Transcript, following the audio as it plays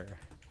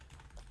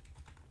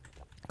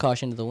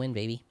caution to the wind,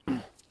 baby.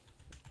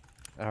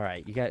 All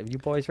right, you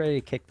boys ready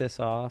to kick this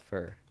off,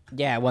 or?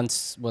 Yeah,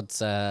 once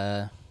where's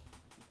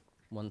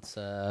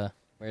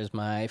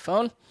my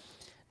phone?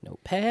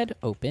 Notepad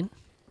open.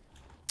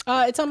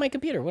 It's on my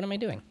computer. What am I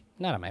doing?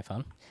 Not on my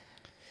phone.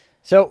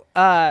 So,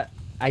 I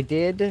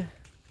do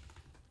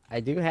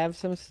have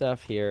some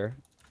stuff here.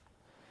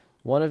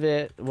 One of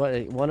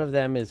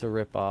them is a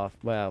ripoff.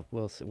 Well,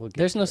 we'll see. We'll get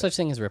There's to no it. such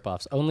thing as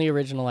ripoffs. Only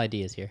original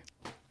ideas here.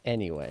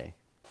 Anyway.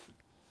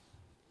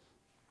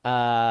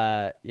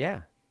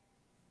 Yeah.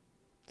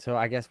 So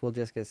I guess we'll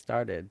just get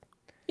started.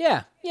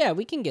 Yeah,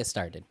 we can get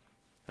started.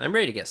 I'm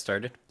ready to get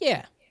started.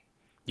 Yeah,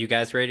 You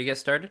guys ready to get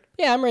started?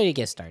 I'm ready to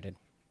get started.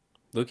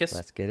 Lucas?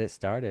 Let's get it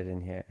started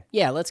in here.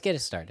 Yeah, let's get it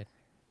started.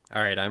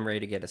 All right, I'm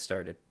ready to get it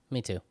started.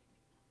 Me too.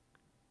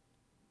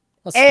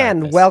 Let's start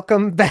And this.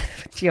 welcome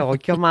back. Yo,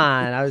 come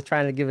on. I was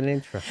trying to give an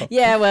intro.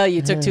 Yeah, well,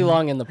 you took too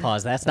long in the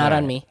pause. That's not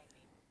on me.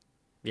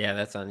 Yeah,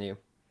 that's on you.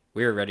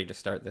 We were ready to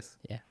start this.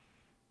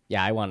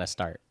 Yeah, I want to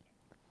start.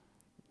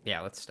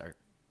 Yeah, let's start.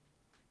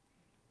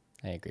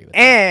 I agree with that.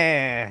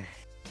 Eh.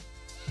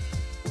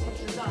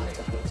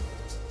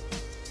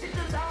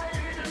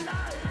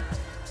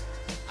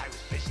 I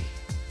was busy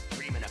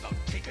dreaming about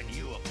taking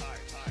you apart.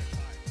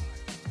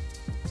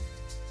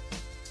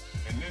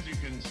 And as you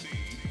can see,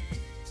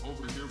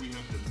 over here we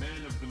have the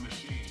man of the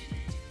machine.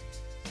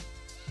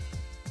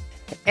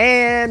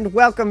 And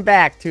welcome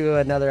back to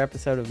another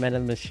episode of Men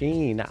of the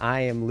Machine.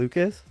 I am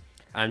Lucas.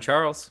 I'm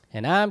Charles.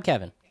 And I'm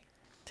Kevin.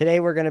 Today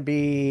we're going to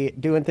be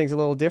doing things a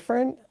little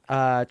different.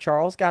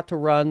 Charles got to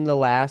run the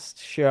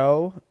last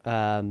show.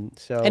 And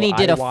he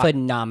did a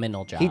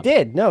phenomenal job. He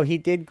did. No, he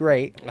did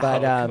great.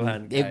 But come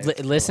on, guys.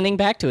 Listening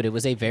back to it, it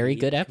was a very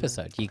good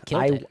episode. You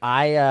killed it.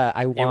 I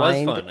It was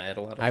whined. fun. I had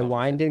a lot of fun. I with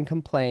whined and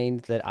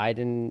complained that I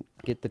didn't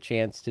get the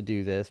chance to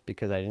do this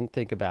because I didn't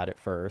think about it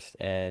first,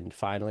 and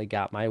finally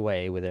got my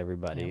way with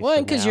everybody. Well,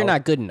 So because you're now-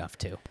 not good enough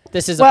to.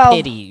 This is Well, a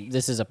pity.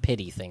 This is a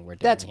pity thing we're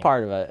doing. That's here.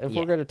 part of it. If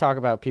Yeah. we're going to talk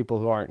about people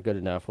who aren't good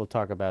enough, we'll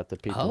talk about the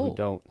people Oh. who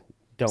don't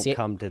See-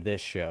 come to this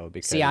show.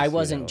 Because See, I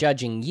wasn't you know,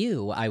 judging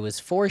you. I was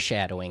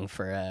foreshadowing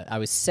for. I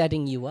was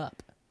setting you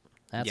up.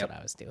 That's Yep. what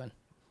I was doing.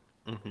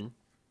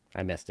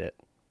 I missed it.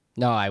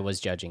 No, I was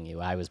judging you.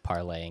 I was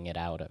parlaying it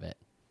out of it.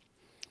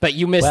 But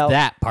you missed Well-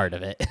 that part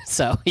of it.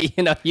 So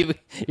you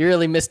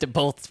really missed it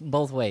both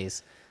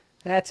ways.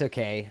 That's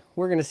okay.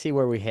 We're going to see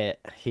where we hit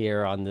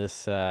here on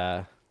this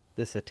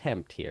this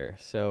attempt here.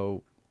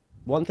 So,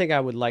 one thing I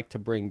would like to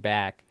bring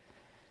back.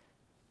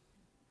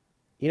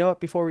 You know what?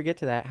 Before we get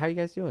to that, how you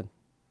guys doing?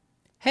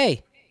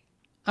 Hey,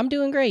 I'm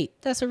doing great.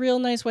 That's a real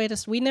nice way to.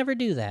 We never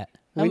do that.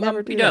 We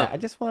never do we that. don't. I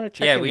just want to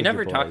check. Yeah, in we with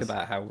never you talk boys.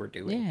 about how we're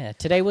doing. Yeah,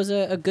 today was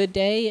a good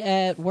day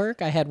at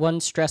work. I had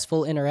one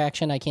stressful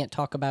interaction I can't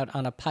talk about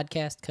on a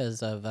podcast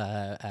because of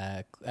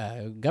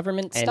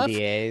government stuff.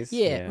 NDAs.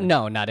 Yeah,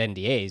 no, not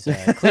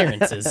NDAs.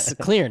 Clearances,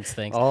 clearance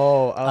things.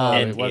 Oh,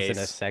 it wasn't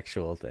a NDAs.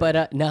 sexual thing.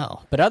 But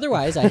no. But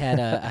otherwise, I had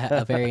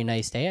a very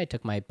nice day. I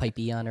took my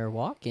pipey on her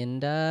walk,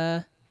 and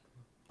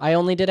I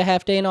only did a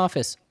half day in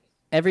office.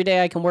 Every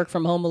day I can work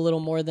from home a little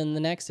more than the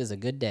next is a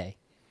good day.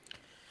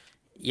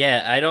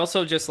 Yeah, I'd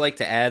also just like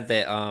to add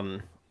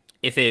that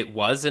if it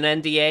was an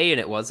NDA and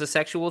it was a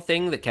sexual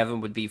thing, that Kevin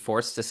would be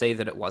forced to say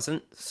that it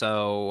wasn't.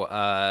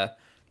 So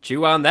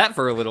chew on that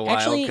for a little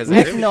Actually, while.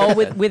 Because no.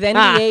 With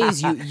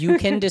NDAs, you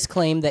can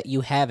disclaim that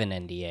you have an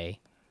NDA.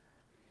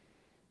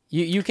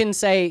 You can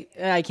say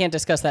I can't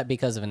discuss that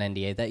because of an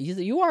NDA. That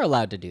you are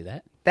allowed to do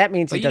that. that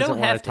means But he you doesn't don't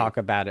want have to to. talk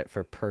about it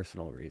for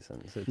personal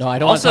reasons. It's- No, I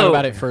don't want to talk Also-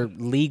 about it for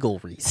legal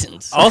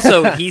reasons.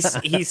 also, he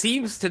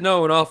seems to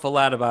know an awful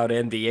lot about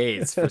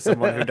NDAs for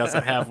someone who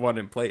doesn't have one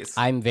in place.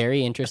 I'm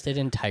very interested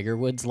in Tiger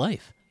Woods'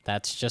 life.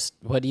 That's just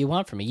what do you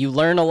want from me? You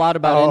learn a lot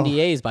about Oh,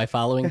 NDAs by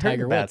following heard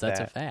Tiger about Woods. That's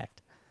a that.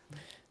 fact.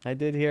 I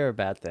did hear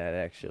about that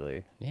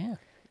actually. Yeah.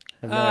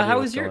 I have no idea How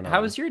what's was your going How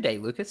on. was your day,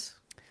 Lucas?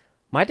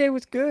 My day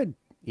was good.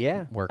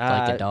 Yeah. Worked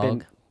like a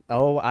dog?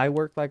 I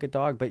worked like a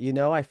dog, but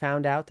I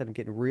found out that I'm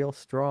getting real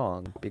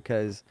strong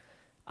because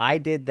I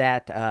did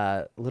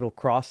that little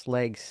cross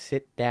leg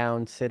sit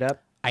down, sit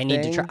up. I need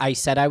to thing. try. I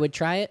said I would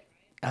try it.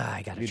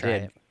 I gotta You try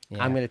did. it.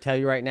 Yeah. I'm going to tell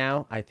you right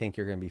now, I think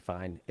you're going to be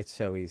fine. It's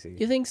so easy.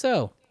 You think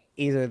so?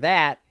 Either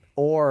that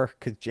or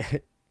because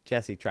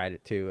Jesse tried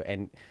it too,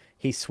 and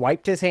he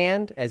swiped his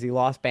hand as he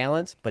lost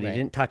balance, but Right. he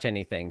didn't touch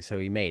anything, so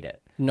he made it.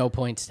 No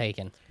points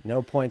taken.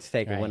 No points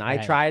taken. Right, When I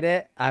right. tried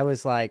it, I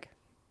was like,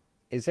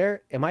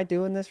 am I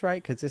doing this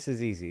right? Because this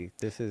is easy.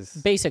 This is,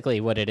 Basically,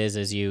 what it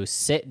is you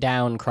sit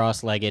down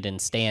cross-legged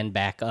and stand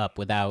back up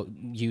without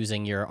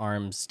using your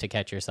arms to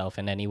catch yourself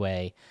in any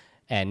way,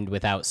 and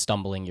without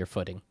stumbling your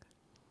footing.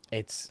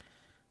 it's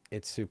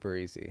super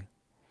easy.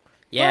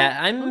 Yeah,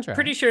 I'll I'm try.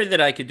 pretty sure that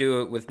I could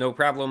do it with no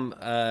problem.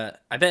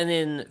 I've been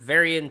in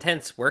very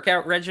intense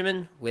workout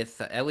regimen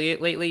with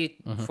Elliot lately,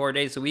 4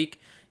 days a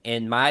week,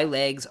 and my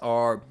legs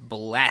are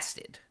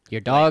blasted.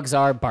 Your dogs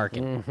are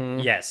barking.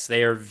 Yes,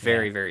 they are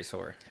very, very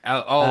sore.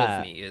 All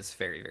of me is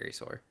very, very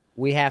sore.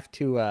 We have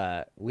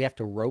to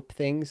rope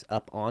things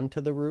up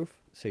onto the roof.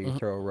 So you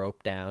throw a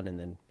rope down and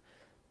then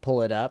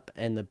pull it up,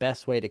 and the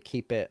best way to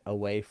keep it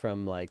away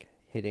from like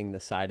hitting the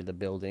side of the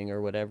building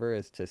or whatever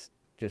is to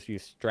just you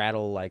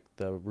straddle like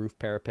the roof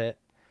parapet,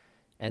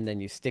 and then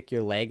you stick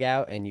your leg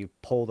out and you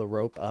pull the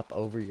rope up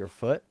over your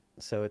foot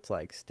so it's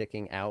like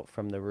sticking out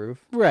from the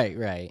roof. Right,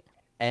 right.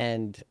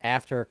 And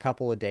after a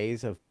couple of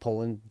days of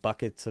pulling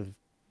buckets of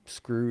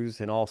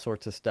screws and all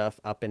sorts of stuff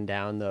up and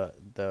down the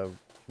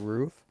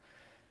roof,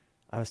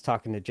 I was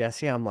talking to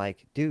Jesse. I'm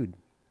like, dude,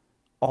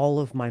 all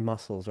of my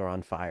muscles are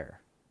on fire.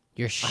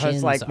 Your I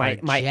shins was like, are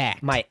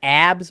jacked. my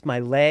abs, my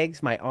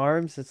legs, my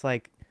arms. It's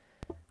like,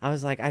 I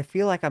was like, I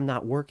feel like I'm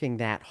not working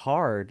that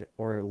hard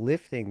or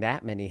lifting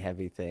that many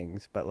heavy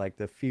things, but like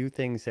the few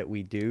things that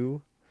we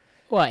do.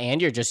 Well, and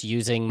you're just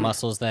using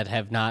muscles that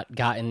have not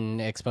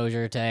gotten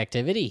exposure to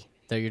activity.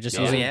 So you're just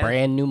using yeah.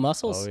 brand new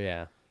muscles. Oh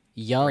yeah.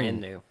 Young,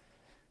 Brand new.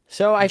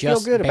 So I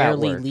just feel good about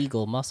barely work.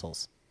 legal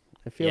muscles.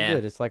 I feel Yeah.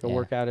 good. It's like a Yeah.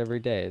 workout every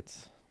day.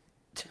 It's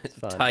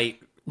fun. Tight,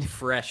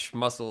 fresh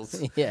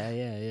muscles.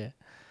 Yeah.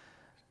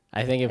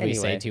 I think if we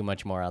say Anyway. too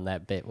much more on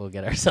that bit, we'll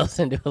get ourselves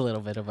into a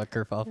little bit of a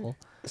kerfuffle.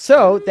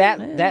 So that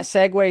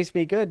segues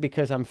me good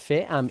because I'm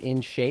fit, I'm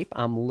in shape,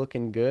 I'm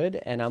looking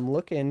good, and I'm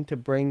looking to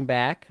bring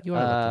back You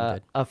are looking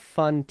good. a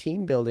fun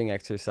team building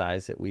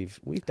exercise that we've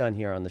done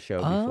here on the show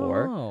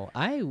before. Oh,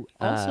 I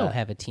also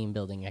have a team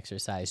building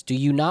exercise. Do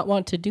you not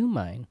want to do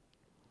mine?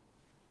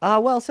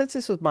 Well, since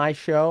this was my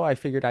show, I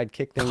figured I'd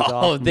kick things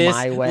Oh, off this!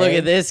 my way. Look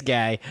at this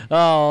guy.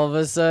 All of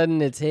a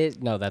sudden, it's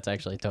hit. No, that's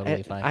actually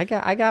totally fine.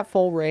 I got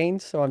full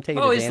range, so I'm taking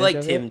I always advantage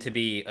liked of him it. to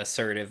be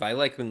assertive. I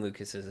like when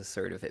Lucas is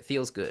assertive. It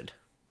feels good.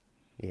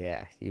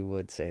 Yeah, you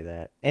would say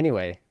that.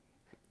 Anyway,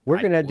 we're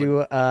I gonna would. do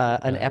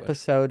an would.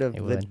 episode of It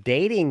the would.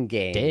 dating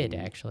game. Did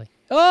actually?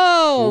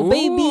 Oh,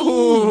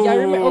 baby! I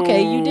remember.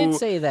 Okay, you did Ooh.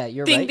 say that.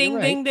 You're Ding, right. ding,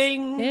 you're ding, right.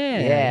 ding.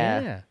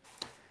 Yeah.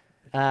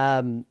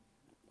 I'm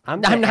I'm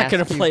not gonna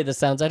ask you- play the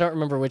sounds. I don't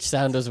remember which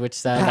sound was which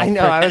sound. I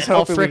know. I was I'll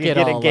hoping we frick could it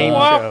get a all game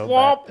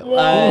up. show.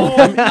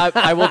 but-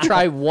 I will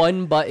try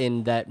one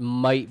button that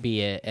might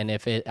be it, and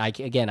if it, I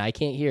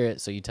can't hear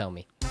it, so you tell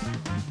me.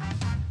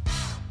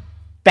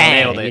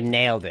 Bang! Nailed it. You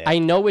nailed it. I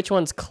know which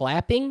one's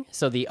clapping,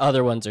 so the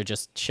other ones are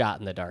just shot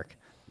in the dark.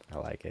 I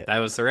like it. That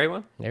was the right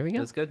one? There we go.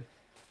 That's good.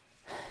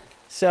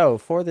 So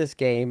for this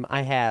game,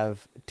 I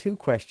have 2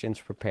 questions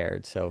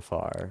prepared so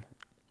far.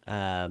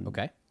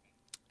 Okay.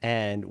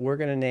 And we're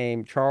gonna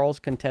name Charles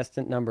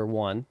contestant number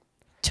 1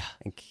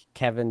 and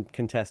Kevin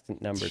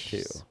contestant number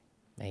 2.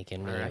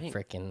 Making me Alright. a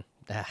freaking.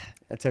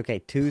 That's okay.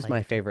 2's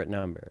my favorite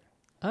number.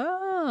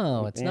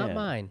 Oh, it's not Yeah.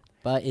 mine,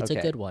 but it's a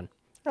Okay. good one.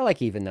 I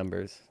like even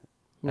numbers.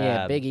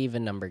 Yeah, big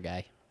even number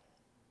guy.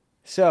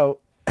 So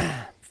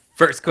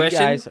First question,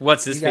 guys-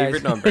 what's his you guys-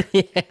 favorite number?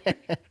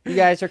 you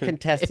guys are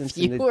contestants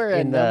If you in the, were a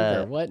in number,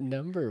 the what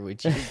number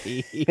would you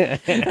be?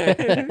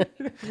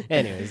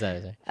 Anyways,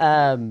 that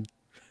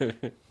was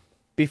it.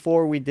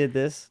 before we did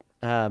this,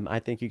 I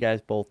think you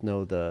guys both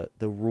know the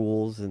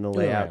rules and the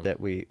layout Right. that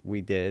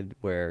we did,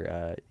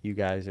 where you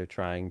guys are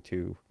trying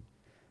to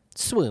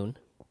Swoon.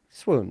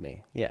 swoon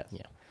me. Yes.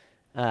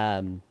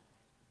 Yeah.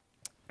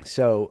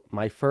 So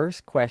my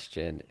first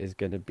question is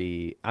gonna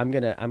be I'm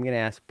gonna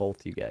ask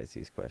both you guys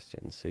these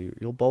questions, so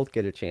you'll both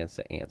get a chance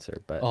to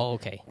answer. But Oh,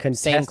 okay. Same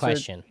contestant-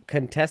 question.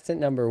 Contestant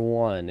number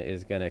 1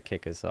 is gonna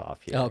kick us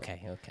off here. Okay.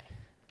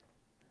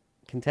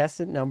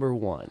 Contestant number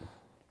 1.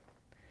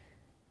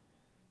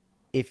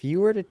 If you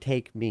were to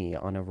take me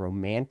on a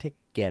romantic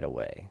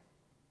getaway,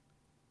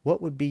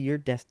 what would be your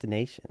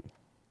destination?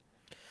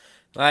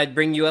 I'd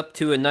bring you up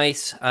to a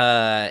nice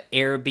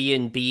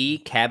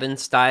Airbnb cabin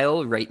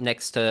style right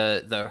next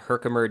to the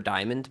Herkimer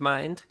diamond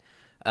mine.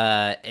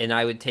 And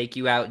I would take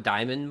you out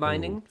diamond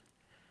mining.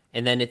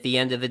 And then at the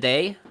end of the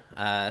day,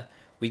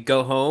 we'd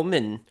go home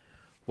and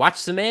watch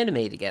some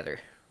anime together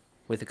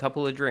with a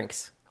couple of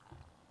drinks.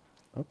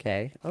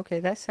 Okay,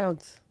 that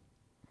sounds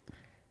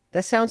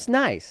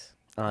nice.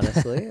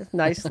 Honestly, a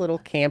nice little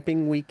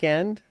camping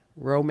weekend,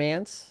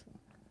 romance.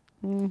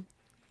 It'd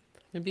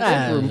be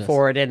Ah, good. Room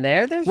for it in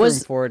there. There's Was-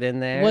 room for it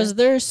in there. Was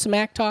there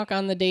smack talk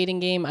on the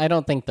dating game? I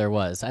don't think there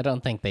was. I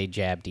don't think they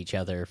jabbed each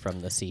other from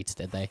the seats,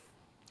 did they?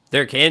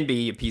 There can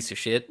be a piece of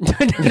shit.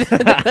 That's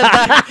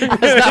not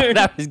what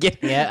I was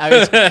getting at.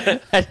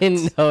 I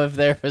didn't know if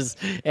there was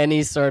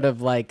any sort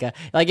of like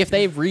if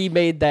they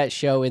remade that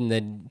show in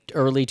the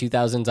early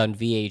 2000s on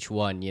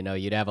VH1,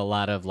 you'd have a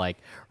lot of like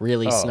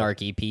really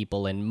snarky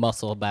people and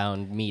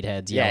muscle-bound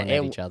meatheads yelling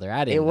at each other.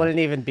 I didn't. It know. wouldn't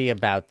even be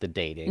about the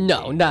dating.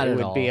 No, game. not it at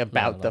would all. be Not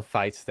about at the all.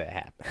 fights that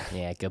happen.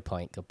 Yeah, good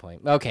point.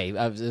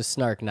 Okay,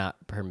 snark not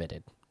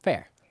permitted.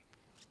 Fair.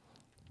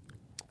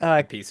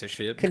 Piece of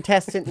shit.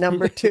 Contestant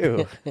number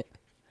 2.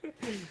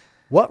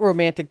 What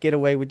romantic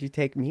getaway would you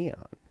take me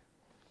on?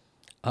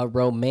 A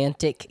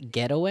romantic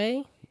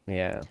getaway?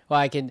 Yeah. Well,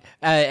 I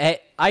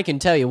can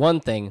tell you one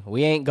thing: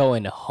 we ain't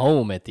going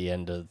home at the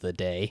end of the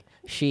day.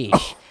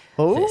 Sheesh,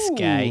 this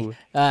guy.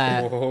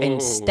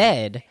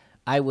 Instead,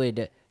 I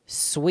would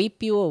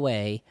sweep you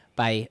away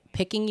by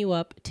picking you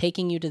up,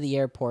 taking you to the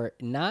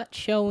airport, not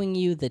showing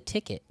you the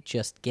ticket,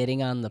 just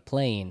getting on the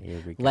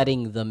plane,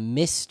 letting the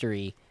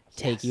mystery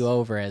take you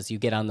over as you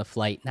get on the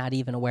flight, not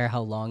even aware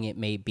how long it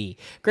may be.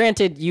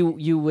 Granted,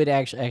 you would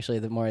actually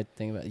the more I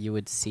think about it, you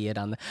would see it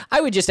on the.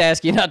 I would just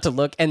ask you not to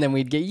look, and then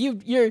we'd get you.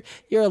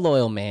 You're a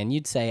loyal man.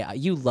 You'd say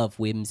you love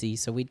whimsy,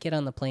 so we'd get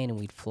on the plane and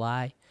we'd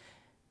fly.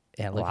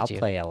 Yeah, look Well, at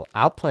you.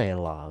 I'll play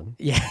along.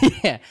 Yeah,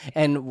 yeah.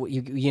 And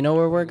you know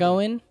where we're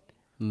going?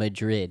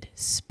 Madrid,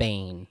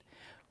 Spain.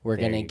 We're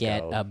There gonna you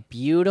get go. a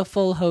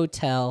beautiful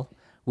hotel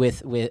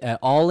with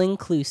all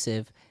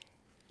inclusive,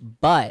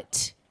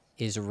 but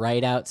is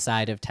right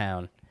outside of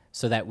town,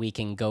 so that we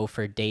can go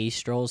for day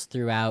strolls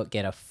throughout,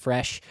 get a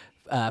fresh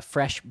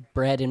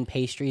bread and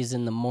pastries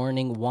in the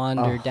morning,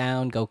 wander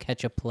down, go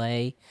catch a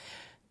play,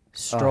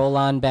 stroll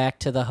on back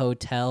to the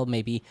hotel,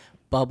 maybe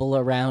bubble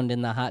around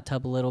in the hot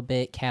tub a little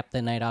bit, cap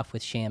the night off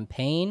with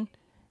champagne,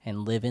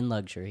 and live in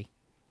luxury.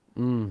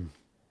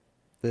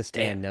 This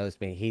man knows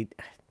me.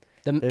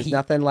 The- There's he-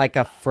 nothing like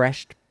a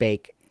fresh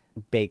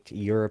baked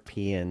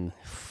European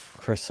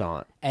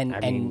croissant. And I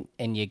mean,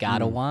 and you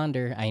gotta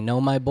wander. I know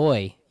my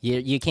boy.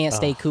 You can't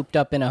stay cooped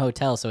up in a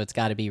hotel, so it's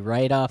got to be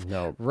right off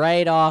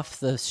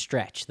the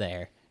stretch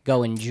there.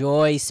 Go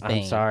enjoy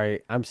Spain.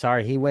 I'm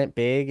sorry. He went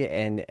big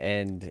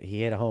and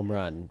he hit a home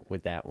run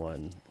with that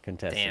one.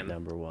 Contestant Damn.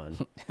 number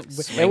one. It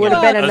Swing would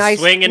have and been a a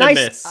swing and a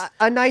miss.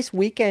 nice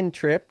weekend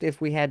trip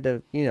if we had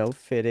to,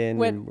 fit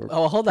in. and we're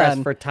hold pressed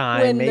on. for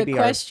time. When Maybe the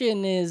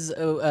question is,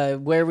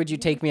 where would you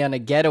take me on a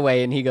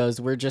getaway? And he goes,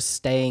 we're just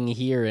staying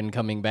here and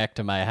coming back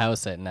to my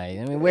house at night.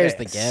 I mean, where's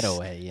the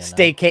getaway? You know?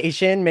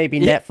 staycation, maybe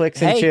Yeah, Netflix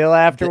and hey, chill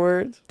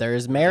afterwards.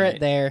 There's merit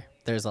there.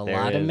 There's a There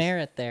lot of is.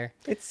 merit there.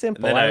 It's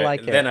simple. Then I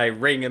like it. Then I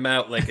wring him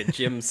out like a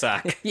gym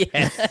sock.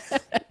 Yeah.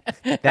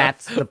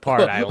 That's the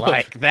part I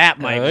like. That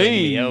might win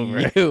me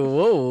over.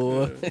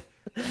 Whoa.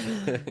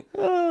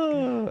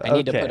 Oh, I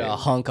need to put okay. a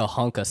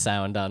honka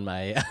sound on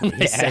my, Yeah, you do.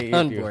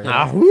 soundboard.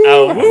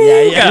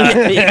 Ahoo!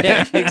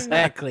 Yeah,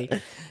 exactly.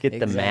 Get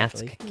the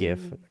Exactly. mask gif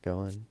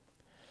going.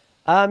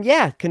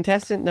 Yeah,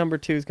 contestant number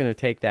 2 is going to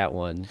take that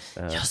one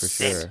for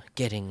sure.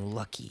 Getting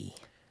lucky.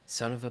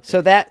 Son of a.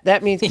 So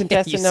that means You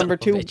contestant son number of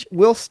a 2. bitch.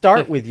 We'll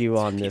start with you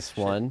on this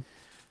one.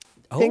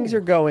 Things Oh.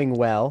 are going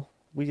well.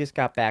 We just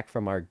got back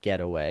from our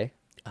getaway,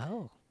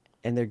 Oh.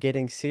 and they're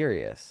getting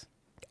serious.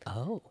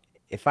 Oh.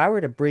 If I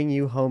were to bring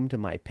you home to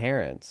my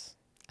parents,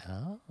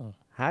 Oh.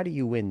 how do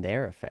you win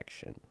their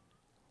affection?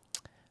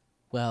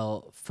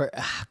 Well,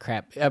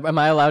 crap. Am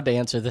I allowed to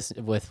answer this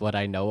with what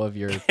I know of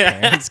your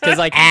parents? Because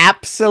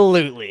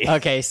Absolutely.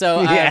 okay,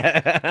 so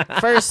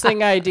first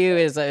thing I do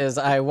is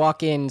I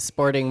walk in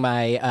sporting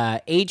my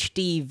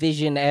HD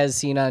vision as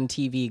seen on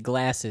TV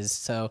glasses.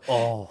 So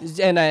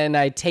and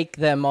I take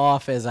them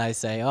off as I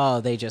say,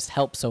 oh, they just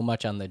help so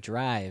much on the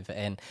drive,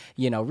 and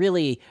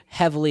really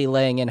heavily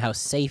laying in how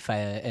safe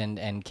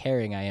and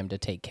caring I am to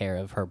take care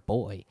of her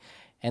boy.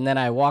 And then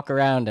I walk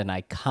around and I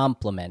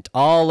compliment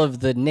all of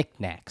the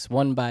knickknacks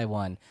one by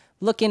one,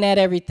 looking at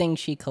everything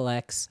she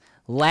collects,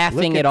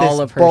 laughing Look at at all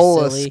this of her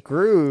bowl silly. of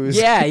screws.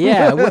 Yeah,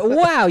 yeah.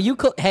 Wow, you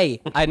hey,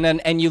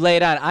 and you lay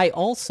it on. I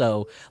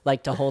also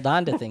like to hold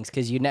on to things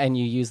because you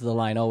use the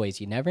line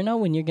always. You never know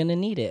when you're gonna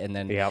need it, and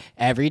then Yep.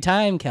 every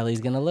time Kelly's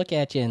gonna look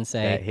at you and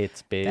say, That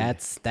hits big.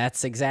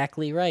 That's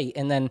exactly right."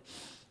 And then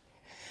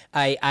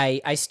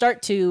I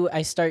start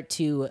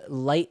to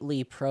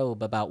lightly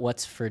probe about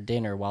what's for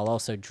dinner while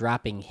also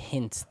dropping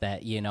hints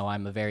that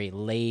I'm a very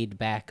laid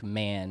back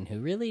man who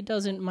really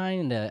doesn't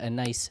mind a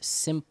nice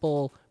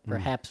simple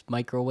perhaps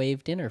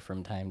microwave dinner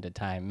from time to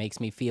time. Makes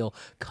me feel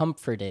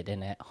comforted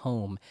and at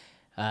home.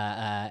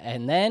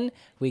 And then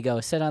we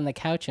go sit on the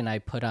couch and I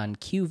put on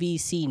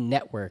QVC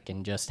Network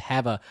and just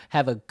have a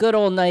good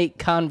old night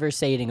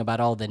conversating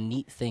about all the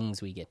neat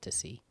things we get to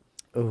see.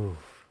 Ooh.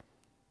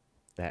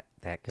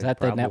 That could Is that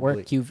the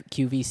network probably-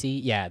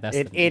 QVC? Yeah, that's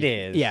It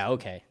is. Yeah,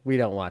 okay. We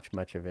don't watch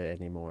much of it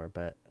anymore,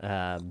 but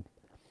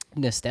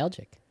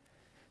Nostalgic.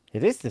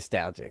 it is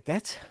nostalgic.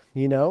 That's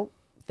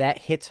that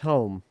hits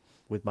home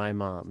with my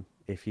mom.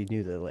 If you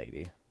knew the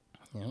lady,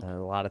 Yep. a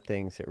lot of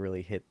things that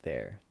really hit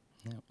there.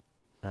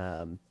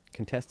 Yep.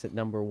 Contestant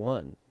number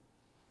 1.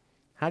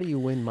 How do you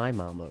win my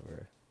mom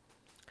over?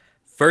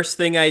 First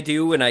thing I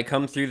do when I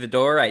come through the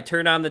door, I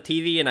turn on the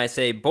TV and I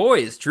say,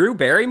 "Boys, Drew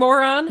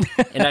Barrymore on?"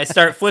 And I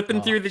start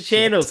flipping through the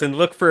channels and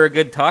look for a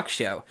good talk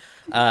show.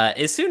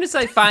 As soon as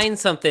I find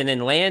something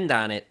and land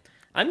on it,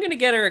 I'm going to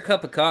get her a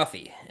cup of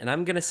coffee and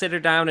I'm going to sit her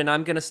down and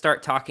I'm going to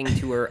start talking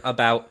to her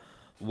about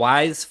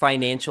wise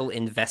financial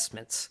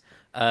investments.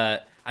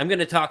 I'm going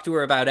to talk to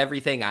her about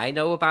everything I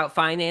know about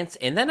finance,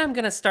 and then I'm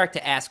going to start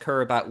to ask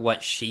her about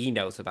what she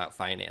knows about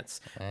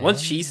finance.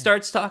 Once she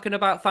starts talking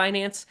about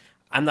finance,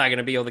 I'm not going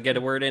to be able to get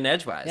a word in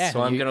edgewise. Yeah,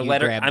 So I'm you- going to you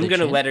let her grab I'm the going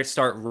to chin. let her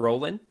start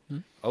rolling.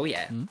 Oh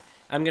yeah.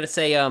 I'm going to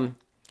say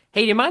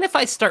hey, do you mind if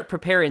I start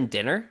preparing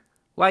dinner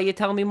while you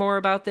tell me more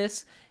about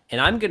this? And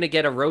I'm going to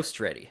get a roast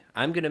ready.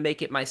 I'm going to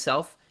make it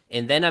myself,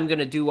 and then I'm going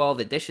to do all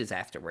the dishes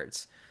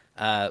afterwards.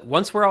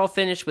 Once we're all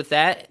finished with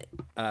that,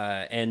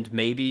 and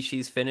maybe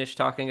she's finished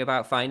talking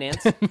about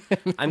finance,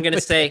 I'm going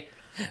to say,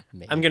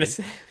 I'm going to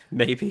say,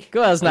 maybe.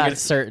 Well, it's I'm not gonna-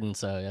 certain,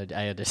 so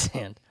I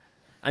understand.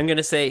 I'm going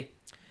to say,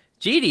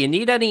 gee, do you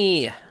need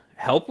any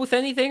help with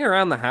anything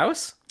around the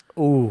house?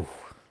 Ooh,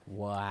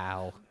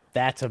 Wow.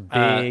 that's a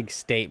big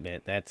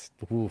statement. That's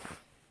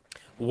oof.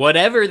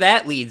 Whatever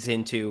that leads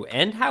into,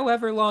 and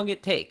however long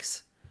it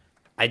takes,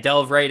 I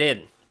delve right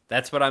in.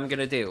 That's what I'm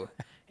gonna do.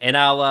 And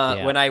I'll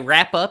Yeah. when I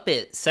wrap up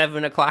at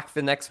 7 o'clock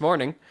the next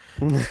morning,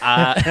 I'm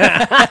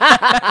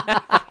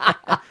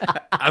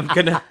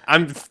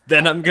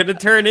gonna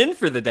turn in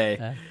for the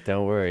day.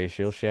 Don't worry,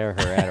 she'll share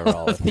her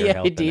Adderall if you're The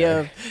helping idea her.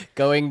 of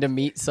going to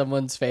meet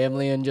someone's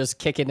family and just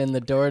kicking in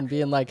the door and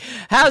being like,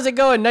 "How's it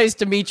going? Nice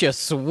to meet you."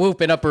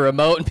 Swooping up a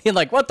remote and being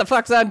like, "What the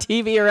fuck's on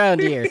TV around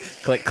here?"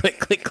 Click, click,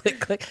 click, click,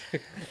 click.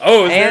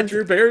 Oh, is And- that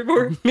Drew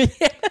Barrymore?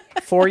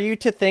 For you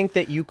to think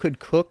that you could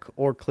cook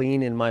or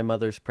clean in my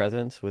mother's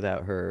presence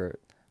without her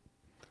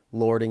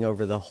lording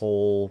over the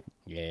whole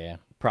Yeah.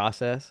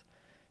 process,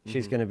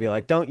 she's going to be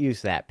like, "Don't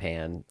use that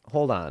pan.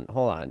 Hold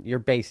on. You're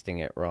basting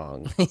it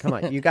wrong. Come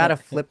on, you got to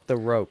flip the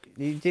rope.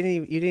 You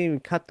didn't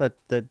even cut the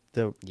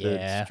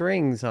Yeah.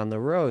 strings on the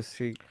roast."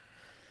 She's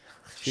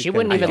She gonna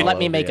wouldn't be even all let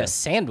me over make ya. a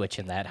sandwich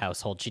in that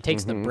household. She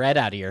takes the bread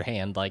out of your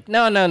hand like,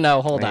 no,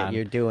 hold Man, on.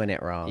 you're doing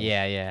it wrong.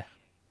 Yeah.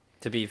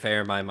 To be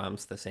fair, my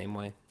mom's the same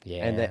way.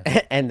 Yeah. And then,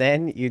 and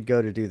then you'd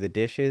go to do the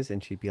dishes,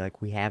 and she'd be like,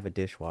 "We have a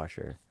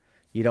dishwasher.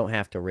 You don't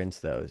have to rinse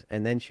those."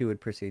 And then she would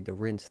proceed to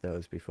rinse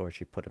those before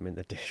she put them in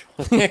the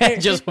dishwasher.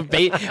 Just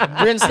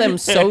rinse them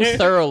so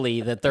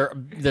thoroughly that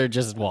they're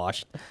just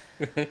washed.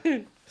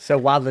 So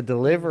while the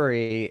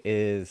delivery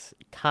is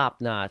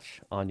top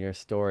notch on your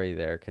story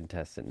there,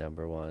 contestant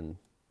number 1,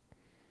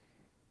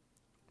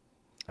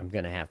 I'm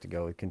gonna have to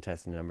go with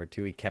contestant number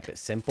 2. He kept it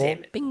simple.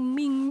 Bing,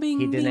 bing, bing.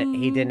 He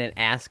bing. didn't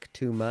ask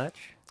too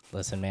much.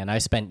 Listen, man, I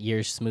spent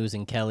years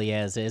smoozing Kelly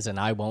as is, and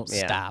I won't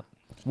Yeah. stop.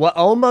 What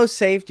almost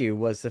saved you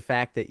was the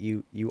fact that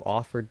you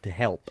offered to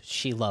help.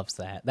 She loves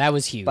that. That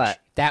was huge. But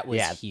that was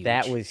yeah, huge.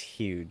 that was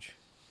huge.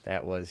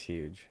 That was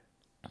huge.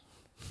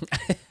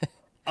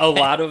 A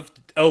lot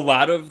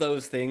of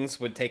those things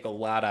would take a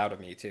lot out of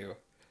me too.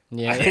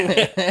 Yeah.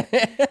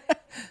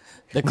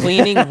 The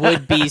cleaning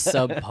would be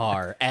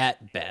subpar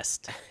at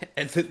best.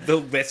 And the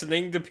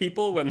listening to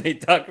people when they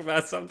talk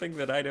about something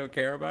that I don't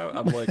care about,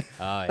 I'm like,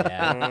 Oh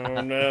yeah.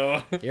 oh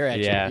no. You're at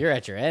Yeah. you're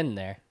at your end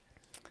there.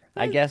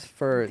 I guess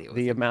for Deal with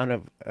the amount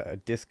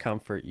of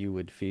discomfort you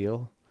would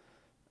feel,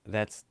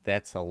 that's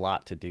a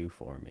lot to do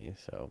for me.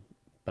 So,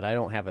 but I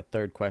don't have a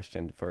third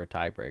question for a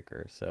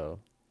tiebreaker. So,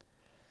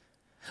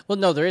 Well,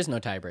 no, there is no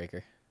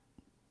tiebreaker.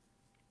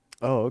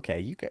 oh, okay.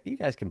 You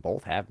guys can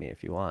both have me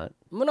if you want.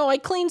 Well, no, I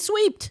clean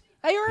sweeped.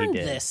 I earned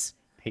did. this.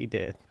 He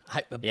did.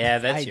 Yeah,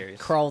 that's I yours.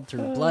 crawled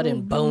through blood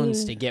and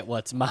bones to get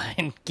what's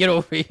mine. Get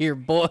over here,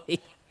 boy.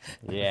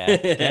 Yeah,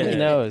 Kevin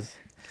knows.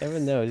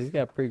 Kevin knows. He's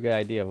got a pretty good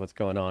idea of what's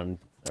going on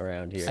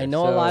around here. I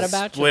know a lot So-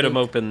 about you. Split them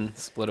Luke.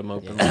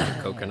 open like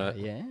a coconut.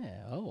 Yeah.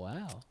 Oh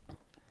wow.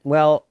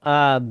 Well,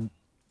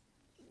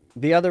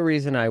 the other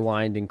reason I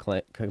whined and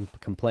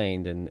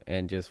complained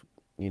and just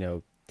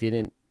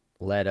didn't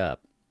let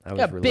up. I was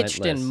Yeah, relentless.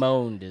 bitched and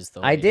moaned is the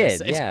way I to did.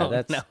 say- Yeah, No,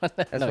 that's no,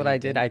 that's no, what you I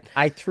did. didn't.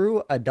 I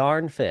threw a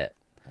darn fit.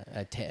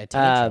 A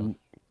tantrum.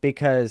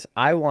 Because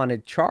I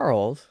wanted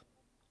Charles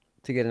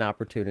to get an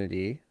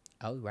opportunity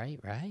Oh right.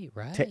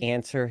 to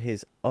answer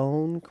his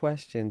own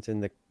questions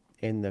in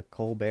the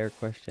Colbert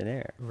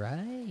questionnaire.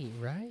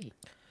 Right.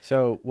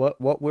 So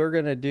what we're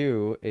gonna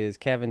do is,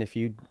 Kevin, if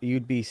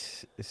you'd be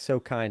so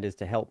kind as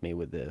to help me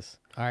with this,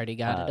 Already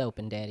got it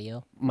open,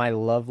 Daddy-o. my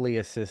lovely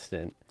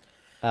assistant.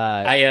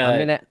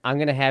 I, I'm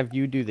gonna have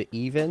you do the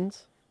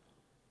evens,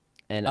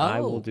 and I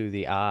Oh. will do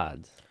the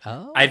odds.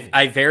 Oh.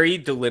 I very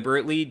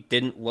deliberately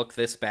didn't look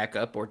this back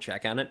up or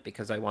check on it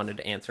because I wanted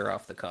to answer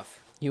off the cuff.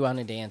 You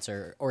wanted to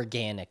answer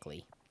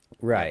organically.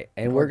 Right,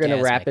 and we're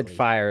gonna rapid Orgasmically.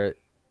 fire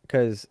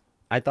because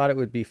I thought it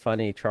would be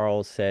funny.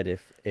 Charles said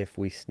if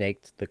we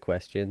snaked the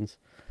questions,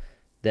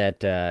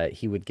 that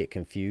he would get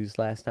confused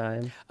last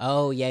time.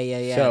 Oh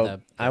yeah. So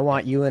I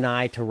want you and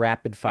I to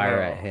rapid fire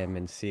at Oh. him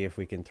and see if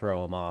we can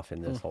throw him off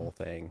in this whole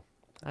thing.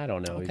 I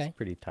don't know. He's Okay.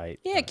 pretty tight.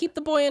 Yeah, but- keep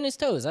the boy on his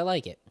toes. I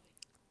like it.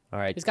 All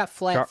right. He's got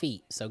flat Char-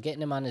 feet, so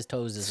getting him on his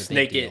toes is a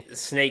Snake big deal. it,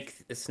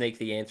 snake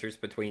the answers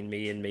between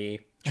me and me.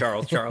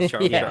 Charles. Yeah.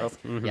 Charles.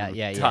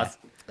 Yeah. Toss-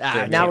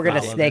 Ah, now we're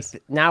gonna follow snake.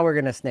 this. Now we're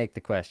gonna snake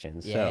the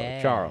questions. Yeah.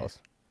 So Charles,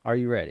 are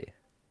you ready?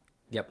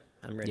 Yep,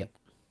 I'm ready. Yep.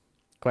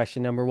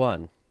 Question number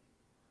 1.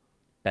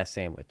 Best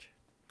sandwich.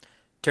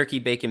 Turkey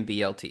bacon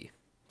BLT.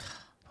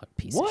 What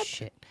piece What? of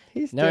shit.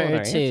 He's doing Number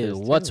our 2. answers,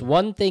 What's too.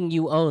 one thing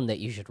you own that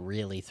you should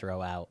really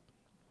throw out?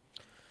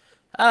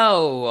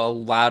 Oh, a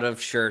lot of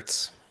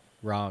shirts.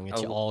 Wrong.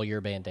 It's Oh. all your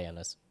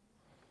bandanas.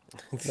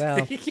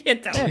 Well, You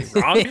can't tell me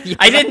wrong.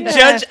 I didn't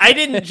judge. I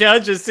didn't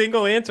judge a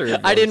single answer.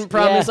 of I those. didn't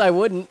promise Yeah. I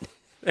wouldn't.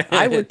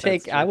 I would That's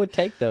take. true. I would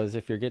take those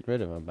if you're getting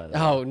rid of them. By the way.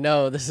 Oh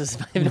no, this is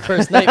my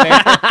worst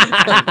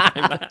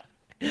nightmare.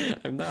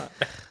 I'm not.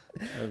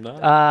 I'm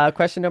not.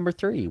 Question number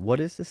 3. What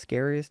is the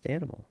scariest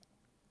animal?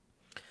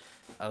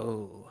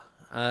 Oh,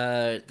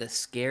 the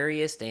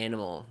scariest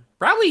animal.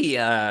 Probably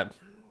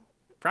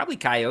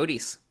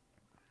coyotes.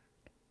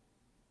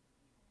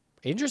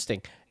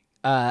 Interesting.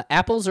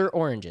 Apples or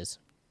oranges?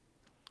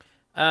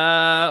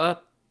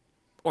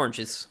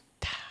 Oranges.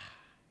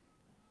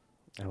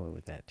 I went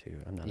with that too.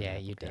 I'm not. an Yeah,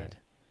 apple you guy. did.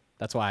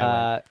 That's why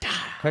I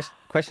went.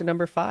 Question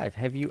number 5.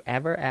 Have you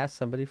ever asked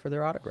somebody for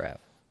their autograph?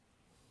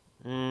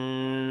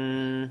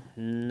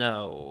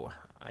 No,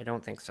 I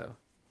don't think so.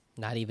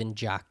 Not even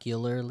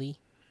jocularly.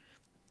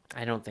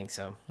 I don't think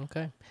so.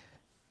 Okay.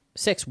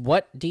 6.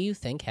 What do you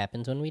think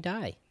happens when we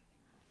die?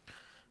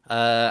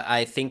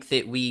 I think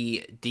that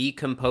we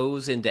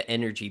decompose into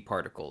energy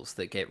particles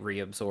that get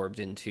reabsorbed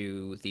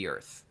into the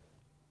earth.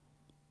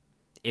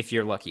 If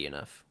you're lucky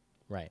enough.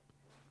 Right.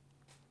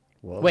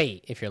 Whoa.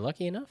 Wait, if you're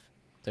lucky enough,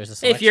 there's a If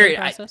selection you're-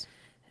 process.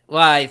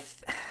 Well,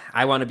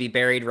 I want to be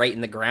buried right in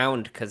the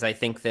ground because I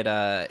think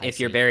that if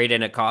you're see. buried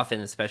in a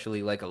coffin,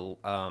 especially like a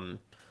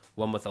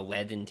one with a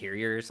lead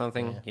interior or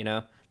something,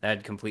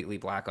 that'd completely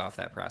block off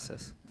that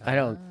process. I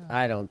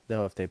don't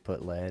know if they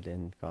put lead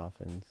in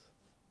coffins.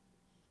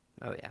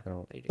 Oh yeah,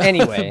 don't- they do.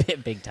 Anyway,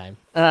 Big time.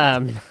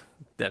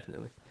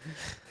 Definitely.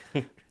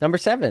 number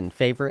 7,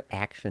 favorite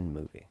action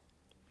movie.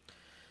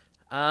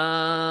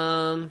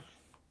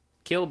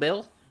 Kill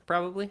Bill,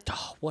 probably.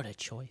 Oh, what a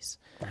choice.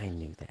 I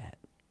knew that.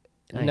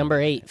 Number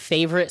 8,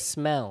 favorite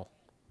smell.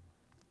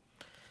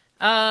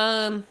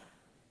 Probably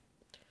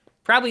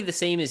the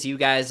same as you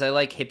guys. I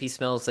like hippie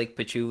smells like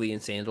patchouli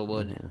and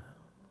sandalwood. How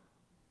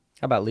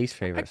about least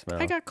favorite smell?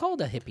 I got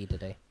called a hippie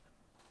today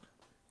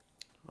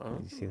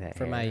You see that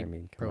for hair? my I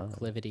mean, come on.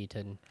 proclivity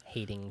to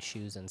hating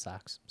shoes and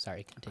socks.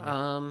 Sorry,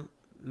 continue.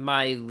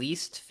 My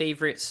least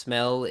favorite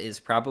smell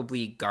is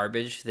probably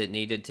garbage that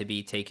needed to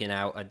be taken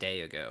out a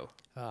day ago.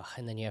 Oh,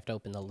 and then you have to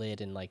open the lid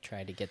and like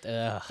try to get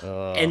the.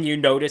 Ugh. And you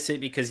notice it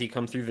because you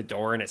come through the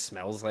door and it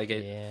smells like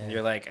it. Yeah. And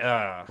you're like,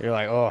 ugh. You're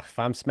like, oh, if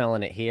I'm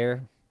smelling it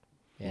here,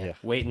 Yeah.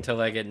 Wait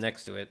until I get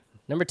next to it.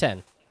 Number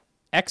 10,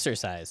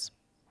 exercise.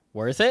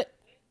 Worth it?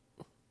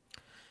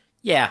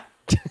 Yeah.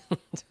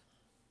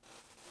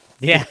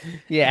 yeah,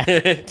 yeah,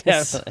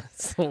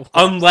 definitely.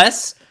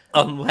 Unless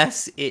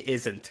it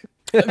isn't.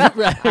 right.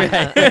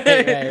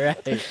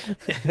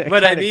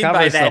 What I Kinda mean by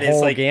covers that the is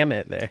whole like,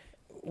 gamut there.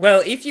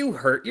 well, if you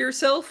hurt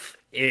yourself,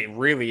 it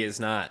really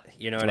is not.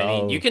 You know what I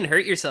mean? Oh. You can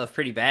hurt yourself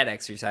pretty bad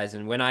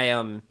exercising. When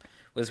I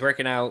was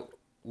working out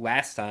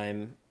last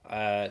time,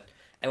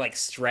 I like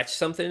stretched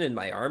something in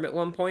my arm at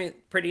one point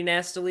pretty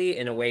nastily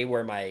in a way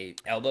where my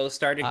elbow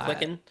started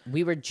clicking.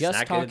 We were just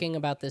not good. talking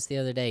about this the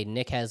other day.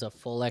 Nick has a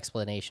full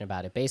explanation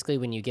about it. Basically,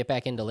 when you get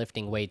back into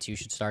lifting weights, you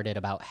should start at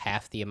about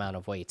half the amount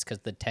of weights because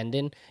the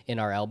tendon in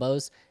our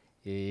elbows,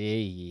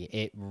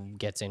 it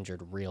gets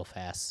injured real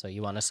fast. So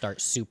you want to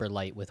start super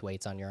light with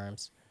weights on your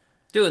arms.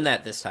 Doing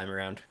that this time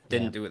around.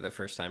 Didn't do it the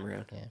first time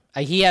around.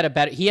 Yeah, he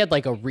had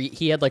like a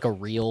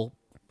real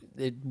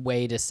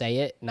way to say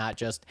it, not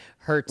just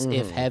hurts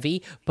if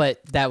heavy,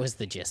 but that was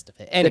the gist of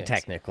it. The Anyways,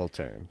 technical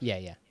term.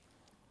 yeah.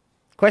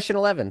 Question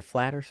 11,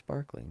 flat or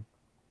sparkling?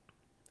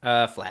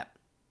 Flat.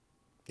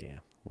 Yeah.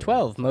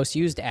 12, most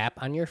used app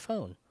on your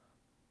phone.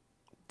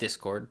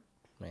 Discord.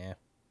 Yeah.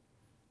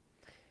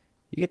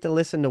 You get to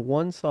listen to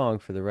one song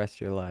for the rest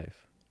of your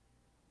life.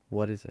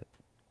 What is it?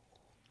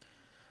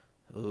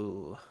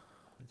 Ooh,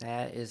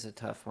 that is a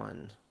tough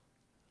one.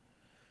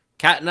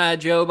 Cotton Eye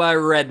Joe by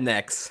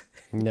Rednecks.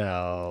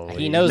 No.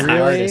 He knows the Really?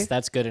 artist.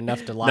 That's good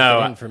enough to lock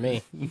No. it in for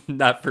me.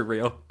 Not for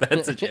real.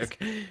 That's a joke.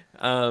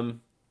 I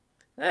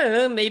don't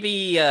know,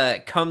 maybe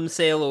Come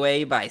Sail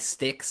Away by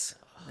Styx.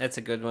 That's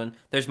a good one.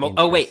 There's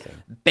oh wait,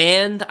 Interesting.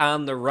 Band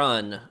on the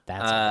Run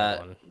That's a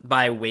good one.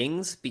 by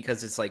Wings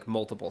because it's like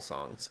multiple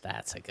songs.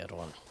 That's a good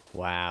one.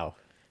 Wow.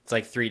 It's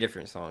like 3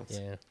 different songs.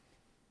 Yeah.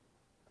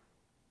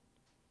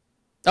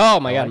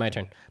 Oh my god, my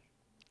turn.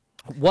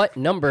 What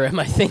number am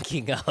I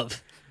thinking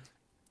of?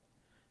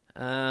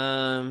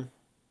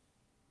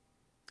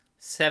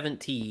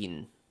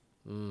 17.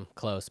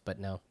 Close, but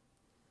no.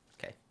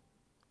 Okay.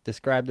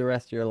 Describe the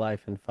rest of your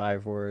life in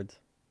 5 words.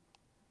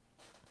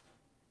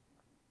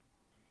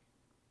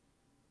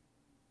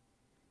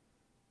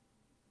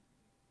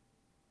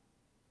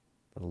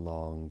 The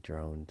long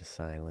droned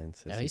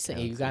silence. No,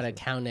 you gotta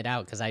count it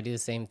out because I do the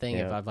same thing.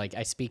 If Yeah. I'm like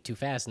I speak too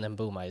fast and then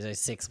boom, I say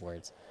 6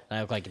 words and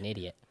I look like an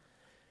idiot.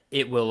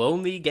 It will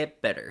only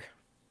get better.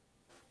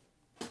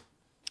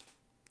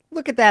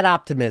 Look at that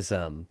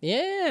optimism.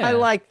 Yeah, I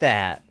like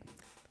that.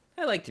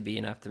 I like to be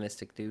an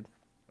optimistic dude.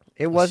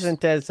 It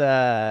wasn't as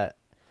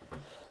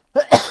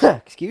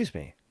excuse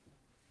me.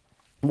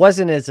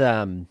 Wasn't as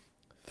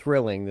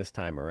thrilling this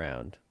time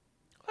around.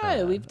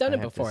 Oh, we've done I it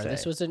have to before.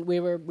 This say. wasn't. We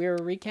were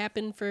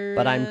recapping for.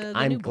 But the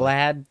I'm new boy.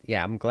 glad.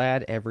 Yeah, I'm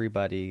glad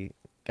everybody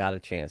got a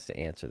chance to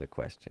answer the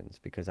questions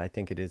because I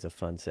think it is a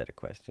fun set of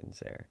questions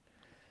there.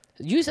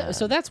 You said,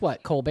 so that's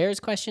what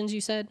Colbert's questions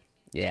you said.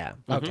 Yeah.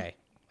 Okay,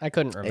 I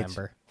couldn't It's-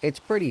 remember. It's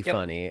pretty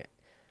funny.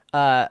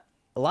 A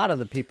lot of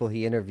the people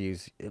he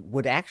interviews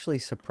would actually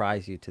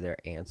surprise you to their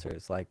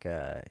answers. Like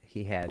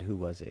he had, who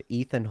was it?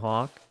 Ethan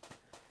Hawke.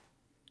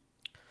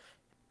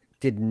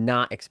 Did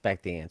not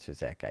expect the answers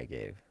that guy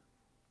gave.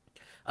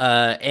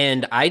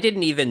 And I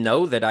didn't even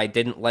know that I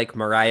didn't like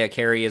Mariah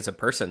Carey as a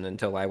person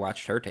until I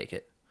watched her take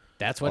it.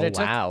 That's what it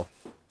took. Wow.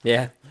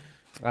 Yeah.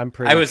 I'm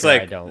pretty I was sure I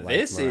like, don't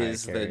this like Mariah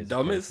is the I'm pretty I was sure I like,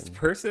 don't this like Mariah is the Carey's dumbest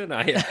person. person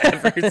I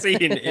have ever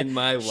seen in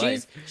my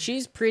life.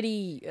 She's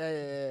pretty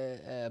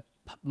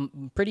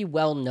pretty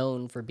well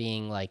known for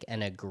being like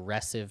an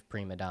aggressive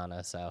prima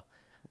donna. So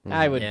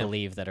I would Yeah.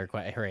 believe that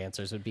her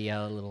answers would be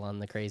a little on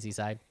the crazy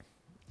side.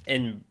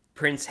 And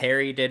Prince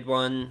Harry did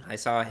one. I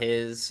saw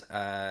his,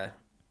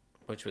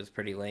 which was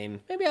pretty lame.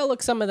 Maybe I'll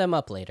look some of them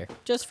up later,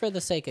 just for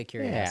the sake of Yeah,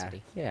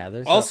 curiosity. yeah.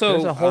 There's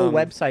Also, a whole um,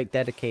 website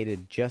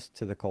dedicated just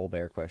to the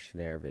Colbert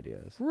Questionnaire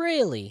videos.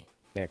 Really?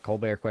 Yeah,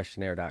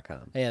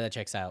 colbertquestionnaire.com. Yeah, that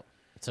checks out.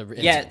 It's a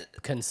Yeah.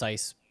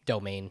 concise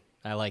domain.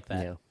 I like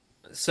that. Yeah.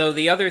 So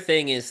the other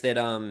thing is that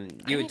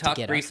need you would to talk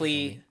get us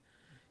briefly.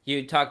 You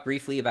would talk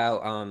briefly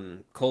about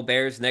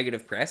Colbert's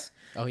negative press.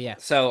 Oh yeah.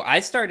 So I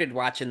started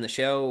watching the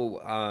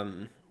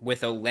show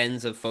with a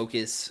lens of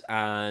focus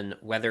on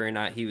whether or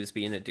not he was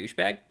being a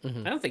douchebag.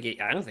 Mm-hmm. I don't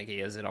think he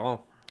is at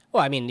all.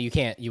 Well, I mean,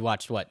 you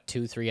watched what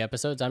 2-3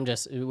 episodes.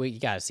 You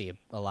gotta see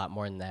a lot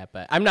more than that.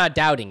 But I'm not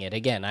doubting it.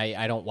 Again,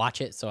 I don't watch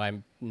it, so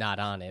I'm not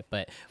on it.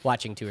 But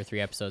watching 2 or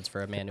 3 episodes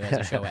for a man who has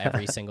a show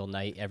every single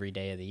night, every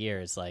day of the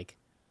year is like,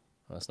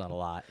 well, it's not a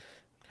lot.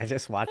 I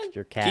just watched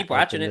your cat Keep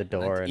watching open it. the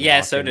door. And Yeah,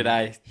 walk so in. did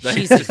I.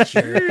 She's a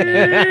jerk,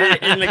 man.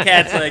 And the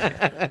cat's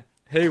like,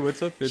 "Hey,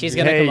 what's up?" She's baby?"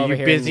 gonna Hey, come over you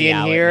here busy and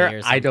in meow at here? me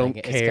or I don't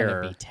something. It's care.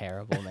 gonna be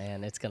terrible,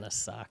 man. It's gonna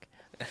suck.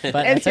 But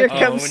And that's here okay.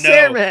 comes Oh, no.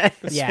 Sarah.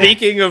 Yeah.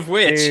 Speaking of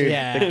which, Dude,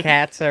 Yeah. the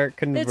cats are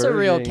converging. It's a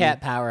real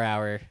cat power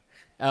hour.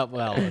 Oh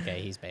well,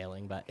 okay, he's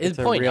bailing, but It's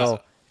the a point real, is,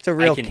 it's a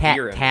real can hear him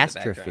in the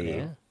catastrophe.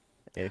 background,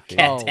 If you-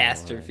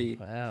 catastrophe.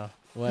 wow,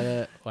 what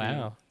a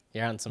wow.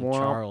 You're on some Wah,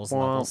 Charles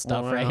wah, level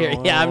stuff wah, right here.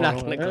 wah, Yeah, I'm not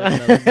gonna go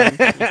another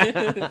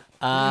button.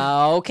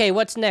 Okay,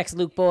 what's next,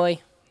 Luke boy?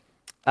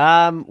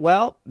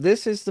 Well,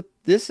 this is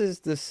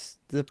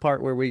the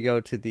part where we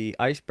go to the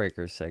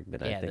icebreakers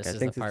segment. Yeah, I think. this I is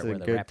think the this part is a where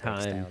the good rep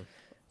breaks time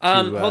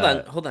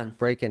down. to, Hold on.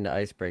 break into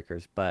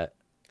icebreakers. But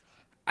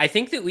I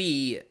think that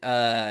we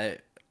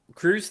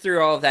cruise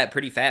through all of that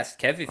pretty fast.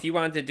 Kev, if you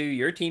wanted to do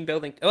your team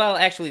building, well,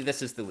 actually,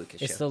 this is the Lucas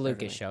show. It's the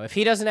Lucas Never show. If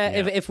he doesn't,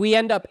 if we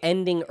end up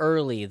ending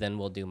early, then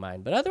we'll do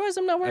mine. But otherwise,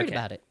 I'm not worried Okay.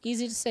 about it.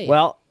 Easy to say.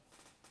 well,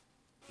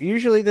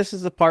 usually this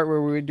is the part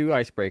where we do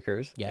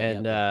icebreakers. Yeah,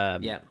 and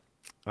mind. Yeah.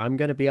 I'm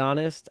gonna be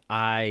honest.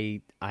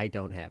 I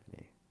don't have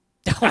any.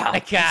 oh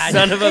my god,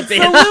 Son of a it's the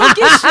bitch.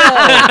 Lucas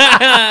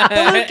show.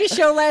 The Lucas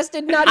show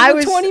lasted not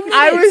even 20 minutes.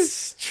 I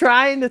was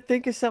trying to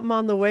think of something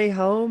on the way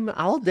home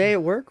all day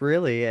at work,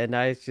 really, and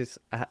I just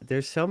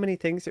there's so many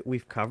things that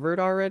we've covered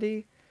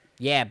already.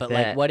 Yeah, but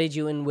like, that- what did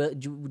you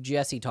and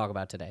Jesse talk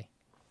about today?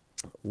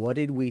 What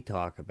did we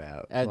talk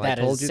about? Well, That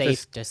I told is you safe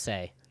this. to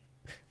say.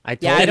 I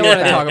told Yeah, I you don't want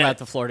to that- talk about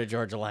the Florida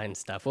Georgia Line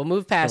stuff. We'll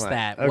move past Come on.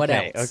 that. Okay, What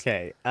else?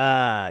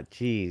 Okay.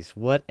 Geez,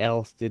 what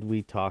else did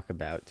we talk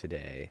about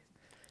today?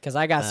 Because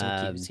I got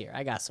some cues here.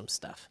 I got some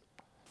stuff.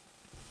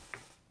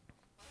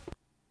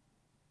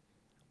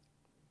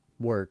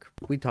 Work.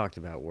 We talked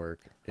about work.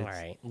 All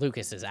right,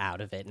 Lucas is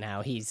out of it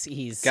now.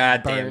 He's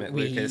God damn burnt- it,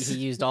 we- Lucas. He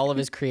used all of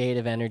his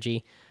creative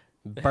energy,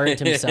 burnt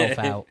himself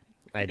out.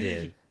 I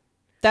did.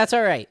 That's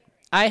all right.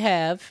 I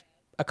have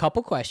a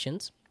couple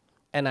questions,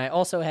 and I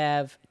also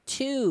have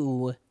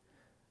 2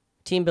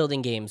 team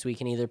building games. We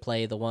can either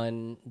play the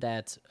one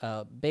that's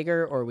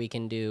bigger, or we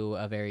can do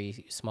a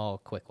very small,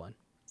 quick one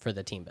for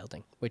the team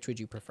building. Which would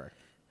you prefer?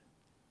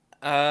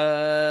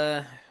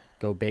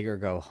 Go big or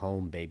go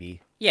home,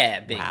 baby.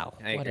 Yeah, big. Wow,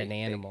 I what agree, an big.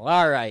 animal.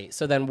 All right,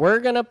 so then we're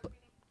going to...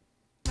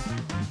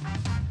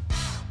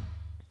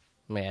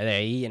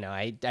 Yeah,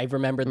 I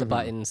remembered the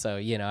button, so,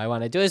 I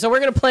want to do it. So we're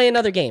going to play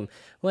another game.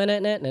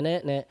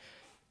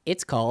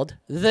 It's called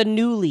the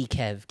Newly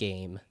Kev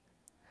game.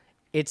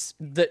 It's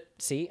the...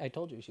 See, I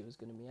told you she was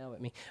going to meow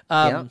at me.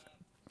 Yeah.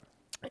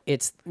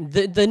 It's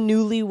the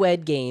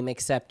newlywed game,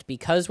 except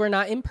because we're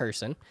not in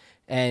person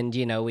and,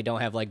 we don't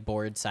have, like,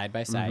 boards side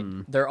by side.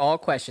 They're all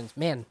questions.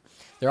 Man,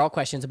 they're all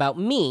questions about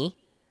me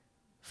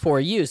for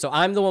you. So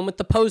I'm the one with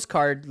the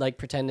postcard, like,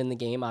 pretend in the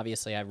game.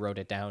 Obviously, I wrote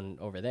it down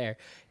over there.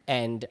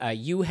 And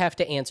you have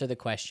to answer the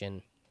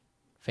question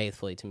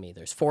faithfully to me.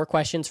 There's 4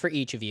 questions for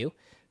each of you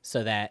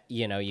so that,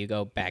 you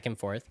go back and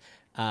forth.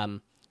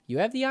 You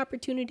have the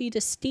opportunity to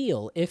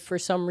steal if for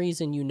some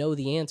reason you know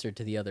the answer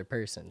to the other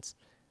person's.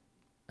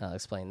 I'll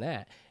explain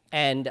that.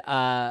 And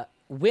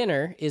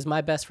winner is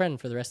my best friend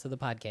for the rest of the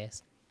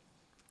podcast.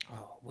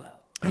 Oh, well.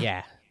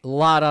 Yeah, a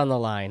lot on the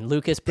line.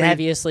 Lucas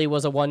previously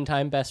was a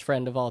one-time best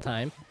friend of all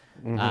time,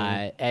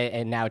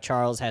 and now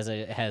Charles has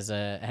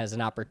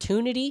an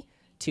opportunity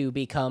to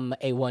become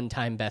a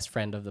one-time best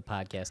friend of the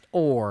podcast,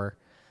 or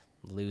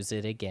lose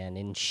it again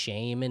in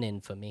shame and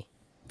infamy.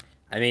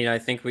 I mean, I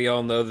think we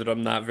all know that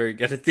I'm not very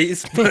good at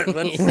these, but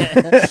let's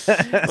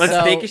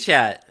So, take a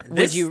shot.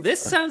 you-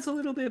 This sounds a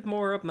little bit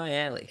more up my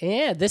alley.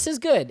 Yeah, this is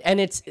good, and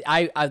it's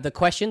the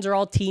questions are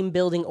all team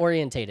building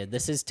orientated.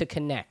 This is to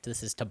connect.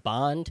 This is to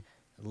bond,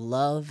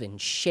 love, and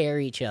share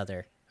each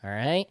other. All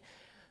right.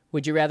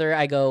 Would you rather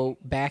I go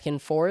back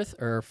and forth,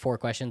 or 4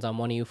 questions on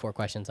one of you, 4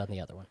 questions on the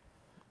other one?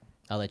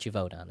 I'll let you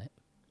vote on it.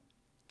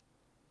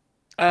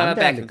 I'm down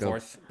Back to and go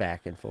forth.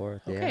 back and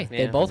forth. Yeah. Okay, Yeah.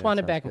 they both That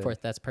wanted sounds back and good.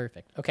 forth. That's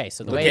perfect. Okay,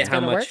 so the Look way at it's how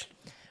going to work, much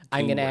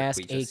I'm going to teamwork ask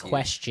we a just used.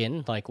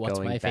 question like, what's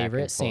Going my back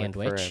favorite and forth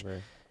sandwich?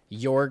 forever.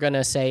 You're going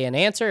to say an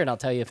answer, and I'll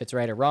tell you if it's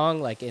right or wrong.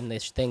 Like in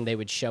this thing, they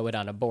would show it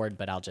on a board,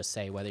 but I'll just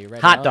say whether you're right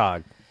or Hot wrong.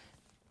 dog.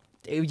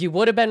 You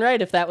would have been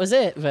right if that was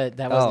it, but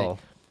that wasn't Oh. it.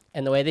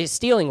 And the way the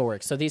stealing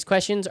works. So these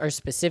questions are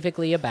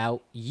specifically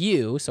about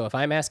you. So if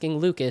I'm asking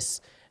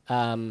Lucas,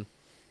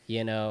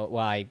 you know,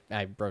 well, I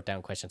wrote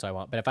down questions I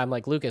want, but if I'm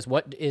like, Lucas,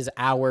 what is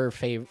our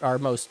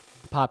most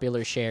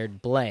popular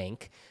shared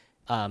blank?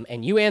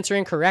 And you answer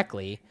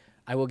incorrectly,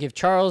 I will give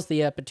Charles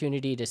the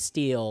opportunity to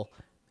steal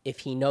if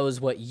he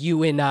knows what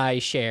you and I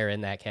share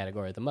in that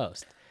category the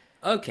most.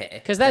 Okay.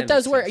 Because that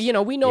does makes work. sense. You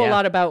know, we know a Yeah.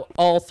 lot about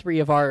all three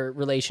of our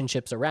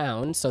relationships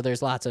around, so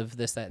there's lots of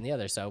this, that, and the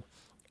other. So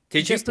Did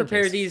you just in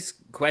prepare case. these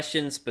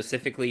questions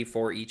specifically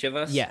for each of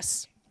us?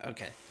 yes,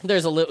 Okay.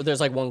 there's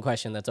like one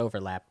question that's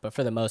overlapped, but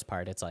for the most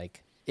part, it's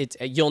like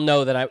you'll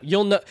know.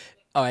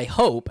 I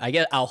hope.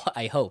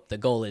 I hope the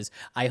goal is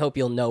I hope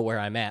you'll know where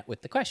I'm at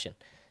with the question.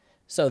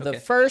 So the Okay.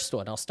 first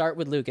one, I'll start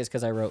with Lucas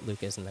because I wrote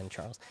Lucas and then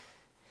Charles.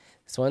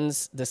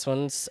 This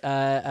one's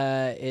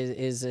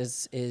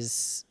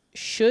is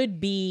should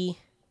be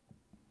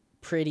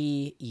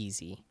pretty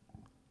easy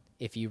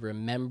if you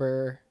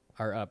remember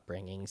our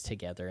upbringings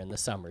together and the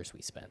summers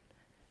we spent.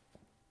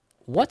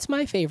 What's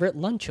my favorite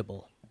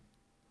Lunchable?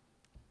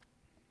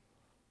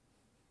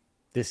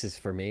 This is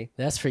for me.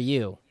 That's for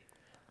you.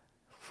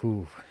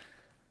 Whew.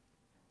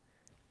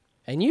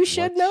 And you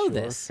should What's know your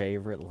this.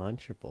 favorite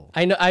Lunchable?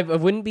 I know I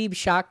wouldn't be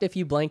shocked if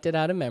you blanked it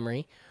out of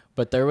memory,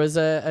 but there was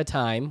a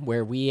time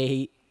where we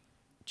ate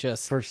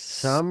just For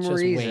some just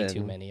way reason-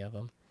 too many of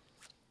them.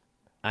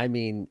 I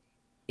mean,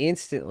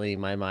 instantly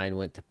my mind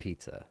went to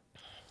pizza.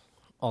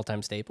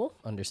 All-time staple,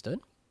 understood.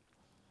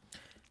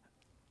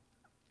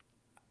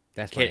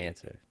 That's my Okay.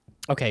 answer.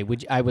 Okay,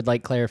 I would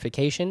like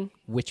clarification.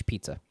 Which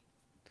pizza?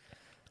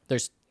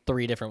 There's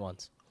 3 different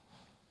ones.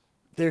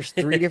 There's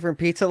 3 different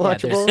pizza Yeah,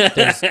 Lunchables?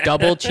 there's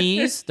double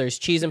cheese, there's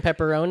cheese and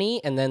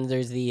pepperoni, and then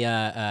there's the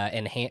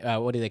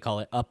what do they call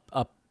it?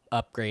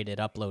 Upgraded,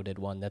 uploaded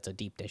one. That's a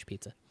deep dish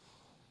pizza.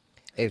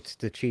 It's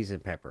the cheese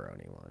and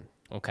pepperoni one.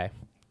 Okay.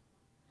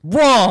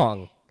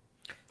 Wrong.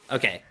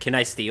 Okay. Can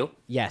I steal?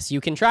 Yes,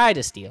 you can try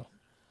to steal.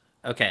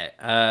 Okay.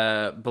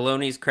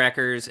 Bologna's,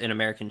 crackers, and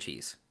American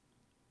cheese.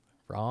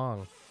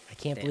 Wrong. I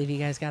can't believe you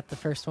guys got the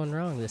first one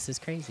wrong. This is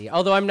crazy.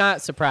 Although I'm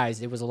not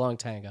surprised. It was a long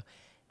time ago.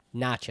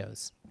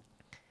 Nachos.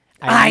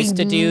 I used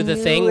to do the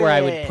thing where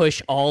I would it.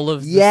 push all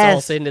of the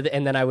Yes. salsa into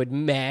and then I would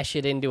mash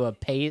it into a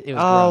paste. It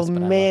was Oh gross,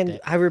 but I man, loved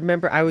it. I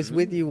remember I was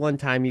with you one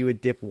time. You would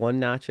dip one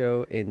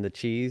nacho in the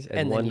cheese and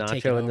And then one you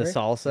take it nacho in the over?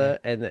 salsa,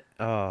 and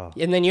oh,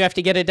 And then you have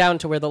to get it down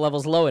to where the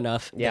level's low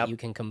enough Yep. that you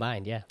can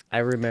combine. Yeah. I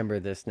remember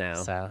this now.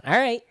 So, all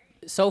right.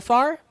 So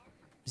far,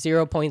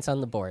 0 points on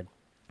the board.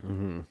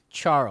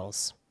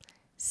 Charles,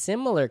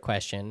 similar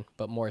question,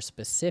 but more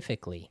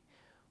specifically,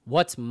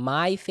 what's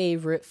my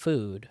favorite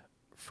food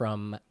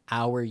from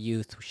our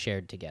youth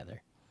shared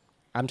together?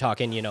 I'm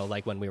talking,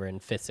 like when we were in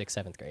 5th, 6th,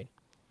 7th grade.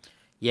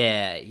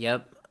 Yeah.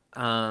 Yep.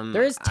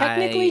 There is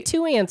technically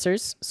 2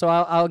 answers, so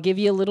I'll give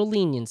you a little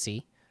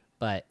leniency,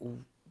 but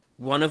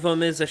One of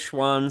them is a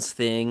Schwann's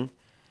thing.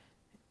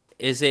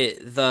 Is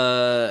it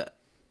the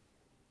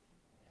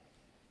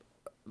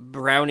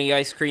brownie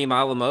ice cream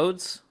a la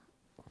modes?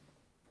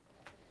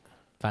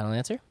 final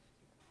answer?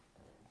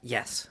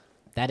 Yes.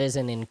 That is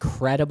an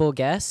incredible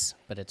guess,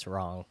 but it's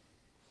wrong.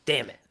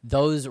 Damn it.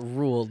 Those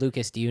rule,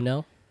 Lucas, do you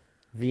know?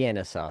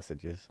 Vienna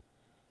sausages.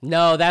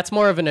 No, that's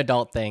more of an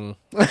adult thing.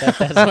 That's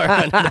more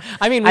of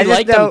I mean, I we just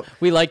liked know them.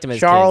 We liked them as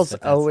Charles kids.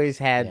 but that's- always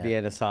had yeah.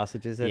 Vienna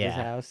sausages at his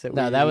house.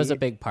 no, we that was a eat.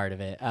 big part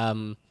of it.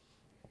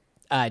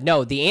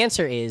 No, the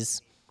answer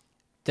is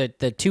the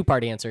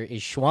 2-part answer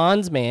is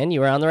Schwann's. Man, you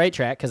were on the right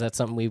track because that's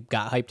something we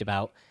got hyped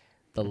about.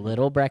 The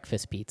little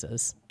breakfast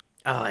pizzas,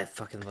 Oh, I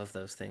fucking love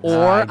those things.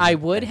 or I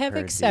would I've have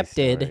heard these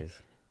accepted stories.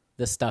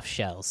 the stuffed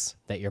shells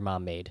that your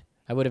mom made.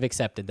 I would have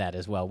accepted that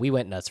as well. We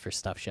went nuts for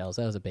stuffed shells.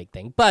 That was a big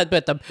thing. But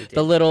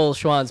the little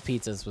Schwann's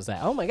pizzas was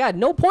that. Oh my God,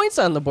 no points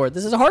on the board.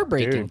 This is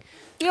heartbreaking. Dude.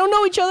 We don't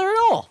know each other at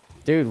all.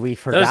 Dude, we Those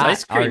forgot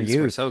ice our creams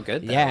were youth. so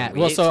good. Though. Yeah. We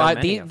Well, ate so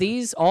many of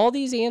them. all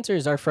these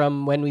answers are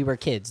from when we were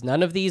kids.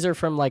 None of these are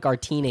from like our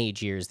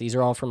teenage years. These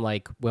are all from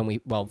like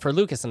for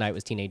Lucas and I it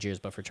was teenage years,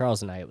 but for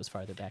Charles and I it was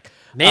farther back.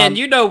 Man,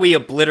 you know we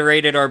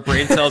obliterated our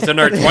brain cells in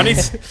our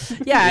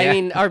 20s. Yeah, I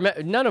mean,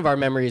 none of our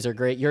memories are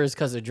great. Yours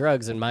because of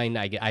drugs, and mine,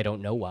 I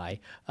don't know why.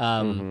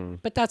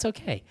 But that's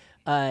okay.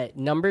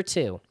 Number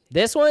 2.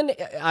 This one,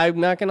 I'm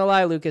not going to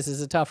lie, Lucas,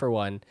 is a tougher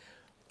one.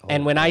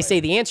 And when I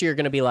say the answer, you're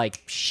going to be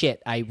like,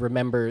 shit, I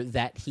remember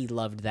that he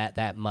loved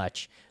that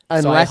much. So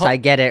Unless I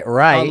get it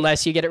right.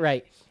 Unless you get it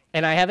right.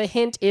 And I have a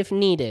hint if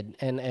needed.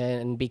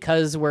 And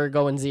because we're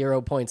going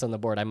 0 points on the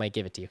board, I might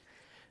give it to you.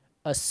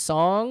 A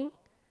song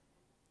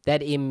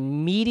that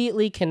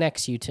immediately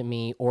connects you to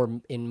me, or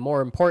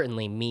more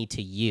importantly, me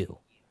to you.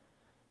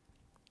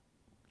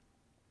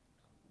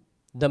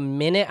 The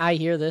minute I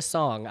hear this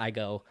song, I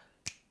go,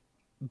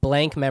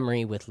 blank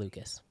memory with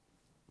Lucas.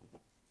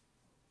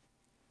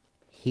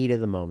 Heat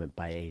of the Moment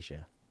by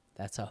Asia.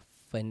 That's a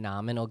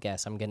phenomenal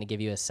guess. I'm going to give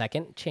you a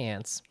second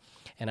chance,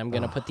 and I'm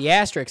going to put the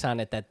asterisk on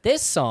it that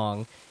this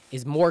song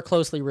is more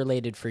closely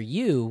related for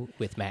you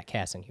with Matt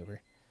Kassenhuber.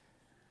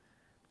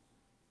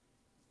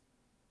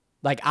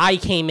 Like, I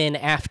came in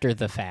after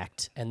the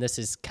fact, and this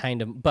is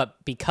kind of, but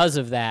because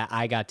of that,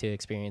 I got to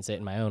experience it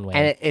in my own way.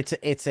 And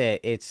it's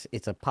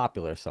a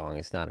popular song.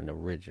 It's not an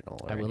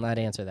original. I will not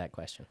answer that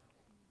question.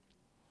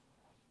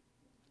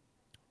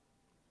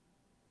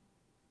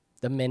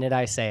 The minute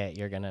I say it,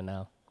 you're going to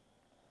know.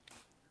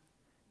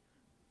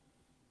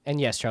 And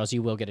yes, Charles,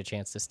 you will get a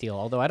chance to steal,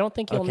 although I don't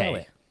think you'll know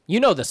Okay. it. You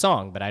know the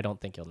song, but I don't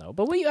think you'll know.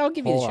 But I'll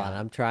give you Hold a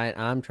on, shot.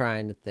 I'm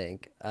trying to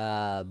think.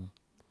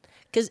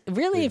 Because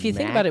really, With if you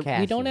think Matt about it,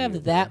 we don't have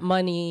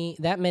Kassenhuber.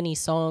 that many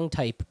song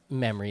type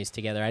memories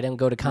together. I didn't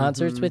go to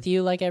concerts with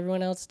you like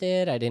everyone else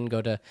did. I didn't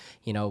go to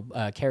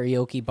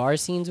karaoke bar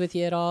scenes with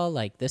you at all.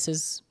 Like this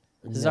is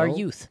our No.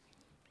 youth.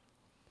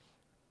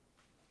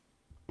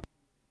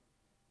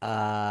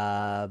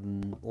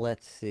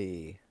 Let's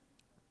see.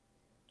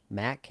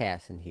 Matt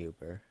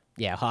Kassenhuber.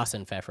 Yeah,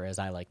 Hassenpfeffer, as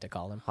I like to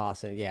call him.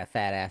 Hassan, yeah,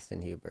 Fat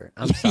Aston Huber.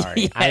 I'm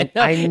sorry. Yeah,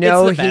 no, I it's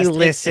know the he best.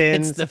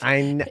 listens. It's the-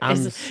 I'm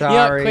It's-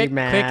 sorry, quick,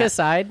 Matt.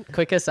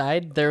 Quick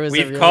aside. There was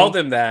We've called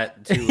him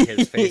that to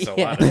his face a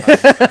lot of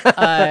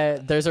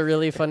times. There's a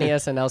really funny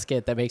SNL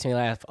skit that makes me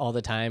laugh all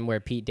the time where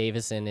Pete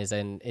Davidson is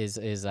on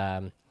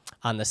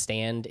the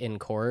stand in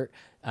court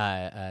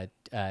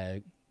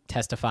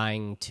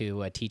testifying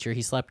to a teacher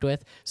he slept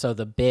with. So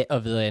the bit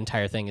of the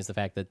entire thing is the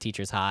fact that the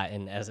teacher's hot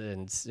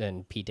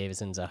and Pete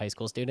Davidson's a high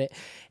school student,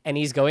 and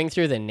he's going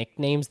through the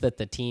nicknames that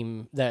the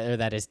team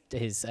that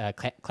his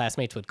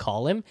classmates would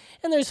call him.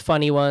 And there's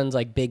funny ones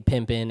like Big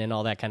Pimpin' and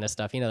all that kind of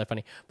stuff. You know, they're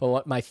funny. But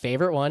what my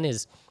favorite one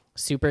is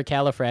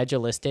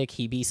Supercalifragilistic.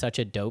 He be such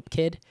a dope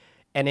kid.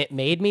 And it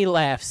made me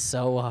laugh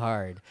so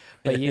hard.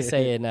 But you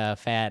saying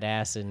fat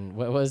ass and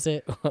what was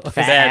it? Fat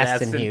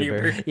Aston Aston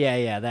Huber. Huber.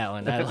 Yeah, that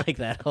one. I like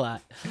that a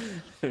lot.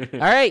 All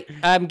right,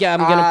 I'm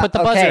gonna put the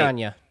buzzer okay. on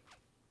you.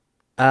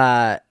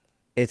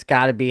 It's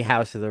got to be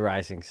House of the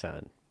Rising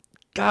Sun.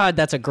 God,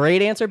 that's a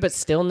great answer, but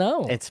still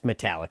no. It's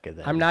Metallica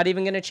then. I'm not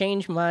even gonna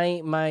change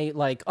my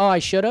like. Oh, I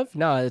should have.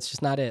 No, it's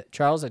just not it.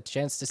 Charles, a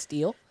chance to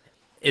steal.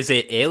 Is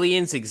it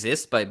Aliens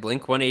Exist by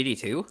Blink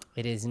 182?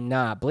 It is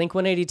not. Blink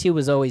 182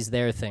 was always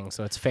their thing,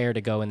 so it's fair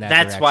to go in that.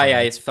 That's why direction.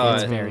 I It's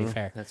thought. very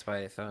fair. That's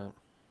why I thought.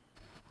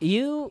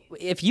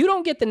 If you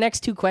don't get the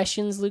next two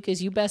questions,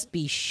 Lucas, you best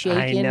be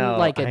shaking know,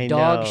 like a I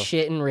dog know.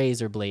 shitting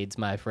razor blades,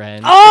 my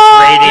friend. Oh,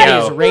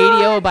 That is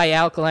Radio by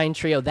Alkaline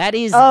Trio. That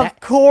is of that.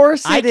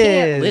 course I it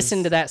can't is.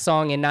 listen to that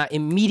song and not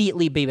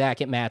immediately be back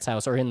at Matt's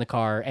house or in the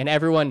car and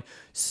everyone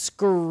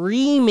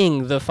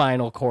screaming the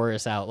final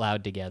chorus out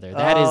loud together.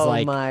 That is Oh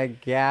like my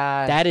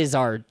god. that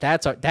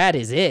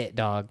is it,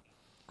 dog.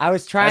 I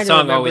was trying That to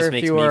song always remember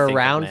if makes you me were think of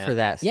around Matt. for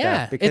that stuff.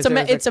 Yeah, because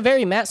it's a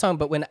very Matt song.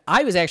 But when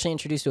I was actually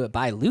introduced to it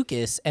by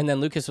Lucas, and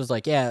then Lucas was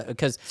like, "Yeah,"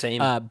 because Same.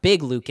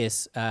 Big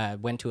Lucas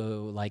went to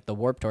like the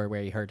Warped Tour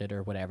where he heard it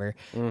or whatever,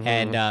 Mm-hmm.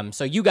 and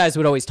so you guys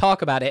would always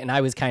talk about it, and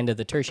I was kind of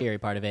the tertiary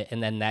part of it,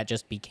 and then that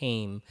just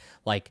became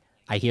like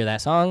I hear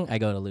that song, I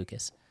go to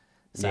Lucas.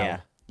 So,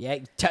 Yeah.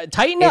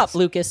 tighten up,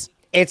 Lucas.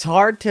 It's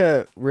hard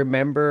to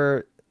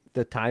remember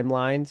the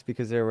timelines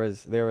because there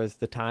was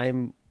the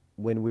time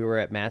when we were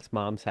at Matt's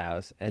mom's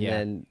house, and Yeah.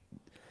 then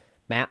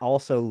Matt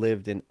also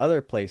lived in other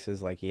places,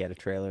 like he had a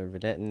trailer in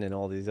Venetton and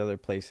all these other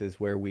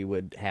places where we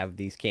would have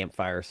these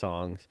campfire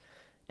songs,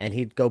 and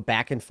he'd go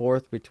back and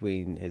forth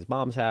between his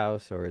mom's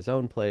house or his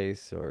own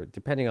place, or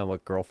depending on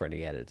what girlfriend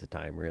he had at the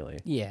time, really.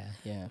 Yeah.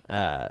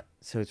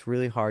 So it's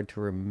really hard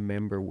to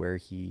remember where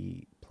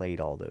he played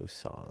all those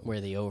songs.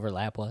 Where the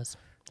overlap was.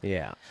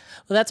 Yeah.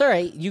 Well, that's all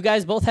right. You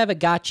guys both have a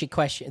gotcha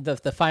question.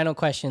 The final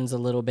question's a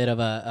little bit of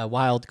a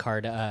wild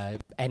card.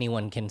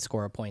 Anyone can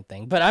score a point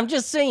thing. But I'm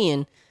just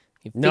saying.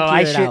 No,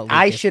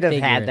 I should have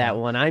had that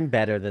one. I'm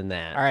better than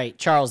that. All right,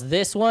 Charles,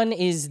 this one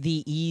is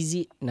the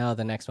easy. No,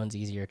 the next one's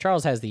easier.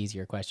 Charles has the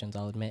easier questions,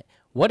 I'll admit.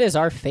 What is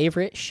our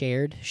favorite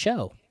shared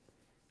show?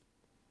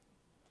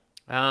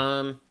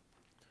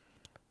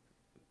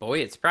 Boy,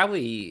 it's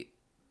probably.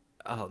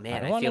 Oh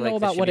man, I I want to feel know like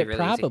about this what should it be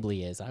really easy.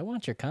 probably is. I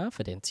want your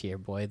confidence here,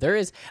 boy. There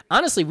is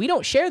honestly, we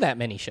don't share that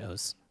many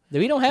shows.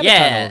 We don't have a ton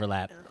Yeah. of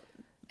overlap.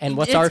 And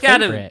what's It's our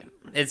gotta- favorite?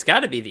 It's got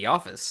to be The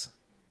Office.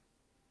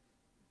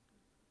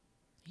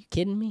 You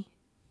kidding me?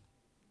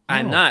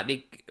 I'm No. not No,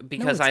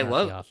 because it's I not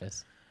love. The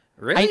Office.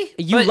 Really?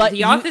 you But like- The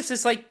you- Office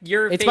is like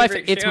your It's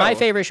favorite it's my show.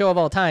 favorite show of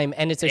all time,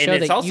 and it's a And show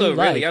it's that also you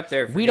really like. up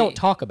there for we me. don't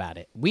talk about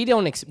it. We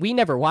don't. We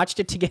never watched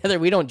it together.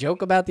 We don't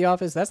joke about The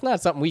Office. That's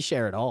not something we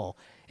share at all.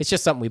 It's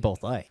just something we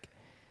both like.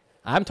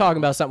 I'm talking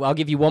about something. I'll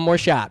give you one more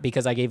shot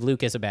because I gave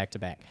Lucas a back to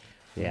back.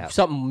 Yeah.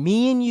 Something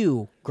me and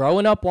you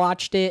growing up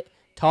watched it,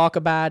 talk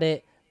about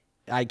it.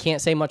 I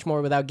can't say much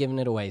more without giving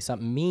it away.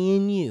 Something me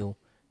and you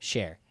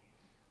share.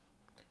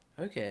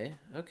 Okay.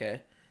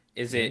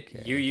 Is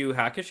it Yu Yu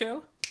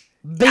Hakusho?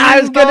 I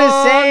was gonna Bing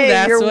say, bong,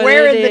 that's you're what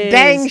wearing it the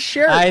dang is.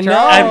 shirt, I know.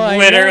 Charles. I'm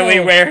literally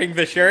wearing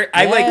the shirt.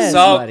 I Yes,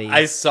 saw buddy.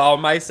 I saw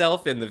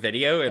myself in the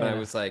video and I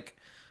was like,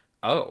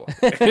 Oh.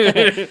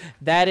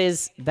 That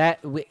is that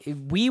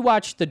we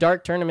watched the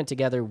Dark Tournament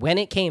together when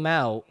it came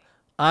out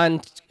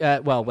on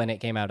when it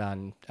came out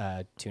on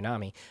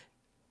Toonami,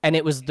 and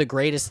it was the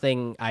greatest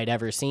thing I'd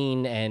ever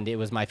seen, and it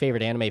was my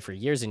favorite anime for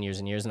years and years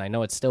and years, and I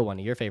know it's still one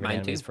of your favorite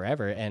Mine animes too.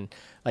 forever, and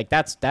like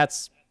that's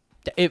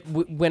it.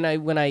 When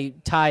I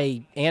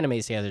tie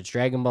animes together, it's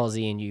Dragon Ball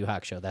Z and Yu Yu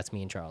Hakusho. That's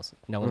me and Charles.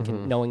 No one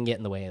can get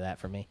in the way of that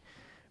for me.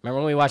 Remember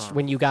when we watched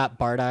when you got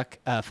Bardock,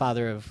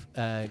 father of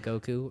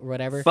Goku or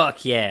whatever?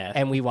 Fuck yeah.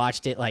 And we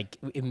watched it like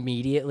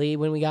immediately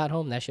when we got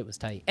home. That shit was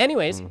tight.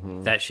 Anyways,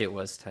 That shit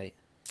was tight.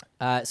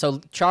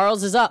 so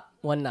Charles is up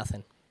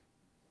 1-0.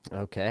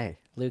 Okay.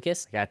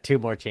 Lucas, Got 2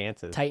 more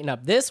chances. tighten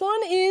up. This one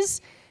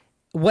is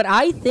what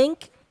I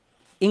think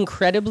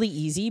incredibly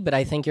easy, but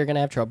I think you're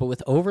gonna have trouble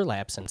with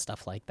overlaps and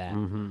stuff like that.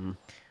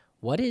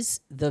 What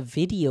is the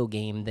video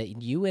game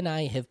that you and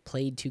I have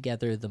played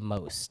together the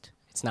most?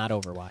 It's not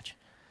Overwatch.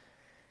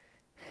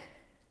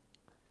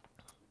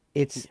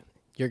 It's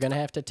You're gonna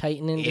have to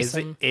tighten into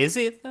some. Is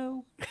it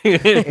though?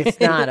 it's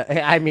not.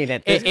 I mean,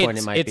 at this point,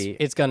 it might be.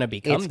 It's gonna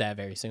become it's- that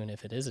very soon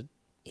if it isn't.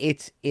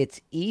 It's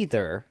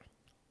either.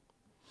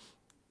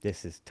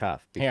 This is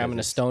tough. Here, I'm because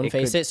gonna stone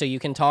face could- it so you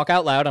can talk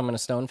out loud. I'm gonna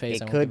stone face.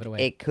 It I won't give could it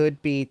away. it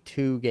could be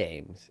 2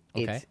 games.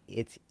 Okay.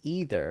 It's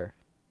either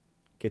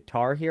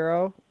Guitar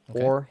Hero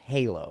or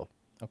Halo,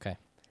 Okay.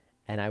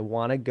 and I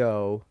want to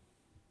go.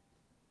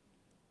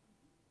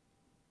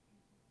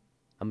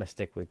 I'm gonna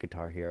stick with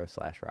Guitar Hero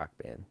 / Rock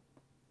Band.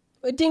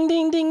 Ding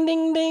ding ding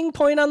ding ding!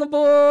 Point on the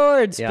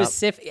board. Yep.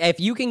 Specific.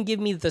 If you can give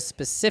me the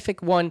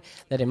specific one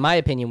that, in my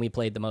opinion, we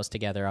played the most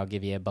together, I'll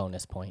give you a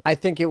bonus point. I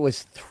think it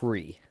was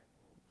 3.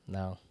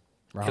 No,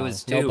 wrong.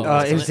 was No 2.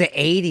 bonus. It was the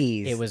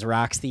 80s. It was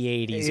Rocks the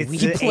 80s. It's We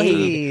the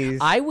played. 80s.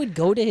 I would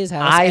go to his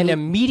house I- and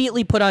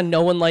immediately put on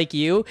No One Like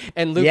You,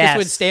 and Lucas Yes,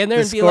 would stand there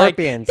the and be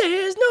Scorpions. like,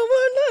 "There's no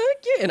one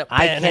like you." And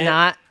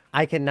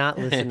I cannot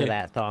listen to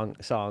that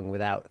song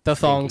without The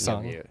thong thinking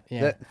song, Of you.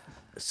 yeah.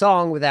 The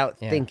song without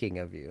Yeah. thinking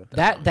of you.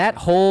 That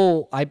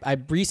whole I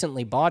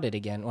recently bought it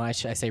again. Well, I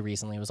say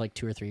recently. It was like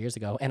 2 or 3 years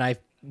ago, and I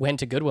went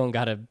to Goodwill and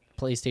got a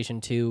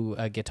PlayStation 2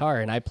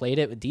 guitar, and I played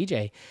it with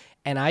DJ,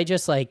 and I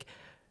just like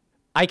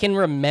I can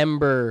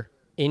remember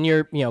in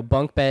your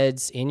bunk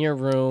beds in your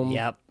room,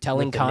 Yep,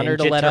 telling with the Connor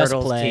to Ninja let us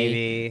Turtles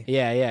play. TV.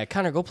 Yeah,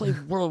 Connor, go play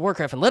World of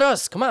Warcraft and let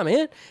us. Come on,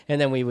 man. And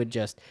then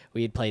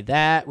we'd play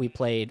that.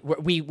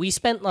 We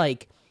spent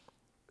like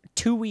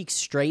 2 weeks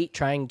straight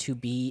trying to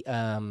beat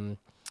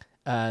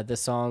the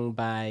song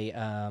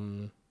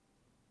by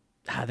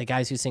the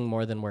guys who sing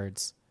More Than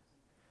Words.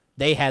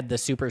 They had the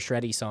super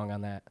shreddy song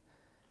on that.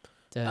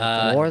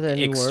 More than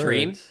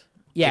Extreme? words.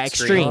 Yeah,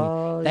 Extreme. Extreme.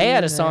 All They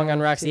had you a song on have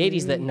Roxy to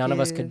 80s that none of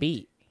us could give.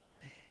 beat.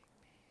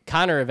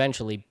 Connor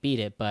eventually beat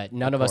it, but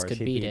none of us course, could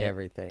he beat beat it.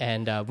 everything.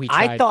 And we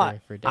tried I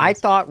thought for days. I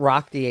thought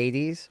Rock the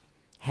 80s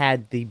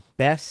had the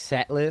best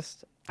set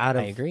list out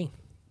I of agree.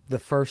 the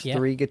first Yeah.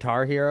 3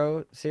 Guitar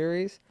Hero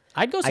series.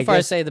 I'd go so I far as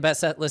guess- to say the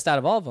best set list out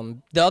of all of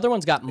them. The other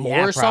ones got more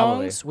Yeah,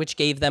 probably. songs, which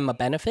gave them a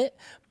benefit,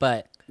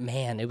 but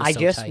man, it was I so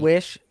just tight.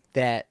 wish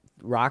that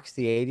Rocks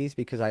the 80s,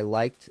 because I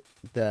liked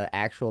the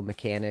actual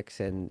mechanics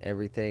and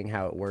everything,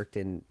 how it worked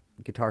in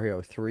Guitar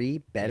Hero 3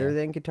 better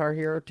than Guitar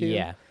Hero 2.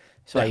 Yeah.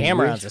 So The I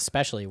hammer-ons wish-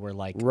 especially were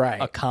like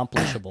Right.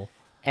 accomplishable.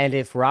 And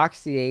if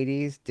Rocks the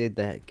 80s did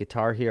the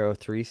Guitar Hero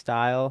 3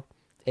 style,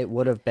 it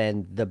would have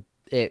been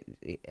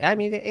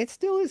it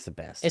still is the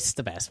best. It's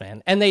the best,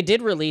 man. And they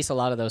did release a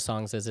lot of those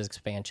songs as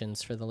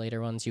expansions for the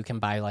later ones. You can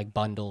buy like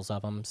bundles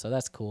of them, so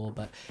that's cool.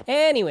 But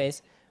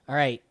anyways, all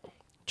right,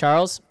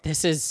 Charles,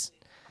 this is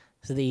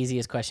the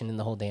easiest question in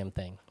the whole damn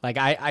thing. Like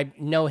I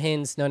no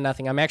hints, no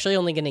nothing. I'm actually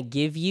only gonna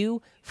give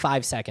you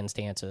 5 seconds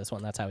to answer this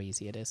one. That's how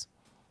easy it is.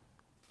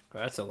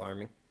 That's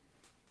alarming.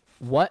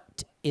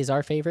 What is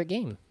our favorite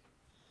game?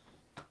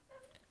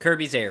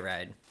 Kirby's Air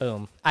Ride.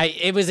 Boom.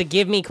 It was a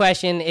give me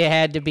question. It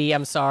had to be.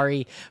 I'm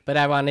sorry, but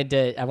I wanted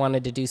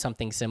to do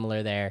something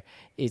similar there.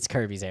 It's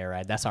Kirby's Air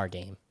Ride. That's our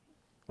game.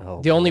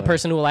 Oh, The only boy.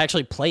 person who will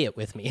actually play it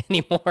with me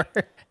anymore.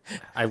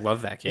 I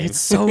love that game. It's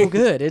so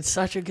good. It's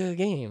such a good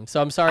game. So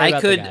I'm sorry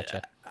about the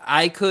gotcha.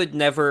 I could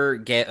never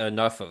get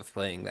enough of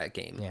playing that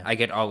game. Yeah. I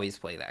could always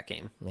play that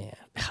game. Yeah.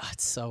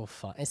 It's so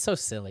fun. It's so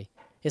silly.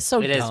 It's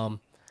so It is,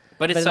 dumb.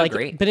 But it's so like,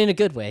 great. But in a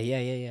good way.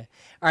 Yeah.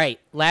 All right.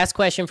 Last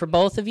question for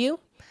both of you.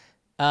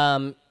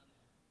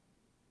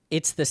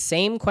 It's the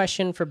same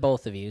question for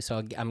both of you. So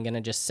I'm going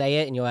to just say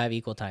it and you'll have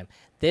equal time.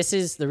 This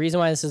is the reason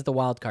why this is the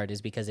wild card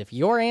is because if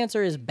your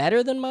answer is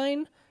better than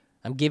mine,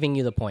 I'm giving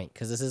you the point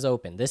because this is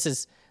open. This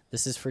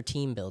is for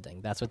team building.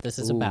 That's what this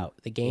is about.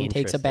 The game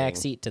takes a back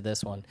interesting. seat to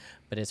this one,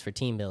 but it's for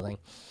team building.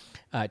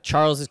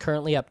 Charles is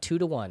currently up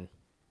 2-1.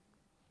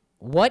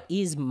 What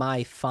is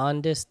my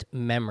fondest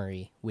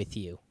memory with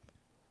you?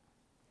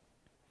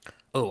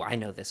 Oh, I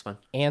know this one.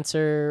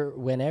 Answer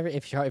whenever.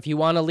 If you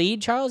want to lead,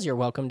 Charles, you're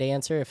welcome to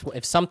answer.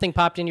 If something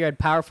popped in your head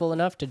powerful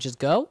enough to just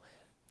go,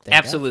 there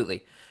you go.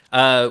 Absolutely.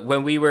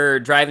 when we were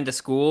driving to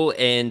school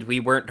and we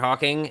weren't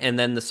talking, and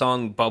then the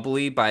song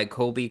 "Bubbly" by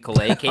Colby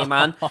Calais came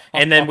on,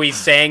 and then we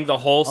sang the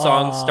whole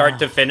song start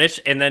to finish,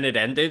 and then it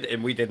ended,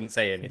 and we didn't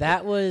say anything.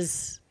 That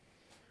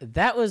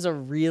was a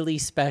really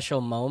special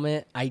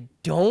moment. I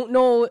don't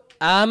know.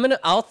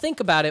 I'll think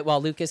about it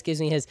while Lucas gives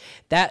me his.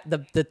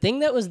 The thing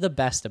that was the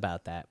best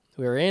about that,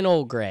 we were in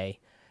Old Gray,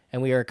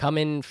 and we were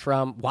coming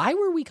from. Why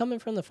were we coming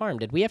from the farm?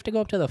 Did we have to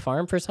go up to the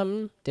farm for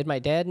something? Did my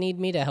dad need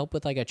me to help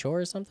with like a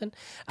chore or something?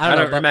 I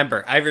know, don't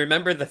remember. I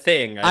remember the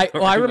thing.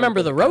 I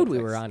remember the road we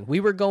were on. We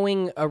were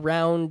going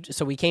around.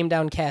 So we came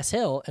down Cass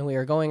Hill, and we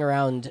were going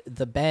around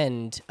the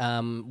bend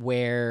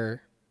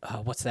where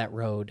what's that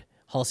road?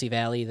 Halsey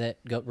Valley that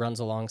runs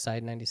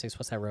alongside 96.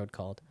 What's that road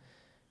called?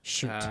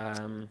 Shoot.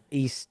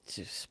 East.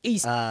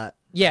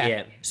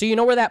 Yeah. So you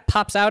know where that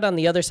pops out on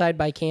the other side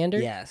by Candor?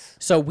 Yes.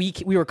 So we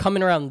were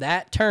coming around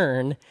that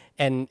turn,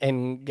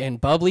 and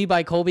Bubbly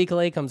by Colby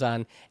Calais comes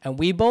on, and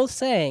we both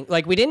sang.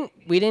 Like we didn't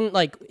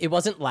like, it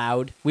wasn't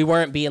loud. We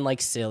weren't being like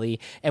silly,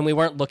 and we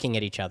weren't looking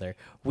at each other.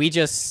 We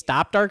just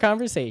stopped our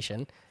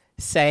conversation,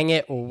 sang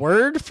it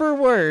word for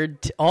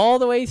word all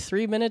the way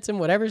 3 minutes and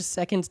whatever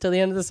seconds to the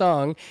end of the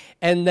song,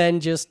 and then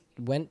just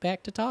went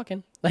back to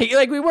talking.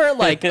 Like we weren't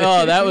like,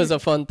 oh, that was a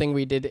fun thing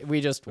we did.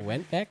 We just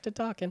went back to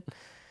talking.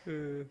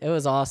 It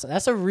was awesome.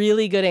 That's a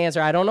really good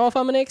answer. I don't know if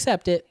I'm going to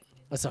accept it.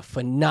 That's a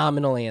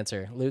phenomenal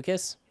answer.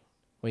 Lucas,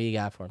 what do you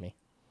got for me?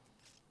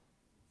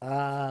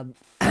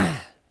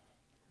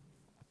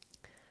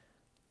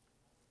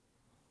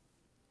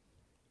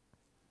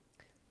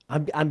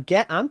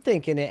 I'm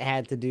thinking it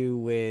had to do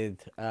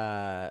with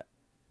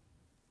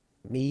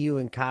me, you,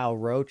 and Kyle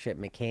Roach at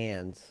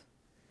McCann's.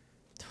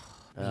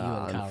 You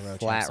and Kyle Roach have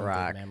Flat some good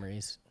Rock.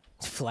 memories.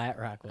 Flat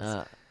Rock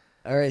was...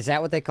 Or is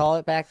that what they call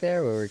it back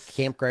there? Or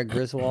Camp Greg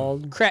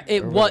Griswold?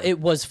 It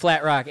was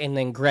Flat Rock, and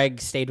then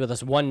Greg stayed with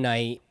us one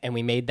night, and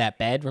we made that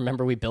bed.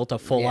 Remember, we built a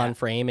full-on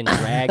frame and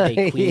dragged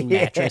a queen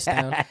mattress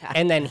down,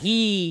 and then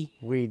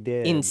We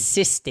did.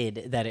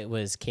 insisted that it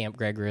was Camp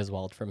Greg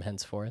Griswold from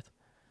henceforth.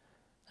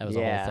 That was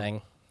the whole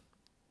thing.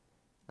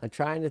 I'm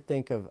trying to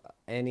think of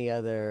any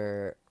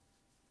other.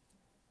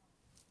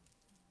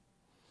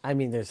 I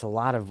mean, there's a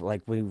lot of,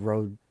 like, we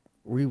rode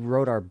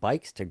our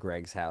bikes to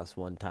Greg's house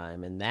one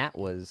time, and that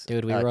was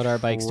Dude, we a rode our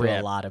bikes to a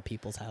trip. lot of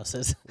people's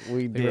houses.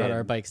 We We rode did.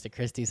 our bikes to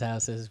Christy's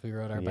houses. We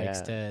rode our bikes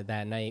Yeah. to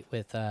that night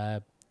with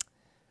I'm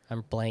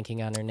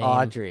blanking on her name.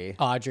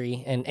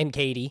 Audrey and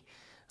Katie.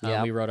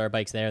 Yep. We rode our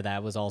bikes there.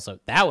 That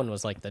one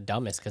was like the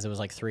dumbest because it was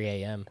like 3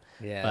 a.m.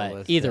 Yeah, it But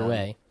was either dumb.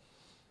 way,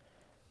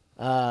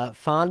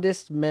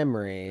 Fondest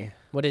memory.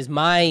 what is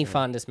my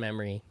fondest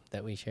memory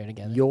that we share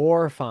together?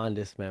 Your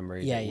fondest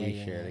memory Yeah, that yeah, we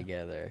yeah, share yeah.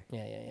 together.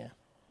 Yeah.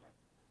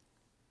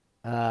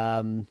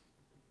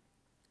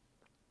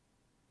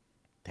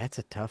 That's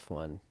a tough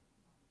one.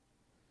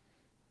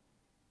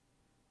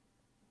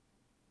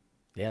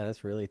 Yeah,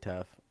 that's really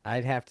tough.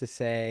 I'd have to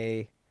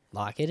say,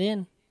 Lock it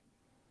in.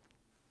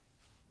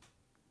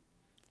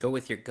 Go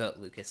with your gut,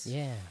 Lucas.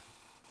 Yeah.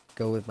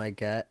 go with my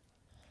gut.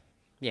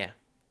 Yeah.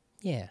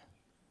 Yeah.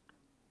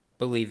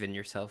 Believe in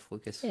yourself,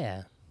 Lucas.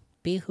 Yeah.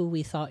 Be who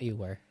we thought you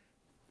were.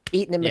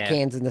 Eating at Yeah.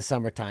 McCann's in the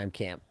summertime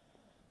camp.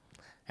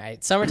 All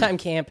right. Summertime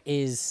camp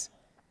is.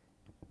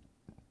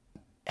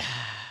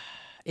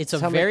 It's a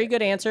Summer- very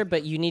good answer,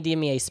 but you need to give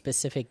me a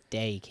specific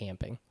day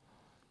camping.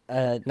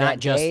 Not Not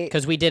just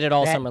because we did it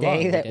all that summer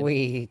day long. that did.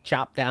 we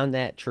chopped down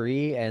that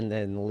tree and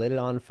then lit it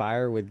on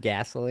fire with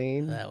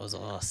gasoline. That was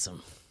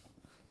awesome.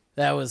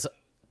 That was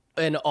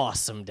an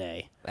awesome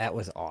day. That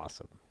was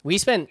awesome. We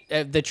spent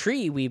the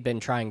tree we've been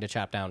trying to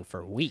chop down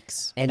for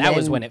weeks. And that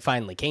was then- when it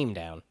finally came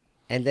down.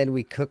 And then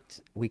we cooked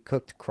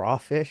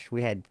crawfish.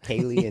 We had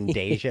Kaylee and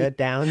Deja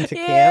down to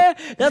Yeah,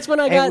 camp. that's when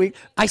I And got. we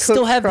I still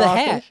cooked have the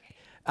hat. crawfish.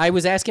 I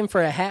was asking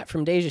for a hat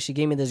from Deja. She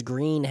gave me this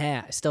green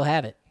hat. I still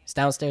have it. It's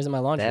downstairs in my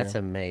laundry That's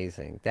room.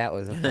 amazing. That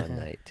was a fun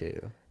night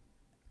too.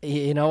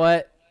 You know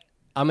what?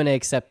 I'm gonna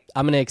accept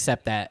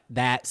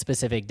that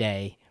specific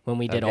day when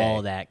we did all Okay.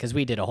 of that because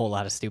we did a whole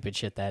lot of stupid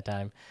shit that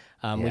time.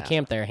 We Yeah.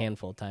 camped there a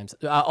handful of times.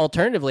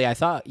 Alternatively, I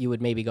thought you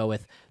would maybe go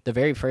with the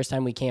very first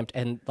time we camped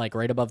and like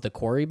right above the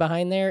quarry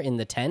behind there in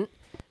the tent.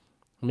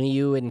 Me,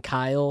 you, and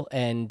Kyle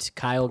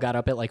got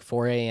up at like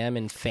 4 a.m.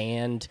 and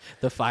fanned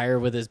the fire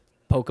with his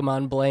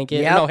Pokemon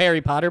blanket. Yep. No,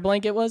 Harry Potter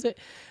blanket, was it?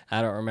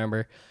 I don't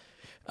remember.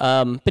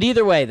 But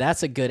either way,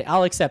 that's a good.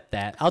 I'll accept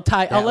that. I'll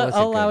was a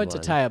allow good it to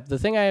one. tie up. The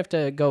thing I have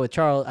to go with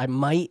Charles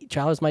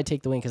might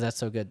take the win because that's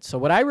so good. So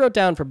what I wrote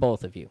down for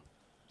both of you,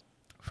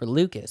 for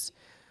Lucas,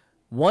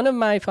 one of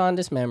my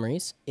fondest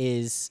memories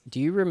is, do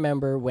you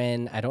remember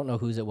when, I don't know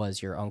whose it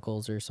was, your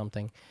uncle's or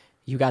something,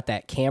 you got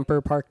that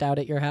camper parked out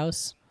at your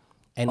house?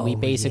 And we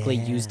basically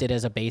used it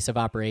as a base of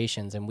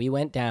operations. And we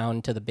went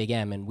down to the Big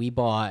M and we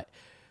bought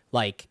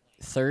like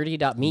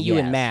 $30. Me, you,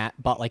 and Yes. Matt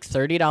bought like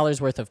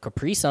 $30 worth of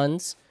Capri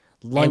Suns,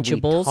 And we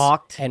Lunchables,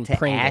 talked and to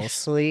Pringles.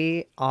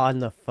 Ashley on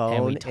the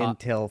phone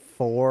until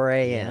 4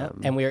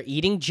 a.m. And we were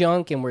eating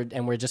junk and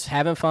we're just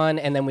having fun.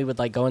 And then we would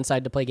like go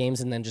inside to play games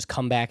and then just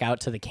come back out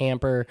to the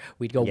camper.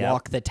 We'd go Yep.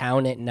 walk the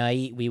town at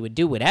night. We would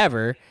do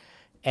whatever.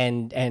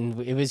 and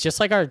it was just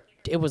like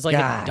it was like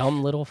Gosh. a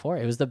dumb little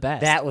fort. It was the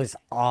best. That was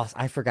awesome.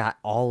 I forgot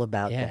all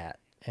about Yeah. that.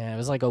 Yeah, it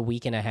was like a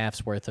week and a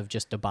half's worth of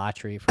just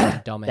debauchery for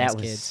dumbass That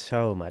was kids.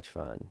 so much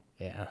fun.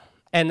 Yeah.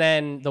 And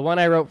then the one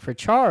I wrote for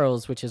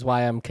Charles, which is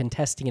why I'm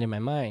contesting it in my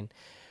mind,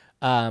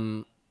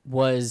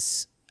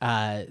 was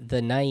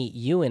the night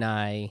you and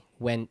I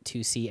went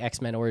to see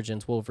X-Men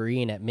Origins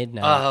Wolverine at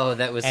midnight. Oh,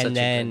 that was such And a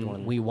then good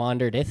one. we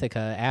wandered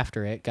Ithaca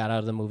after it, got out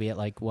of the movie at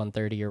like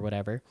 1:30 or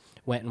whatever,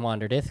 went and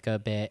wandered Ithaca a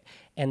bit.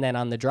 And then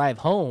on the drive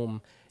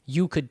home,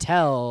 you could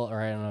tell,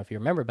 or I don't know if you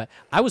remember, but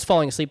I was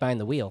falling asleep behind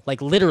the wheel.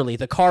 Like literally,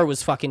 the car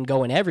was fucking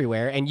going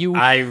everywhere. And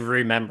I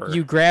remember.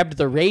 you grabbed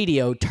the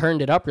radio,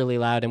 turned it up really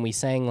loud, and we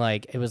sang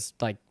like it was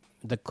like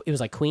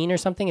Queen or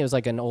something. It was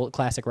like an old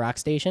classic rock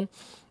station.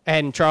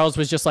 And Charles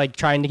was just like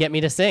trying to get me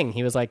to sing.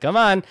 He was like, "Come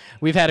on,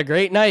 we've had a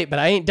great night, but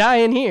I ain't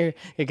dying here."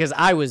 Because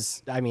I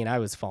was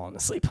falling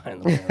asleep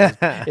behind the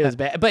wheel. It was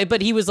bad.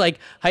 But he was like,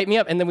 hype me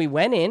up. And then we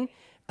went in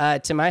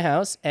to my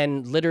house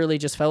and literally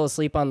just fell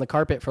asleep on the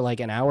carpet for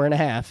like an hour and a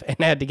half and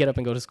had to get up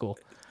and go to school.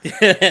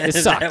 It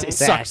sucked. It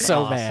sucked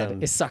so bad.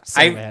 awesome. It sucked so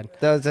I- bad.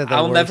 Those are the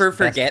I'll worst, never best,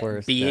 forget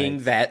worst being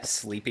nights. that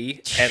sleepy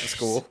at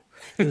school.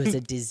 It was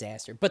a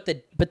disaster. But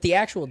the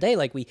actual day,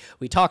 like we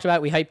talked about,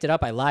 it, we hyped it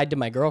up. I lied to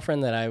my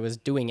girlfriend that I was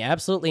doing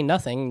absolutely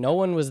nothing. No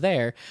one was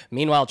there.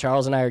 Meanwhile,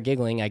 Charles and I are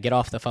giggling. I get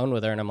off the phone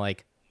with her and I'm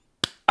like,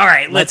 All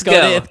right, let's go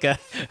go. to Ithaca.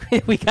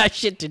 We got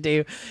shit to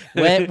do.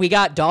 We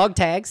got dog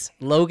tags,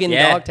 Logan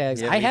Yeah, dog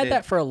tags. yeah, I we had did.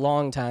 that for a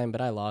long time,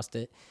 but I lost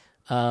it.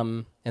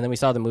 And then we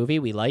saw the movie.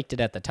 We liked it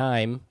at the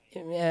time.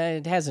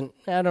 It hasn't.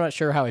 I'm not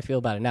sure how I feel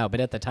about it now, but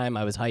at the time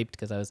I was hyped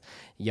because I was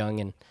young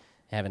and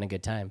having a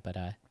good time. But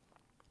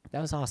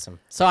that was awesome.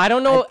 So I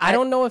don't know. I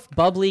don't know if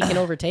Bubbly can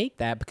overtake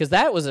that because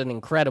that was an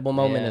incredible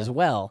moment Yeah. as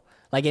well.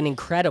 Like an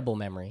incredible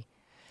memory.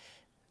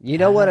 You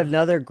know what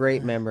another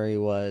great memory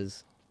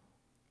was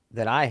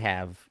that I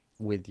have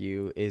with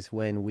you is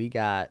when we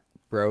got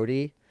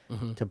Brody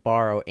to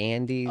borrow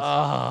Andy's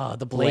Oh,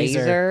 the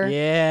Blazer?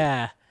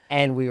 Yeah.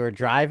 and we were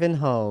driving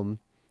home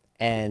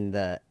and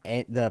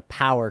the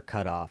power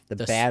cut off. The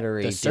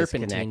battery the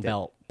serpentine disconnected.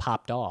 belt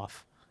popped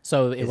off.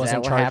 So it Is wasn't that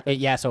what charging. happened?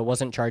 Yeah, so it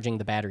wasn't charging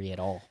the battery at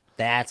all.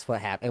 That's what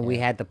happened. And we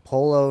had to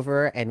pull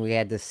over and we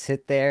had to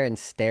sit there and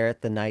stare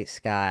at the night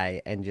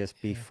sky and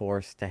just be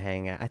forced to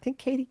hang out. I think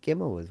Katie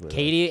Gimmel was with us.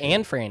 Katie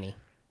and Franny.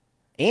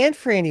 And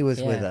Franny was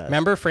Yeah. with us.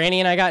 Remember Franny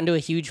and I got into a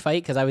huge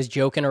fight because I was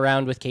joking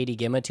around with Katie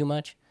Gimma too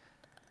much?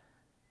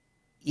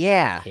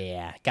 Yeah.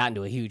 Yeah, got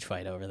into a huge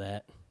fight over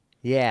that.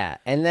 Yeah.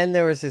 And then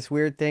there was this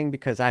weird thing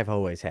because I've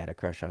always had a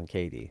crush on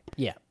Katie.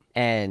 Yeah.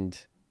 And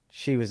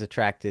she was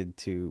attracted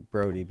to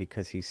Brody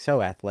because he's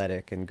so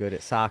athletic and good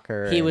at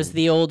soccer. He was and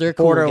the older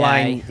cool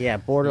borderline, guy. yeah,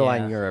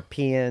 borderline Yeah.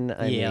 European.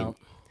 I Yeah. mean,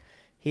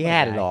 he What a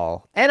had guy. it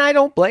all, and I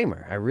don't blame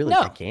her. I really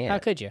No, I can't. how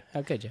could you?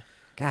 How could you?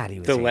 God, he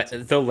was The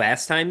handsome. the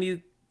last time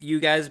you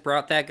guys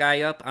brought that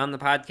guy up on the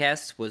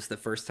podcast was the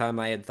first time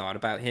I had thought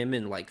about him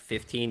in like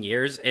 15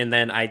 years, and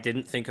then I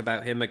didn't think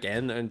about him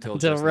again until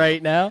Until just right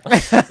now.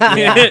 now.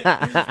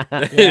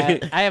 Yeah,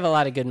 I have a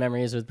lot of good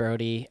memories with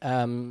Brody.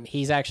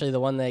 He's actually the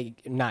one that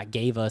not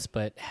gave us,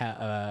 but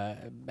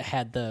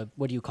had the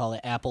what do you call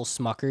it, apple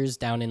Smuckers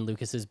down in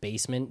Lucas's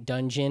basement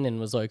dungeon, and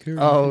was like, "Here, you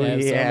Oh, can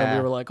have some," and yeah.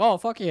 we were like, "Oh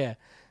fuck yeah!"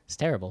 It's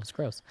terrible. It's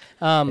gross.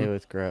 It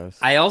was gross.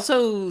 I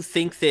also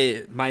think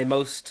that my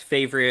most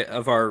favorite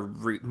of our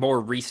more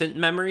recent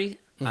memory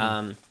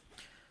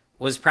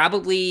was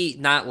probably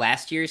not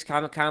last year's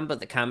Comic-Con,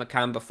 but the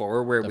Comic-Con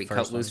before, where we cut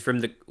first loose from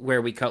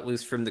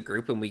the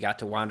group and we got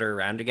to wander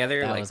around together,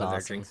 That like was with our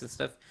awesome. drinks and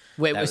stuff.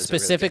 Wait, That was a really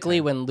good specifically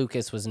time. when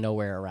Lucas was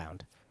nowhere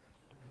around.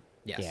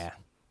 Yes. Yeah.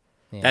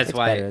 That's It's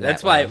why. better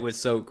That's that why way. it was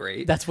so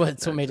great. That's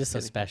what made it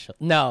so special.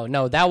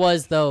 No, that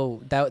was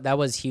that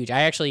was huge.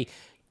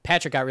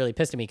 Patrick got really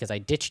pissed at me because I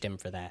ditched him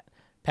for that.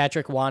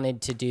 Patrick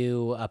wanted to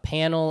do a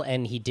panel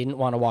and he didn't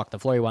want to walk the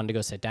floor. He wanted to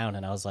go sit down,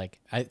 and I was like,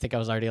 I think I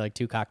was already like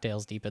 2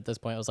 cocktails deep at this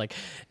point. I was like,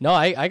 no,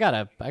 I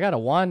gotta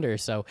wander.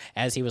 So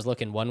as he was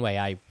looking one way,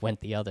 I went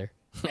the other.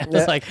 I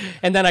was like,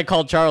 and then I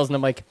called Charles and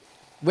I'm like,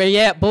 where you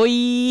at, boy?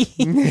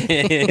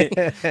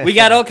 We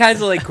got all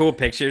kinds of like cool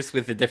pictures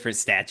with the different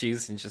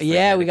statues and just like,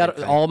 Yeah, had we a got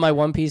good time. all my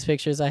One Piece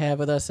pictures I have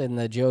with us and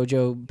the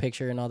JoJo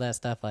picture and all that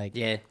stuff. Like,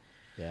 Yeah.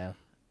 yeah.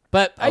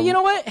 But you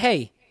know what?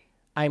 Hey,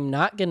 I'm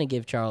not going to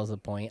give Charles the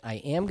point. I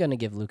am going to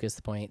give Lucas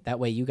the point. That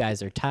way you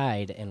guys are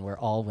tied and we're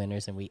all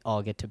winners and we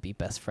all get to be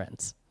best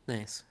friends.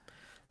 Nice.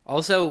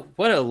 Also,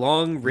 what a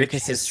long, rich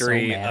Lucas is so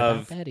history mad about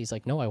of that. He's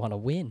like, no, I want to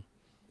win.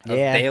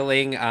 Yeah.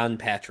 bailing on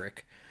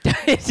Patrick.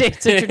 it's a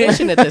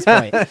tradition at this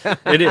point.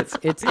 It is.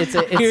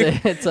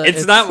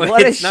 It's not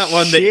What it's a not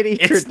one that shitty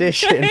it's-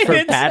 tradition for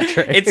it's-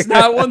 Patrick. It's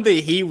not one that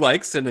he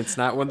likes, and it's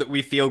not one that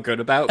we feel good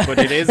about, but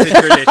it is a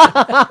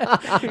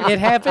tradition. It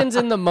happens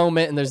in the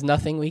moment and there's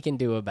nothing we can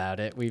do about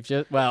it. We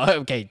could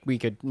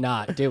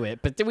not do it,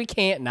 but we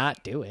can't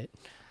not do it.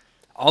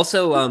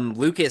 Also,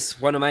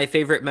 Lucas, one of my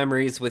favorite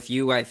memories with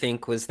you, I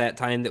think, was that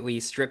time that we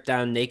stripped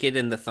down naked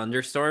in the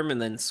thunderstorm and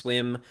then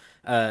swam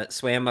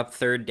up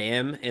Third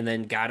Dam and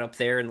then got up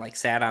there and like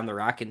sat on the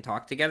rock and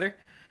talked together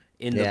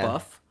in the Yeah.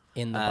 buff.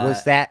 in the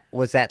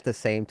Was that the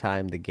same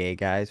time the gay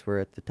guys were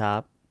at the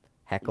top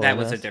heckling That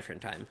was a us?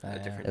 different time.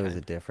 It was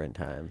a different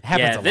time.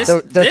 happens Yeah, a this-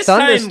 lot. The This time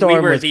we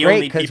thunderstorm were was the great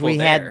only because people we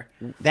there.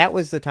 had that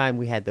was the time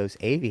we had those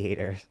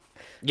aviators.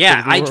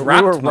 Yeah, I we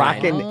dropped were mine.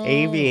 rocking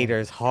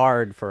aviators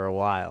hard for a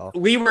while.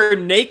 We were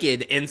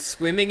naked and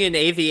swimming in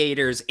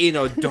aviators in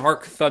a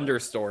dark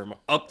thunderstorm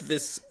up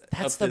this.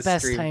 That's up the this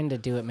best stream. time to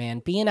do it, man.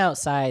 Being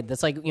outside.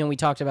 That's like, we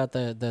talked about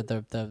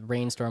the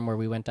rainstorm where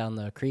we went down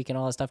the creek and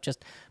all that stuff.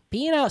 Just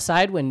being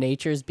outside when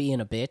nature's being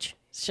a bitch.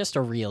 It's just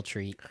a real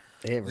treat.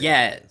 It really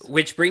Yeah, is.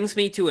 which brings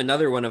me to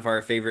another one of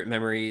our favorite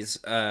memories,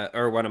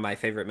 or one of my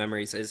favorite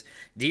memories is,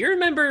 do you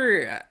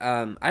remember,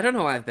 I don't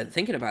know, I've been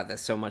thinking about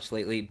this so much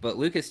lately, but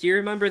Lucas, do you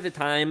remember the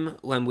time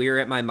when we were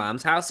at my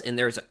mom's house and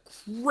there was a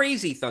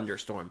crazy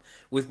thunderstorm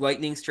with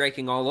lightning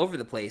striking all over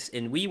the place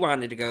and we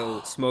wanted to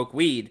go smoke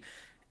weed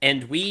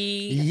and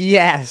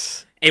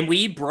Yes.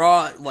 we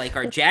brought like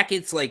our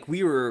jackets, like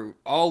we were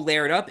all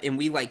layered up and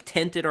we like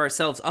tented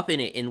ourselves up in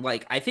it and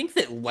like I think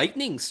that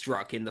lightning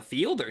struck in the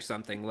field or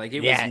something. Like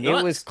it Yeah, was nuts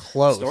it was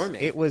close.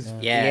 storming. It was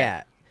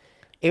Yeah.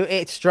 yeah.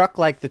 It struck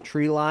like the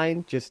tree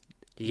line just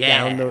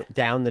Yeah.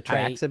 down the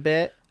tracks a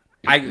bit.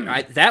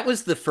 I that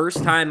was the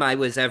first time I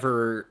was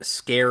ever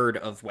scared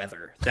of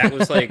weather. That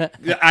was like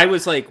I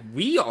was like,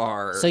 we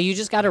are So you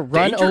just got to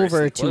run dangerously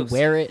over to close.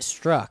 where it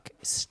struck.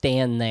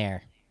 Stand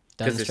there.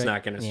 'Cause Doesn't it's strike-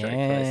 not gonna strike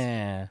twice.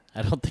 Yeah,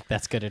 I don't think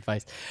that's good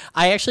advice.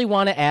 I actually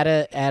want to add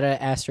a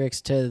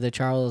asterisk to the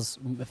Charles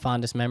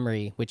fondest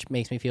memory, which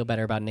makes me feel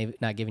better about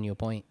not giving you a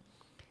point.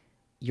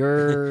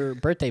 Your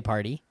birthday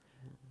party,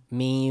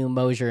 me, you,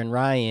 Mosier, and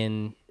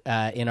Ryan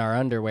in our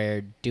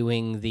underwear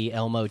doing the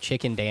Elmo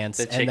chicken dance,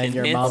 The and then chicken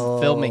your dance?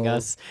 mom filming Oh.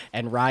 us,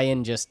 and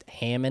Ryan just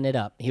hamming it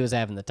up. He was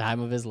having the time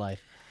of his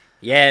life.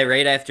 Yeah,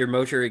 right after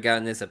Mosher had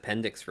gotten his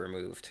appendix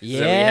removed.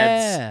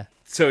 Yeah.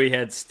 So he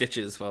had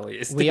stitches while he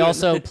was We doing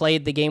also it.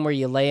 played the game where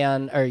you lay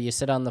on or you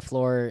sit on the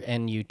floor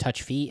and you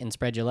touch feet and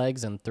spread your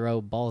legs and throw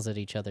balls at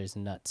each other's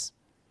nuts.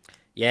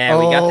 Yeah,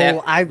 we got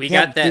that. I We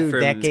can't got that do from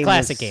that game.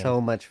 classic was game.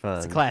 so much fun.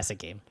 It's a classic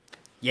game.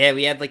 Yeah,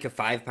 we had like a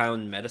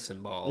 5-pound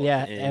medicine ball.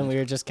 Yeah, and we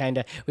were just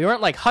we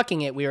weren't like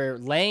hucking it. We were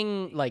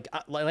laying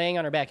laying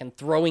on our back and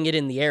throwing it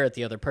in the air at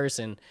the other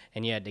person,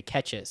 and you had to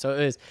catch it. So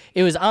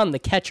it was on the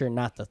catcher,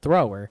 not the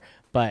thrower,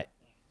 but it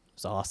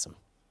was awesome.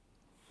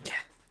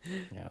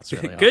 Yeah, it's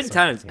really Good awesome.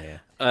 times.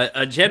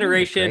 A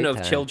generation great of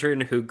time. children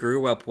who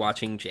grew up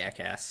watching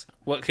Jackass.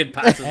 What could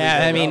possibly?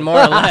 Yeah, go I mean, wrong?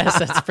 more or less,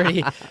 that's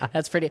pretty.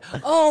 That's pretty.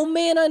 Oh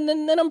man, and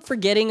then I'm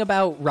forgetting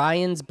about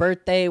Ryan's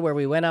birthday, where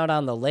we went out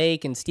on the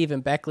lake, and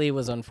Stephen Beckley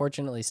was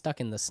unfortunately stuck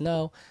in the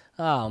snow.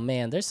 Oh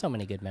man, there's so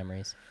many good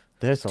memories.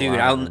 There's a Dude,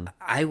 lot of them.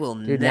 I will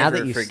Dude, never now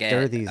that you forget.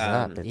 stir these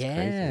up, it's Yeah,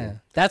 crazy.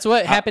 that's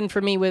what happened for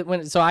me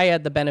when. So I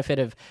had the benefit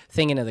of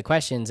thinking of the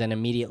questions and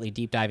immediately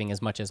deep diving as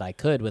much as I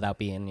could without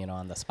being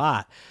on the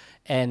spot,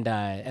 and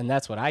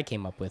that's what I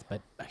came up with.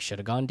 But I should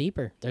have gone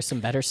deeper. There's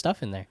some better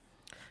stuff in there.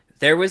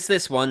 There was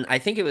this one, I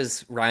think it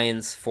was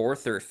Ryan's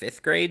 4th or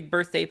 5th grade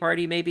birthday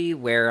party, maybe,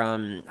 where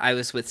I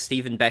was with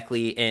Stephen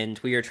Beckley and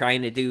we were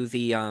trying to do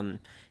the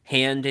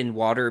hand in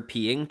water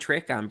peeing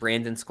trick on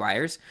Brandon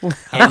Squires. And,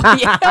 Oh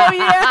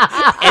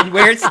yeah, and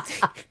we're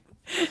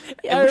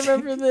yeah, I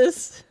remember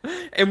this.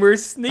 and we're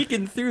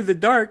sneaking through the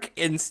dark,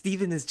 and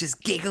Stephen is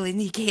just giggling.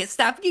 He can't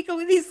stop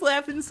giggling. He's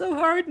laughing so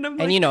hard, and I'm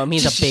like, And you know him,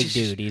 he's a big "Shh, shh,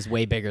 dude. He's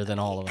way bigger than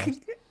all of us.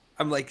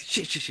 I'm like,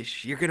 shh, shh, shh,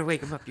 shh, you're gonna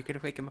wake him up. You're gonna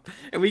wake him up.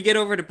 And we get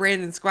over to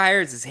Brandon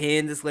Squires. His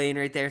hand is laying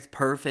right there. It's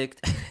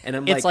perfect. And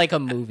I'm It's like a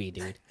movie,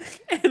 dude.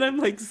 and I'm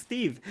like,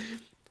 Steve,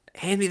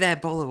 hand me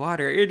that bowl of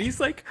water. And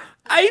he's like,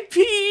 I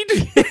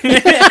peed.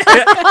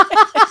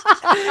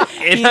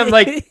 And I'm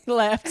like, he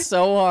laughed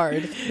so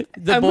hard.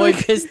 The I'm boy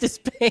like- pissed his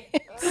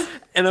pants.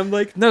 and I'm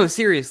like, no,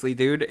 seriously,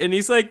 dude. And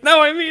he's like,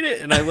 no, I mean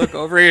it. And I look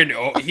over and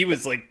he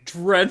was like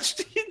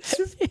drenched. He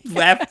just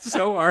laughed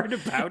so hard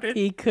about it.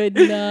 He could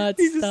not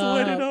He just stop.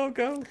 let it all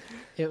go.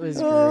 It was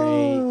great.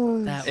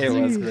 Oh, That It was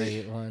a was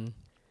great one.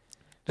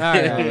 Oh, All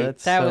right,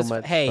 that's that so was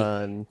much hey.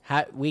 fun.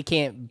 We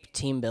can't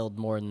team build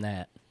more than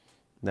that.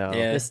 No.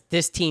 Yeah.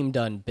 This team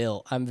done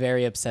built. I'm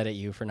very upset at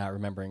you for not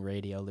remembering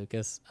radio,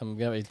 Lucas.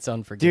 It's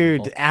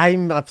unforgivable. Dude,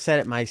 I'm upset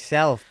at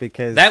myself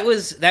because That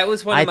was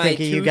one I of my think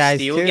of you two guys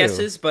steal too.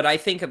 guesses, but I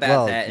think about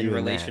Well, that in you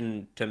and Matt.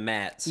 relation to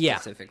Matt yeah,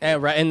 specifically.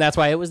 right, and that's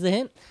why it was the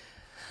hint.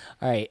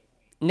 All right,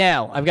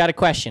 now I've got a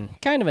question,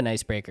 kind of an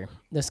icebreaker.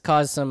 This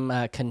caused some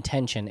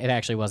contention. It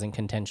actually wasn't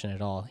contention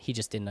at all. He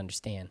just didn't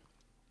understand.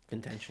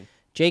 Contention.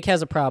 Jake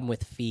has a problem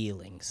with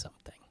feeling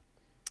something.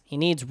 He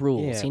needs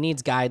rules. Yeah. He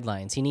needs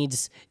guidelines. He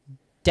needs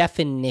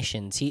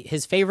definitions.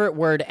 His favorite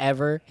word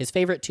ever, his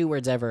favorite 2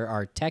 words ever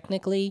are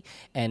technically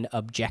and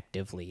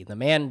objectively. The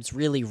man's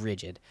really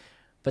rigid.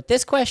 But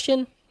this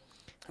question's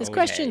he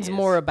is.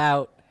 more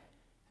about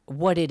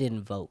what it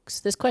invokes.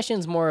 This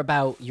question's more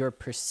about your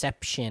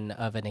perception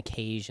of an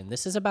occasion.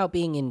 This is about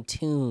being in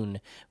tune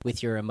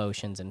with your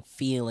emotions and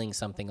feeling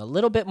something a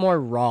little bit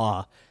more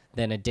raw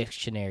than a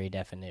dictionary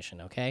definition,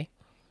 okay?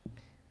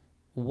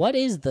 What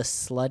is the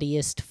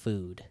sluttiest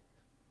food?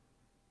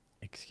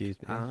 Excuse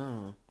me.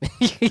 Oh.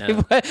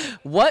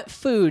 What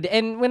food?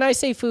 And when I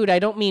say food, I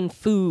don't mean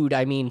food.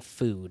 I mean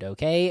food.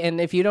 Okay. And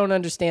if you don't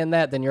understand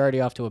that, then you're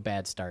already off to a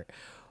bad start.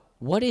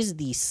 What is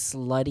the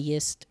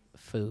sluttiest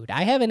food?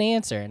 I have an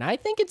answer, and I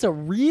think it's a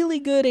really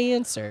good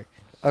answer.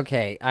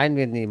 Okay, I'm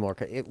gonna need more.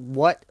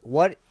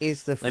 What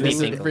is the Let me food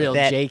think a Real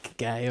that Jake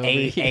guy over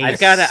a, here. I've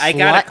got a slut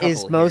couple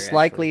is here, most actually.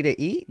 likely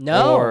to eat?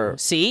 No, Or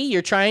see,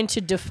 you're trying to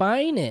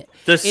define it.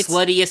 The It's-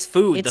 sluttiest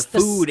food. The it's the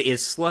s- food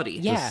is slutty.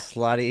 Yeah. the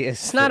sluttiest?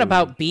 It's not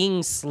about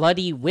being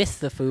slutty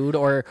with the food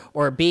or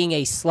being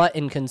a slut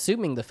and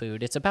consuming the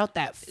food. It's about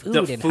that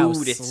food and how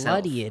food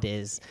itself. slutty it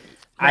is.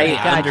 I My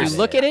God, you understand.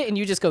 look at it and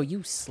you just go,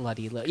 "You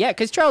slutty." Yeah,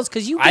 because Charles,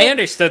 because you I get-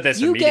 understood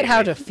this You get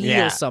how to immediately. feel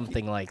Yeah.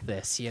 something like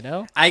this, you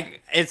know?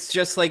 It's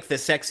just like the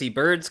sexy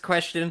birds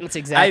question. It's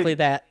exactly I-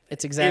 that.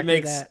 It's exactly it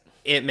makes that.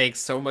 it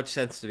makes so much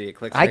sense to me. It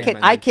clicks I right in can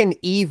my head.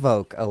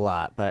 evoke a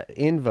lot, but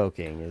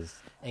invoking is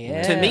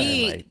Yeah. To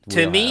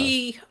my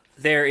me,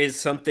 there is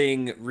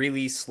something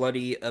really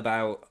slutty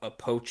about a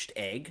poached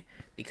egg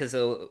because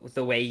of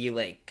the way you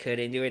like cut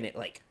into it, and it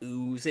like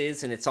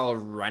oozes and it's all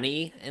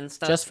runny and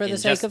stuff. Just for the and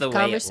sake just of the way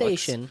it looks.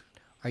 conversation,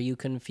 are you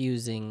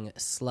confusing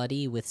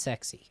slutty with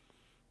sexy?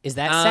 Is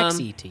that Um,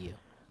 sexy to you?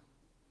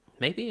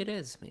 Maybe it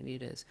is. Maybe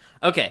it is.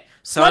 Okay,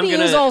 so I'm Slutty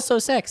gonna. is also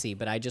sexy,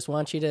 but I just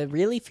want you to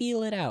really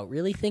feel it out,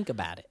 really think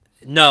about it.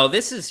 No,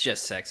 this is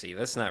just sexy.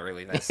 That's not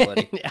really that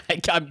slutty.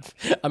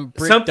 I'm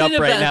bricked Something up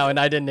right about- now, and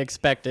I didn't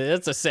expect it.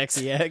 It's a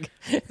sexy egg.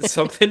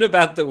 Something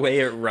about the way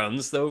it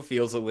runs though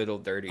feels a little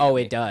dirty. Oh, to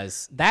me. it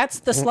does. That's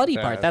the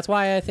slutty part. That's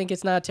why I think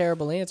it's not a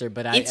terrible answer.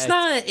 But It's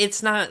not.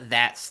 It's not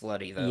that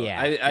slutty though. Yeah,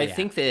 I yeah.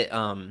 think that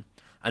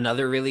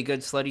another really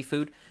good slutty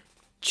food,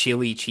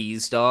 chili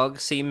cheese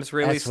dog, seems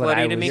really That's what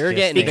I slutty to was me. You're just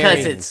getting because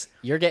very, it's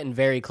you're getting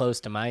very close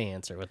to my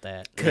answer with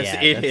that. because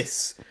Yeah, it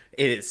that's-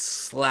 is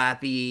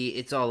slappy.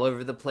 It's all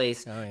over the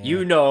place. Oh, yeah.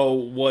 You know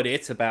what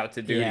it's about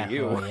to do Yeah, to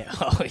you. oh yeah,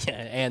 oh yeah,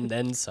 and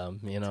then some.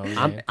 You know,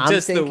 I'm, yeah. I'm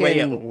Just the thinking way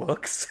it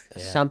looks.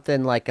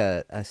 something like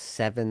a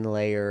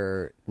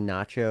 7-layer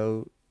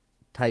nacho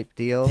type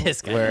deal.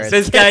 This guy where is-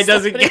 This guy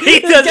doesn't get. He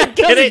doesn't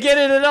get it.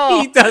 at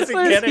all. He doesn't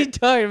What get is he it.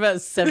 talking about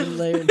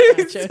 7-layer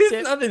There's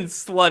nachos? nothing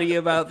slutty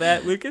about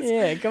that, Lucas.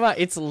 Yeah, come on,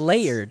 it's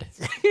layered.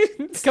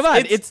 Come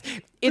on, it's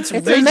It's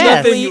a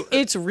mess.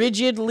 it's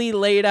rigidly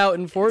laid out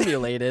and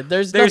formulated.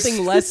 There's There's-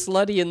 nothing less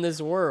slutty in this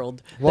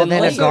world. well, than then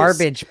a layers.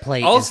 garbage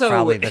plate Also, is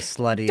probably the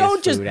sluttiest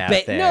Don't just food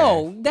out there.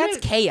 no, that's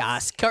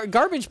chaos.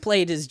 Garbage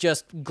plate is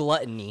just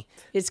gluttony.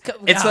 It's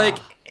It's like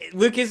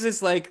Lucas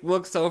is like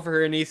looks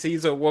over and he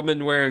sees a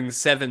woman wearing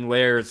 7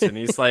 layers and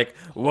he's like,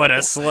 "What a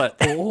slut!"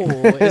 oh,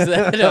 is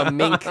that a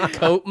mink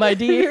coat, my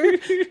dear?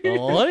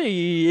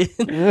 Oi.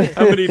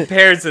 How many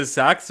pairs of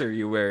socks are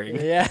you wearing?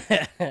 Yeah,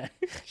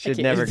 Should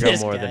Okay, never go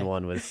this more guy. than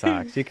one with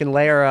socks. You can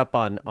layer up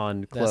on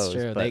clothes, that's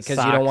true. but Because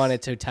you don't socks- want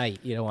it too tight.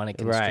 You don't want it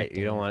constricting. right.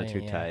 You don't want it too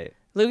Yeah. tight.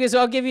 Lucas,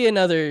 I'll give you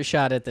another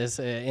shot at this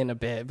in a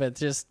bit, but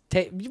just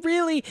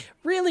really,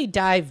 really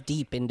dive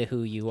deep into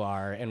who you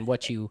are and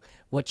what you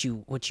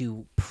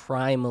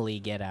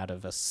primally get out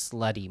of a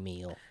slutty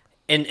meal.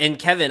 And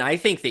Kevin, I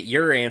think that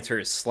your answer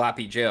is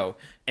Sloppy Joe,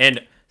 and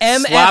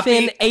M F sloppy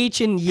N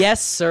H and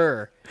yes,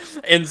 sir.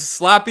 and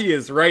sloppy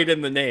is right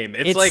in the name.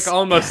 It's like It's-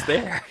 almost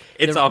there.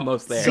 It's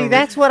almost there. See,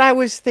 that's what I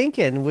was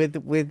thinking with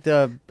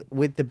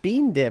the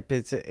bean dip.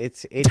 It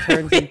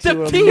turns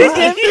into a Bean mush.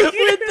 dip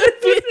with the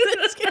bean-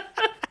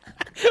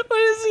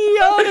 What is he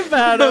on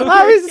about?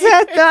 How is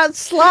that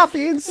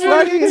sloppy and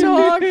What are slutty? you and-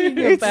 talking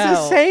It's the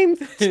about? same.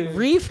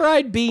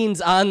 Refried beans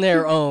on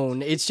their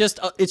own. It's just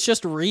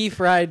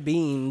refried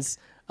beans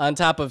on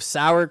top of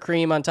sour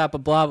cream on top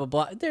of blah blah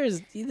blah.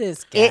 There's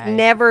this guy. It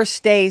never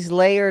stays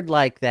layered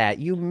like that.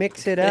 You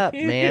mix it up,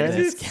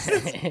 man.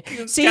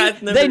 See,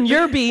 God's never- then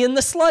you're being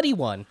the slutty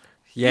one.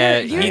 Yeah,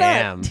 You're he-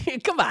 not.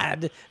 Come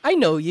on, I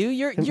know you.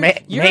 You're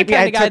May- the maybe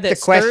kind I of guy took the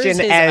that question stirs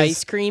his as-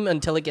 ice cream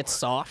until it gets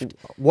soft.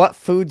 What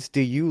foods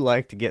do you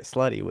like to get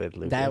slutty with,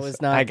 Lucas? That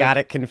was not I the- got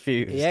it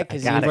confused. Yeah, I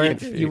because got it you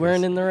confused.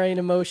 weren't in the right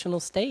emotional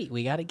state.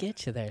 We got to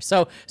get you there.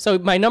 So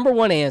my number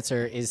one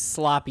answer is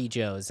sloppy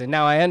joes. And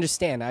now I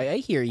understand. I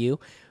hear you.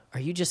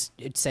 Are you just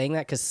saying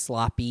that because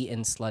sloppy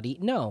and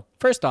slutty? No.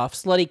 First off,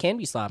 slutty can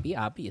be sloppy,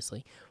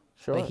 obviously.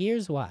 Sure. But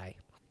here's why.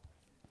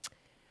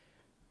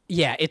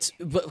 Yeah, it's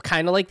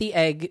kind of like the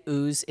egg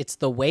ooze. It's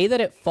the way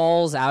that it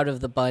falls out of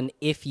the bun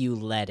if you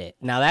let it.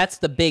 Now, that's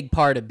the big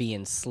part of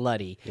being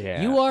slutty.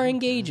 Yeah. You are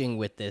engaging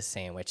with this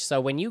sandwich. So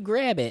when you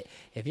grab it,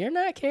 if you're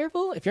not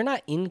careful, if you're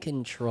not in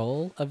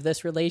control of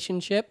this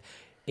relationship,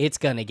 it's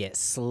going to get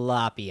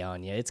sloppy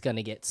on you. It's going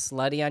to get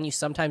slutty on you.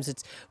 Sometimes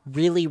it's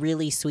really,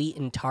 really sweet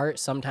and tart.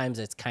 Sometimes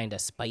it's kind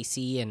of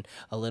spicy and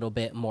a little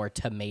bit more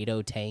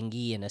tomato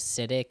tangy and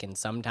acidic. And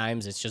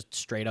sometimes it's just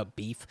straight up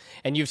beef.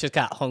 And you've just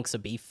got hunks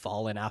of beef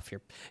falling off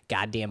your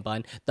goddamn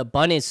bun. The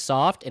bun is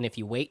soft, and if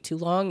you wait too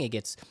long, it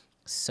gets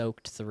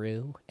soaked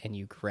through, and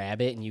you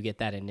grab it and you get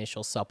that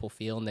initial supple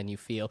feel, and then you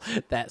feel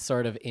that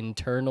sort of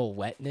internal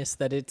wetness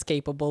that it's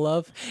capable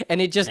of,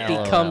 and it just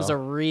becomes a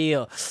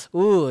real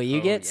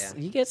you get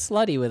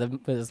slutty with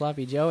a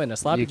sloppy joe, and a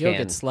sloppy You joe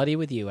can. gets slutty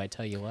with you, I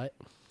tell you what.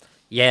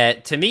 Yeah,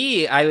 to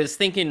me, I was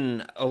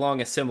thinking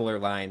along a similar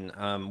line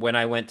when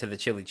I went to the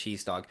chili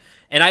cheese dog,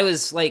 and I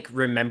was like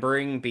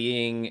remembering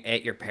being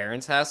at your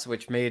parents' house,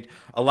 which made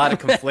a lot of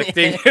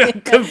conflicting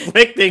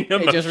conflicting It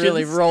emotions. just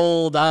really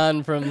rolled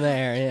on from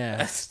there.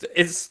 Yeah.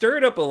 It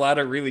stirred up a lot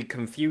of really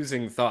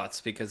confusing thoughts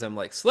because I'm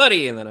like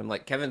slutty, and then I'm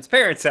like Kevin's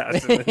parents'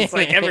 house, and it's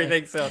like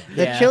everything. So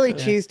The Yeah. chili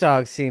cheese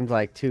dog seemed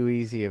like too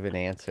easy of an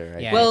answer.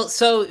 Yeah. well,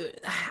 so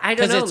I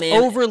don't Because know, it's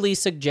man. overly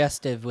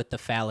suggestive with the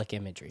phallic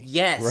imagery.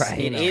 Yes, Right,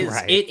 it is.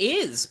 right. It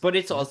is, but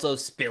it's also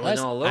spilling Plus,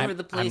 all over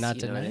the place. I'm not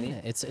you know what I denying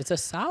mean? it. It's a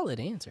solid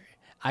answer.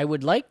 I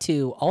would like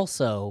to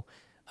also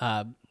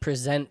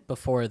present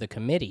before the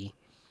committee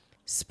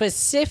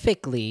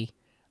specifically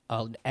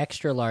an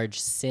extra large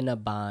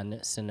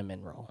Cinnabon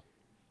cinnamon roll.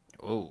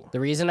 Oh, The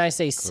reason I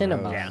say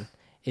Cinnabon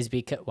is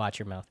because watch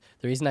your mouth.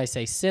 The reason I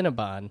say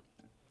Cinnabon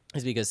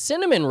is because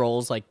cinnamon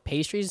rolls, like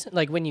pastries,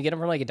 like when you get them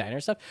from like a diner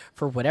and stuff,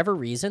 for whatever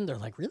reason, they're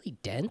like really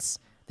dense.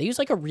 They use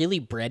like a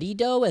really bready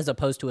dough as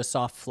opposed to a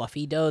soft,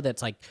 fluffy dough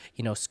that's like,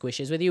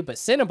 squishes with you. But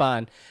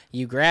Cinnabon,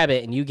 you grab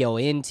it and you go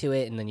into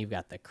it, and then you've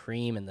got the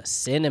cream and the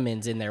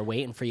cinnamons in there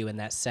waiting for you in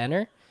that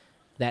center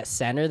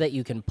that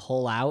you can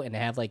pull out and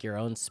have like your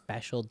own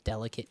special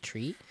delicate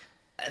treat.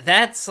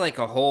 that's like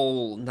a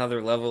whole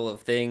nother level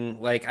of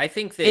thing. Like I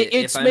think that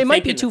It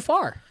might be too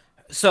far.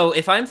 So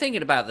if I'm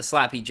thinking about the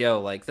Sloppy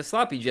Joe, like the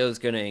Sloppy Joe's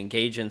gonna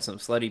engage in some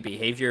slutty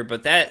behavior,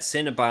 but that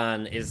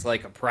Cinnabon is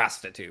like a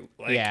prostitute.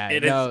 Like, Yeah,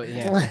 it is- no,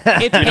 yeah.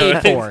 It's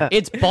paid for.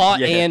 It's bought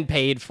Yeah. and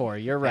paid for.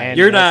 You're right. And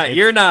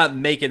You're not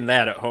making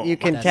that at home. You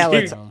can That's tell true.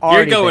 it's You're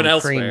already going been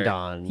elsewhere. creamed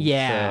on.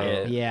 Yeah,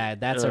 so- yeah,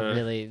 that's that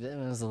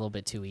was a little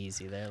bit too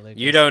easy there. Lucas.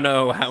 You don't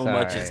know how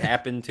much Sorry. has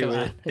happened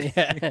to it.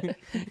 yeah,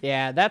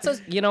 yeah,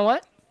 that's you know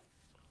what?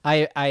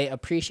 I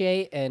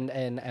appreciate and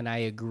I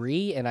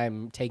agree, and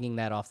I'm taking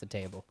that off the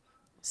table.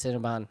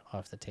 Cinnabon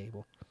off the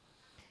table.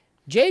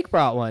 Jake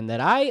brought one that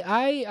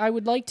I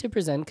would like to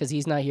present because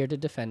he's not here to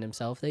defend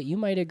himself. That you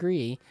might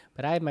agree,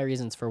 but I have my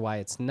reasons for why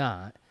it's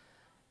not.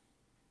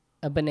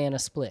 A banana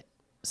split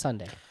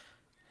sundae.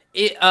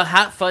 A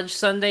hot fudge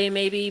sundae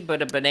maybe,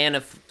 but a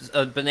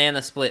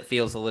banana split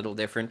feels a little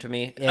different to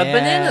me. A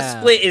banana Yeah.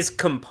 split is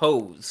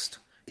composed.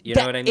 You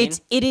know what I mean?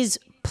 It is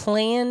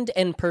planned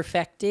and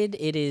perfected.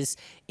 It is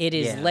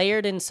Yeah.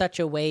 layered in such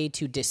a way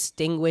to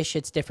distinguish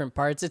its different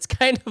parts. It's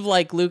kind of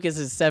like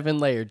Lucas's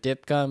 7-layer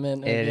dip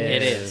comment. It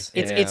It is.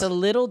 is. It's a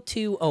little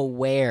too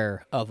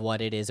aware of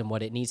what it is and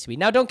what it needs to be.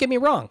 Now, don't get me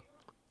wrong.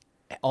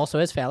 It also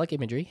has phallic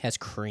imagery, has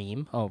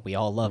cream. Oh, we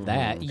all love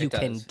that. You It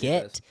can does, it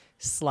get does.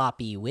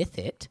 sloppy with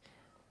it.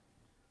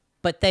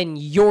 But then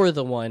you're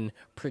the one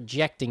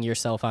projecting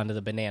yourself onto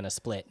the banana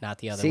split, not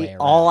the other way See, around.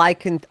 all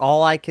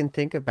I can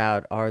think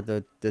about are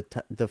the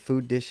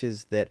food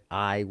dishes that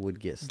I would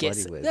get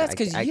slutty with. That's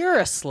because you're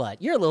a slut.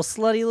 You're a little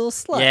slutty little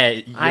slut. Yeah,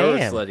 you're I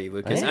am. slutty,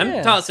 Lucas. I I'm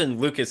am. tossing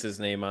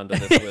Lucas's name onto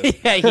this list.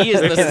 Yeah, he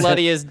is the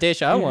sluttiest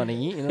dish I want to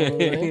eat. You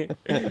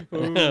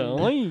know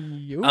what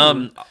I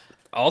mean?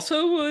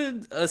 Also a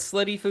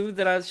slutty food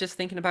that I was just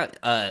thinking about,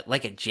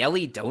 like a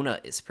jelly donut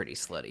is pretty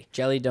slutty,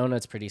 Jelly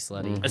donut's pretty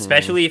slutty.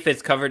 especially if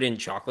it's covered in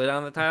chocolate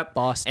on the top.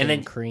 Boston and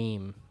then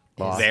cream.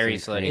 very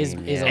Boston slutty. Is-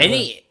 cream, is yeah. a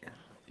Any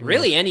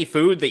really any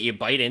food that you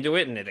bite into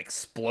it and it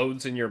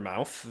explodes in your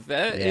mouth,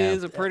 that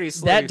is Yeah. a pretty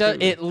slutty That does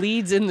food. it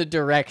leads in the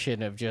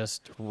direction of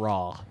just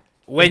raw.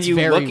 When It's you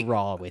very look-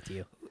 raw with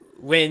you.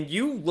 When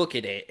you look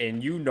at it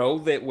and you know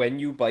that when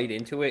you bite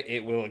into it,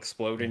 it will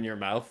explode in your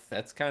mouth.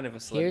 That's kind of a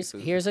slutty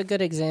food. Here's a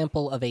good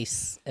example of a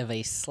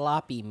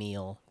sloppy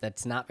meal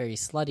that's not very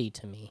slutty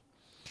to me.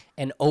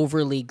 An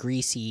overly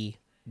greasy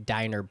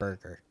diner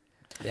burger.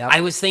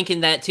 I was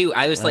thinking that too.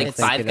 I was like was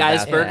Five thinking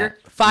Guys about burger.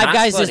 Five not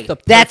Guys is slutty. the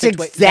That's perfect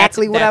way-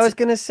 exactly what I that's- was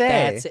gonna say.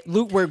 That's it.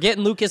 Luke, we're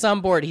getting Lucas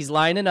on board. He's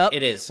lining up.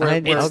 It is. We're,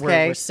 It's-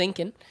 we're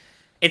sinking.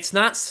 It's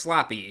not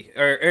sloppy,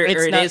 or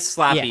It's it not- is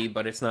sloppy, yeah.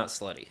 but it's not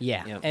slutty.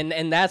 Yeah. Yep.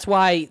 And that's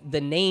why the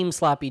name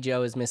Sloppy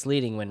Joe is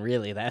misleading when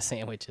really that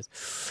sandwich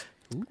is.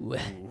 Ooh.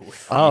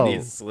 Oh, It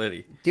is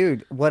slutty.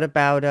 dude, what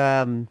about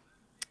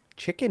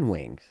chicken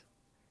wings?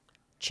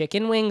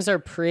 Chicken wings are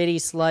pretty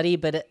slutty,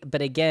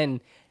 but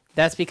again,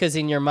 that's because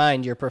in your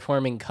mind you're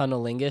performing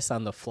cunnilingus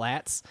on the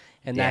flats,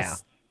 and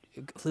that's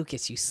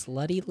Lucas, you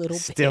slutty little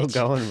Still bitch.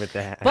 going with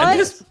that. But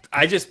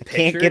I just Can't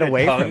pictured get a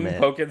away tongue from it.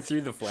 poking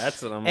through the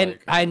flats, and I'm and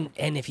like,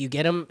 and if you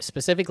get them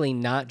specifically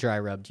not dry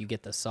rubbed, you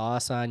get the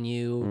sauce on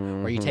you,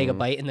 or you take a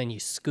bite and then you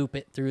scoop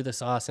it through the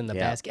sauce in the Yeah.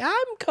 basket.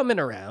 I'm coming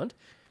around.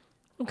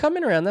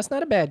 That's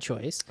not a bad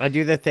choice. I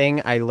do the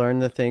thing. I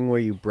learned the thing where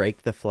you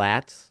break the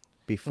flats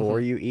before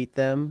you eat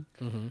them,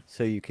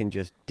 so you can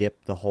just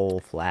dip the whole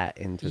flat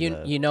into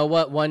the. You know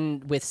what?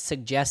 One with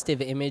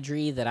suggestive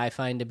imagery that I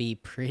find to be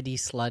pretty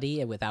slutty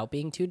and without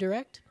being too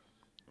direct.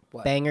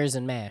 Bangers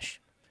and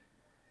mash.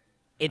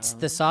 It's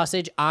the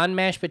sausage on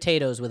mashed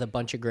potatoes with a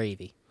bunch of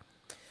gravy.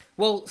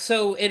 well,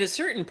 so at a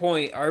certain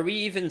point, are we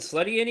even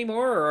slutty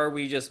anymore, or are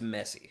we just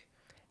messy?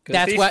 'Cause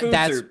That's these what- foods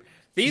that's- are,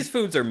 these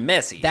foods are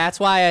messy. That's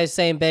why I was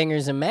saying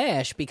bangers and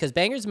mash, because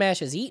bangers and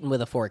mash is eaten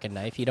with a fork and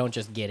knife. You don't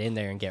just get in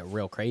there and get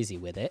real crazy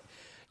with it.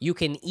 You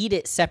can eat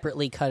it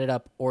separately, cut it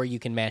up, or you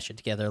can mash it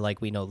together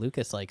like we know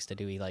Lucas likes to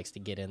do. He likes to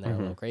get in there a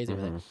little crazy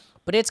with it.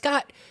 But it's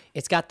got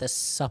the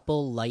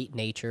supple, light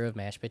nature of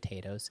mashed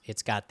potatoes.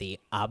 It's got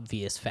the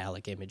obvious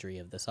phallic imagery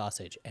of the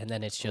sausage, and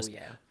then it's just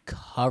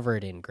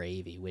covered in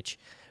gravy, which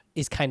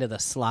is kind of the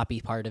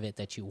sloppy part of it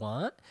that you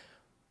want.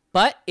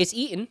 But it's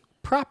eaten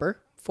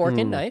proper, fork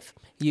and knife.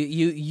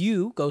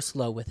 You go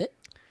slow with it.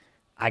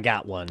 I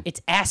got one.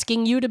 It's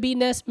asking you to be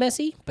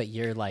messy, but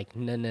you're like,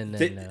 no.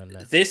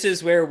 This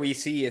is where we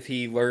see if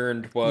he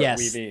learned what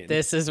we mean.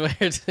 This is where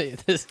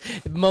this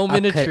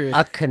moment of truth.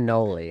 A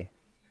cannoli.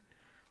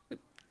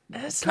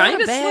 That's Kinda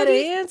not a bad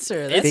slutty.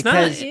 answer. It's That's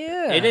Because not.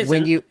 yeah. It is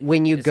When you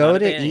It's go not a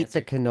to bad eat answer.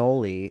 the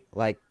cannoli,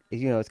 like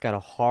it's got a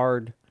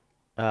hard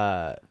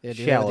Yeah, do it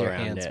shell with your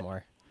around hands it.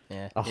 more.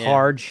 Yeah. A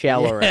hard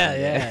shell around it.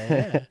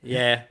 Yeah.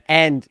 Yeah.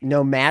 And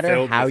no matter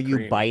Filled how with you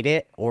cream. bite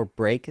it or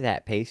break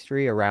that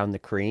pastry around the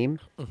cream,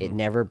 it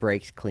never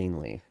breaks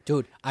cleanly.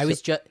 Dude, I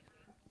was just.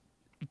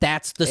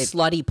 That's the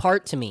slutty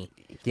part to me.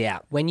 Yeah.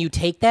 When you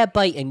take that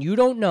bite and you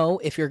don't know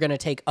if you're going to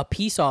take a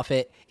piece off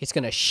it, it's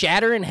going to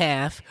shatter in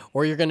half,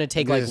 or you're going to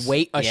take There's-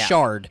 a yeah.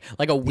 shard,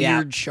 like a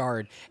weird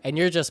shard, and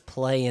you're just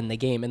playing the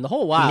game. And the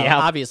whole while, Yep.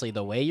 obviously,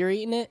 the way you're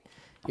eating it,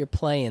 you're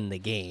playing the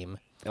game.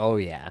 Oh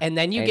yeah. And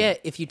then you get,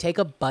 if you take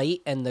a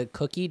bite and the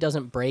cookie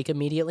doesn't break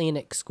immediately and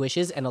it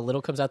squishes and a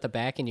little comes out the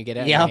back and you get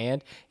it in your Yep.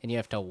 hand and you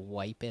have to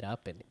wipe it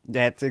up. And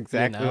That's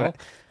exactly know? what.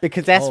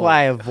 Because that's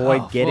why I Oh,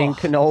 avoid getting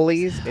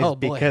cannolis is Oh,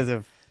 boy. because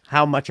of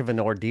how much of an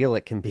ordeal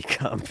it can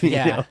become. You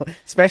Yeah. know?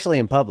 Especially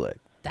in public.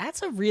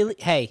 that's a really,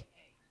 hey,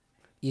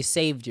 you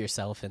saved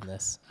yourself in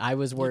this. I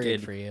was worried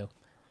did. for you.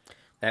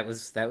 That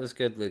was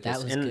good, Lucas.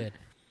 That was And good.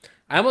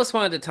 I almost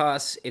wanted to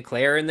toss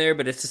eclair in there,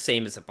 but it's the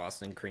same as a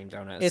Boston cream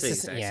donut. It's the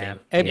just, exact yeah. same.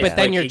 But It's then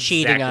like you're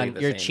cheating exactly on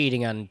the you're same.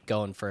 cheating on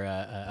going for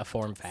a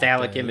form factor.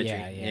 Phallic imagery,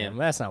 Yeah, yeah. yeah.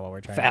 That's not what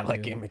we're trying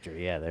Phallic to do.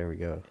 imagery. Yeah, there we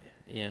go.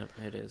 Yeah,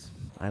 it is.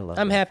 I love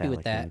I'm that happy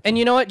with phallic that. imagery. And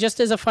you know what? Just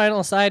as a final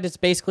aside, it's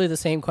basically the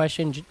same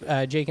question.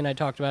 Jake and I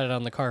talked about it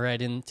on the car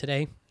ride in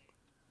today.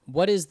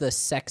 What is the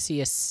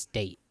sexiest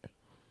state?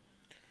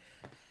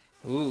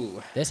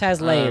 Ooh. This has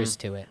layers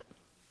to it.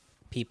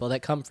 People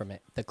that come from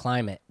it, the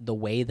climate, the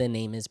way the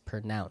name is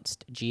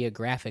pronounced,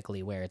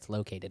 geographically where it's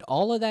located.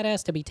 All of that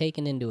has to be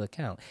taken into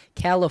account.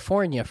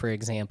 California, for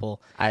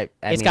example, I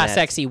it's mean, got that's-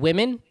 sexy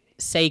women.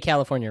 Say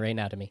California right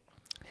now to me.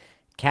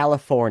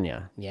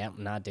 California. Yeah,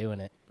 I'm not doing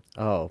it.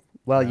 Oh,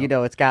 well,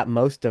 it's got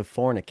most of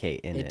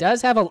fornicate in it. It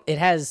does have it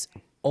has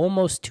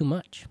almost too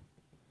much.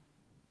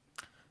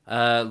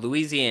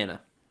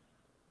 Louisiana.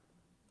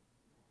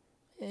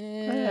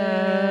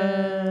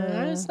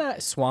 It's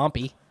not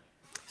swampy.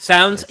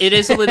 Sounds. It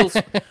is a little.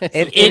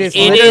 It is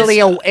it literally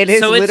is- it is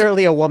so it's-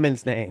 literally a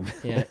woman's name.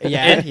 Yeah,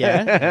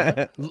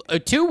 yeah.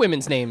 Two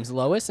women's names,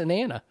 Lois and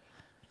Anna.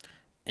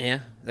 Yeah,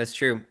 that's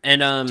true.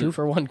 And 2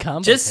 for 1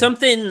 combo. just pair.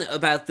 something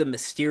about the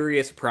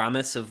mysterious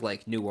promise of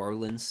like New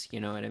Orleans. You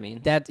know what I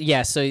mean? That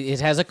yeah, so it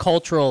has a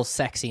cultural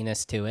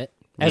sexiness to it,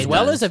 as It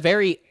well does. as a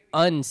very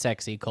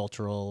unsexy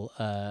cultural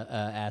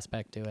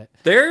aspect to it.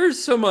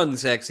 There's some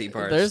unsexy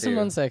parts. There's some too.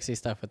 unsexy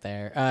stuff with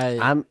there.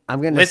 I'm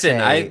gonna Listen,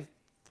 say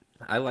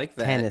I like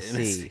that.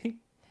 Tennessee.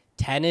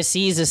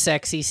 Tennessee's a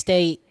sexy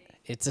state.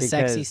 It's a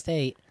sexy Because-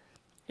 state.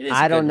 It is a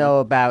I don't good know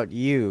about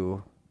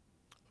you.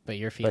 But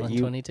you're feeling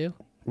you- 22.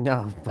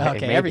 No. Okay,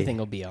 maybe. everything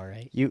will be all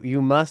right.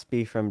 You must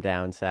be from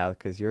down south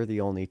because you're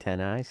the only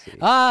 10 I see.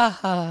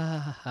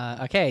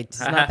 Okay, it's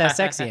not that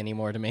sexy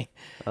anymore to me.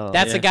 Oh,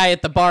 That's the yeah. guy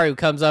at the bar who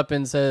comes up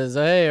and says,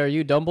 "Hey, are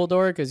you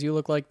Dumbledore? Because you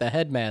look like the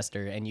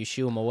headmaster," and you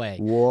shoo him away.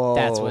 Whoa.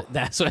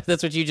 That's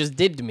what you just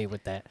did to me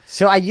with that.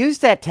 So I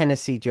used that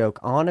Tennessee joke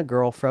on a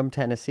girl from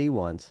Tennessee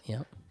once.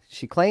 Yep.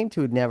 She claimed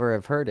to never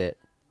have heard it.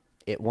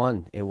 It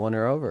won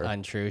her over.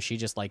 Untrue. She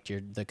just liked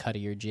the cut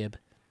of your jib.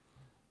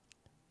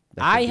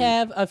 That I could be-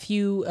 have a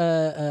few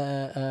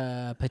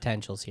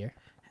potentials here.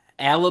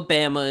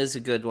 Alabama is a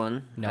good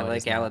one. No, I it like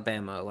is not.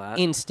 Alabama a lot.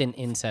 Instant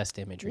incest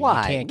imagery.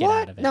 Why? You can't get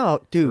what? out of it.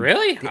 No, dude.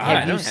 Really? Oh, I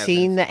Have you don't have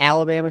seen the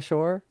Alabama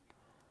Shore?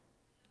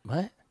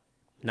 What?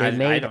 No, They I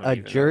made don't a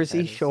even know what Jersey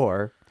that is.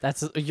 Shore.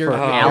 That's you're For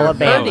hurting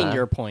Alabama.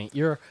 your point.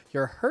 You're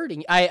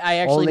hurting. I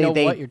actually Only know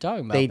they, what you're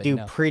talking about. They but do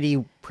no.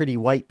 pretty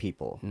white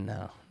people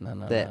No.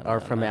 that are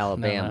from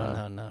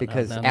Alabama no,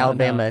 because no,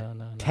 Alabama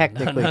no,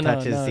 technically no,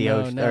 touches no, the no,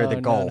 ocean no, or the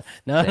no, Gulf.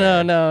 No,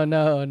 there.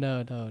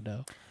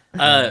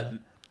 no.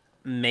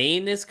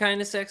 Maine is kind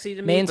of sexy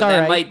to me, Maine's but that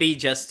alright. might be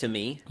just to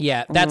me.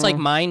 Yeah, that's like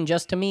mine.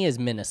 Just to me is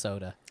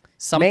Minnesota.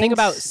 Something Maine's-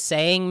 about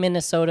saying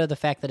Minnesota, the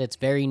fact that it's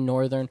very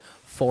northern,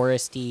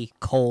 foresty,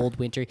 cold,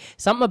 wintry.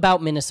 Something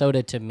about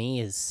Minnesota to me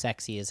is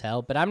sexy as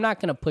hell. But I'm not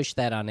gonna push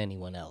that on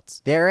anyone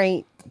else. There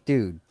ain't,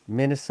 dude,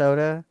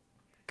 Minnesota.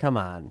 Come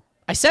on.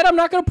 I said I'm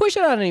not gonna push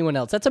it on anyone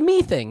else. That's a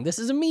me thing. This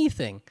is a me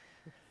thing.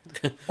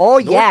 Oh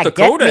yeah,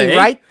 Dakota, get me eh?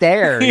 right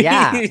there.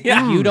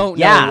 Yeah. You don't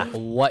yeah. know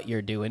what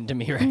you're doing to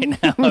me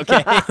right now.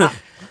 Okay.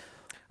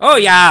 Oh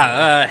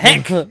yeah,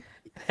 heck.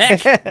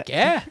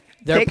 Yeah.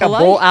 They're Take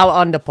polite. a boat out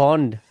on the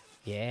pond.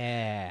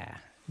 Yeah.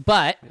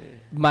 But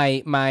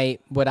my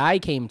what I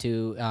came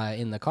to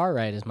in the car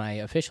ride as my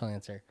official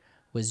answer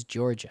was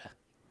Georgia.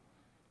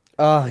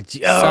 Oh,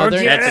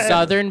 Georgia.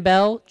 Southern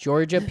Belle,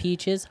 Georgia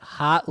peaches,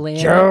 hot land,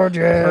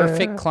 Georgia.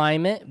 perfect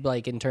climate,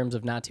 like in terms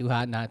of not too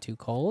hot, not too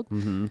cold.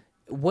 Mm-hmm.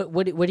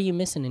 What are you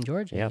missing in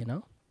Georgia? Yep. You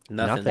know,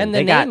 Nothing. and the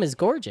They got name is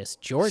gorgeous,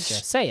 Georgia.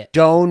 Say it.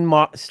 Stone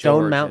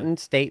Georgia. Mountain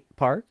State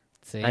Park.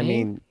 See? I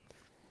mean,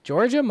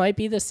 Georgia might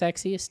be the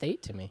sexiest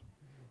state to me.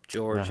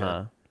 Georgia.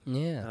 uh-huh.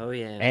 Yeah. Oh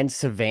yeah. And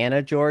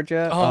Savannah,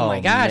 Georgia. Oh,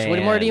 my gosh, what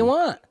more do you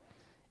man.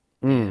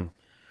 want?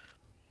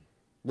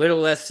 Little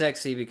less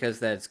sexy because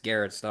that's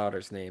Garrett's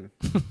daughter's name.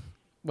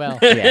 Well,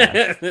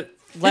 Yeah,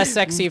 less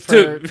sexy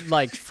for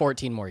like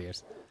 14 more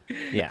years.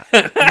 yeah.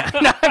 That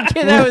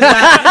was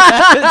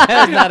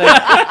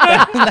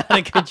not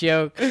a good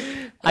joke.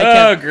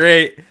 Oh,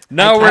 great.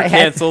 Now we're I had-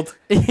 canceled.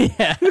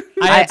 Yeah,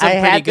 I had some I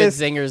pretty had good this-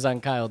 zingers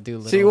on Kyle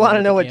Doolittle. So you want to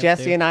at know the what camp,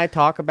 Jesse too. and I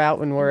talk about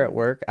when we're at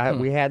work?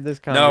 We had this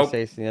Nope.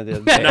 conversation the other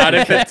day. Not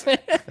if it's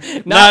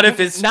not if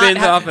it spins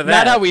off of that.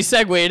 Not how we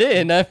segued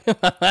in.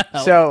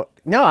 So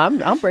no,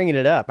 I'm bringing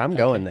it up. I'm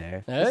going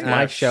there. It's Okay.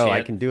 my Oh, show. I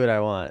shit. can do what I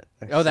want.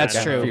 Oh, that's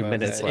Got true. A few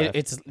minutes It- left.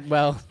 It's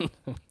well.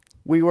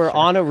 We were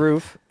on a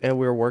roof and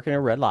we were working at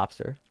Red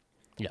Lobster,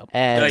 Yep.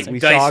 and Like we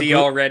saw a dicey group,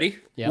 already.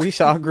 Yep. we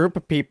saw a group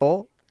of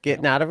people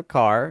getting out of a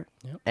car,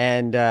 Yep.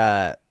 and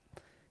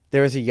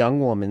there was a young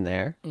woman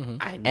there,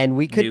 I and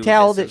we knew could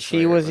tell this that is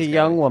she where it was a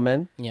young going.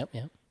 woman. Yep.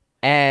 Yep.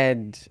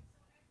 And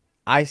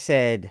I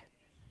said,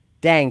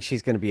 "Dang,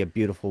 she's gonna be a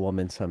beautiful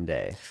woman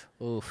someday."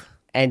 Oof.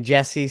 And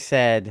Jesse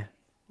said,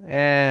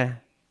 "Eh."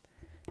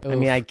 I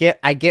mean, Oof.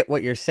 I get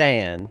what you're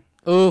saying,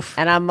 Oof.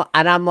 and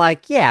I'm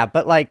like, yeah,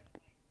 but like,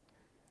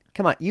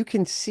 come on, you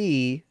can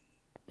see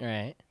All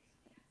right.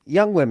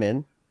 young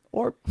women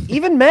or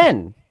even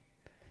men,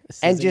 This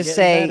and isn't just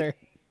getting say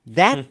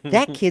better.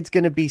 that kid's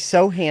gonna be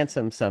so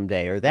handsome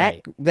someday, or that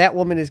Right. that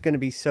woman is gonna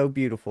be so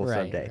beautiful Right,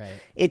 someday. right.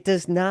 It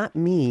does not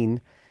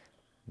mean,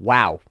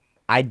 wow,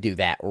 I'd do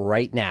that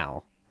right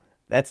now.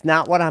 That's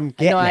not what I'm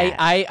getting No, at.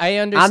 I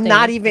understand. I'm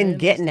not I even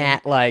getting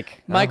understand. at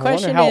like. My I wonder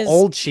question how is-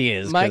 old she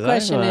is. My 'cause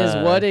question I'm, is,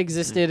 what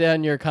existed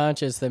on your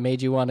conscience that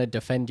made you want to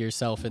defend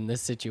yourself in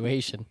this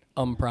situation,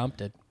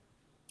 unprompted?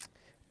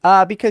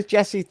 Because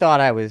Jesse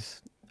thought I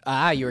was.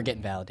 Ah, you were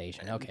getting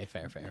validation. Okay,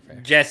 fair.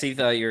 Jesse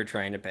thought you were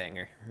trying to bang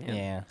her.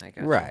 Yeah. I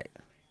got you. Right.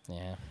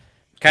 Yeah.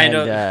 Kind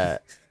and, of.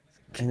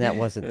 and that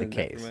wasn't the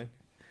Never case. mind.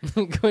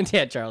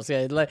 Yeah, Charles.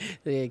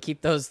 Yeah,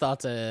 keep those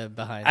thoughts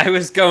behind. I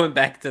was going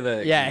back to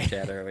the Yeah.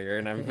 chat earlier,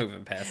 and I'm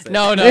moving past it.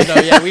 No.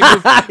 Yeah, we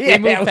moved Yeah,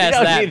 we past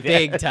don't that need that.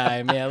 big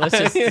time. Yeah, let's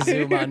just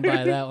zoom on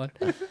by that one.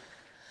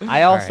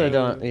 I also right.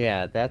 don't.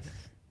 Yeah, that's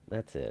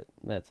it.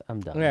 I'm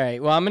done. All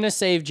right. Well, I'm gonna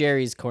save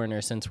Jerry's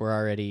corner since we're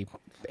already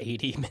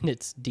 80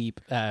 minutes deep.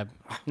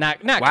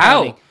 Not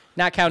Wow.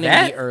 counting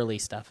That- the early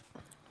stuff.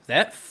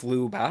 That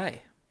flew by.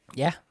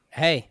 Yeah.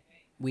 Hey,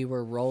 we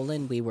were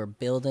rolling, we were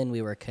building,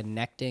 we were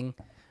connecting,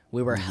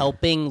 we were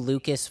helping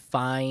Lucas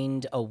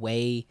find a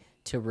way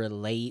to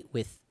relate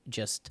with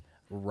just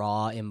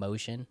raw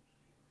emotion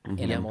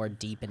in a more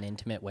deep and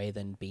intimate way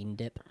than Bean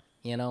Dip.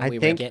 You know, we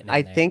were getting in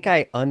I there. think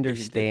I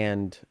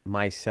understand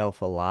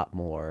myself a lot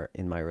more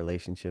in my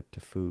relationship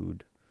to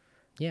food,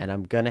 Yeah. and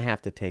I'm gonna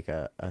have to take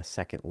a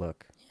second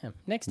look. Yeah.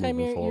 Next time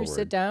moving you sit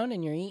forward. down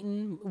and you're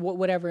eating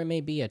whatever it may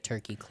be, a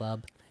turkey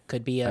club.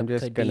 Could be I'm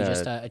just be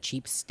just gonna- a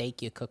cheap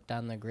steak you cooked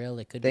on the grill.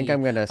 It could I think be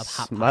I'm gonna a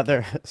hot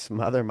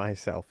smother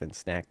myself in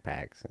snack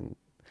packs and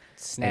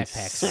snack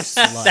packs. s-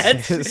 are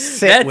sludge. That's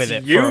sit that's with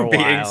it you for a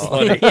being while.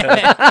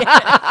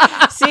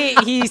 slutty. See,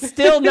 he's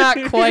still not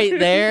quite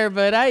there,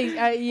 but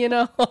I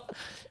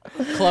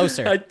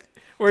closer.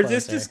 We're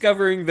just Closer.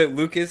 discovering that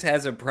Lucas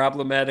has a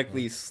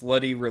problematically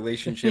slutty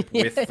relationship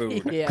with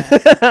food.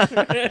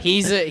 Yeah.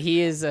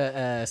 He is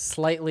a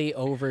slightly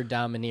over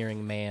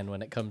domineering man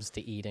when it comes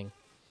to eating.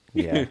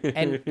 Yeah,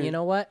 And you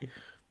know what?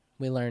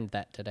 We learned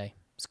that today.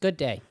 It's a good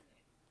day.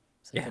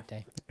 It's a Yeah. good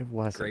day. it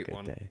was Great a good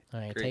one. day. All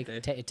right,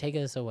 Great take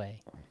us away.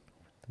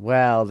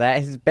 Well, that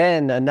has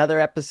been another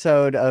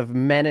episode of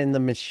Men in the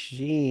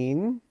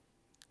Machine.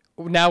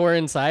 Now we're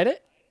inside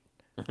it?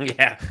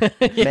 Yeah.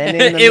 Men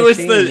in the It was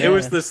Machine, the yeah.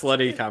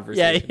 slutty Yeah,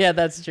 conversation. yeah,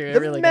 that's true. It The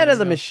really Men got of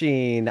the us going.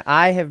 Machine.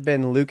 I have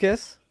been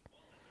Lucas,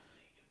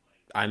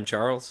 I'm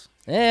Charles.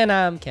 And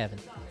I'm Kevin.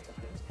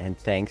 and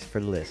thanks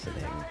for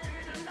listening.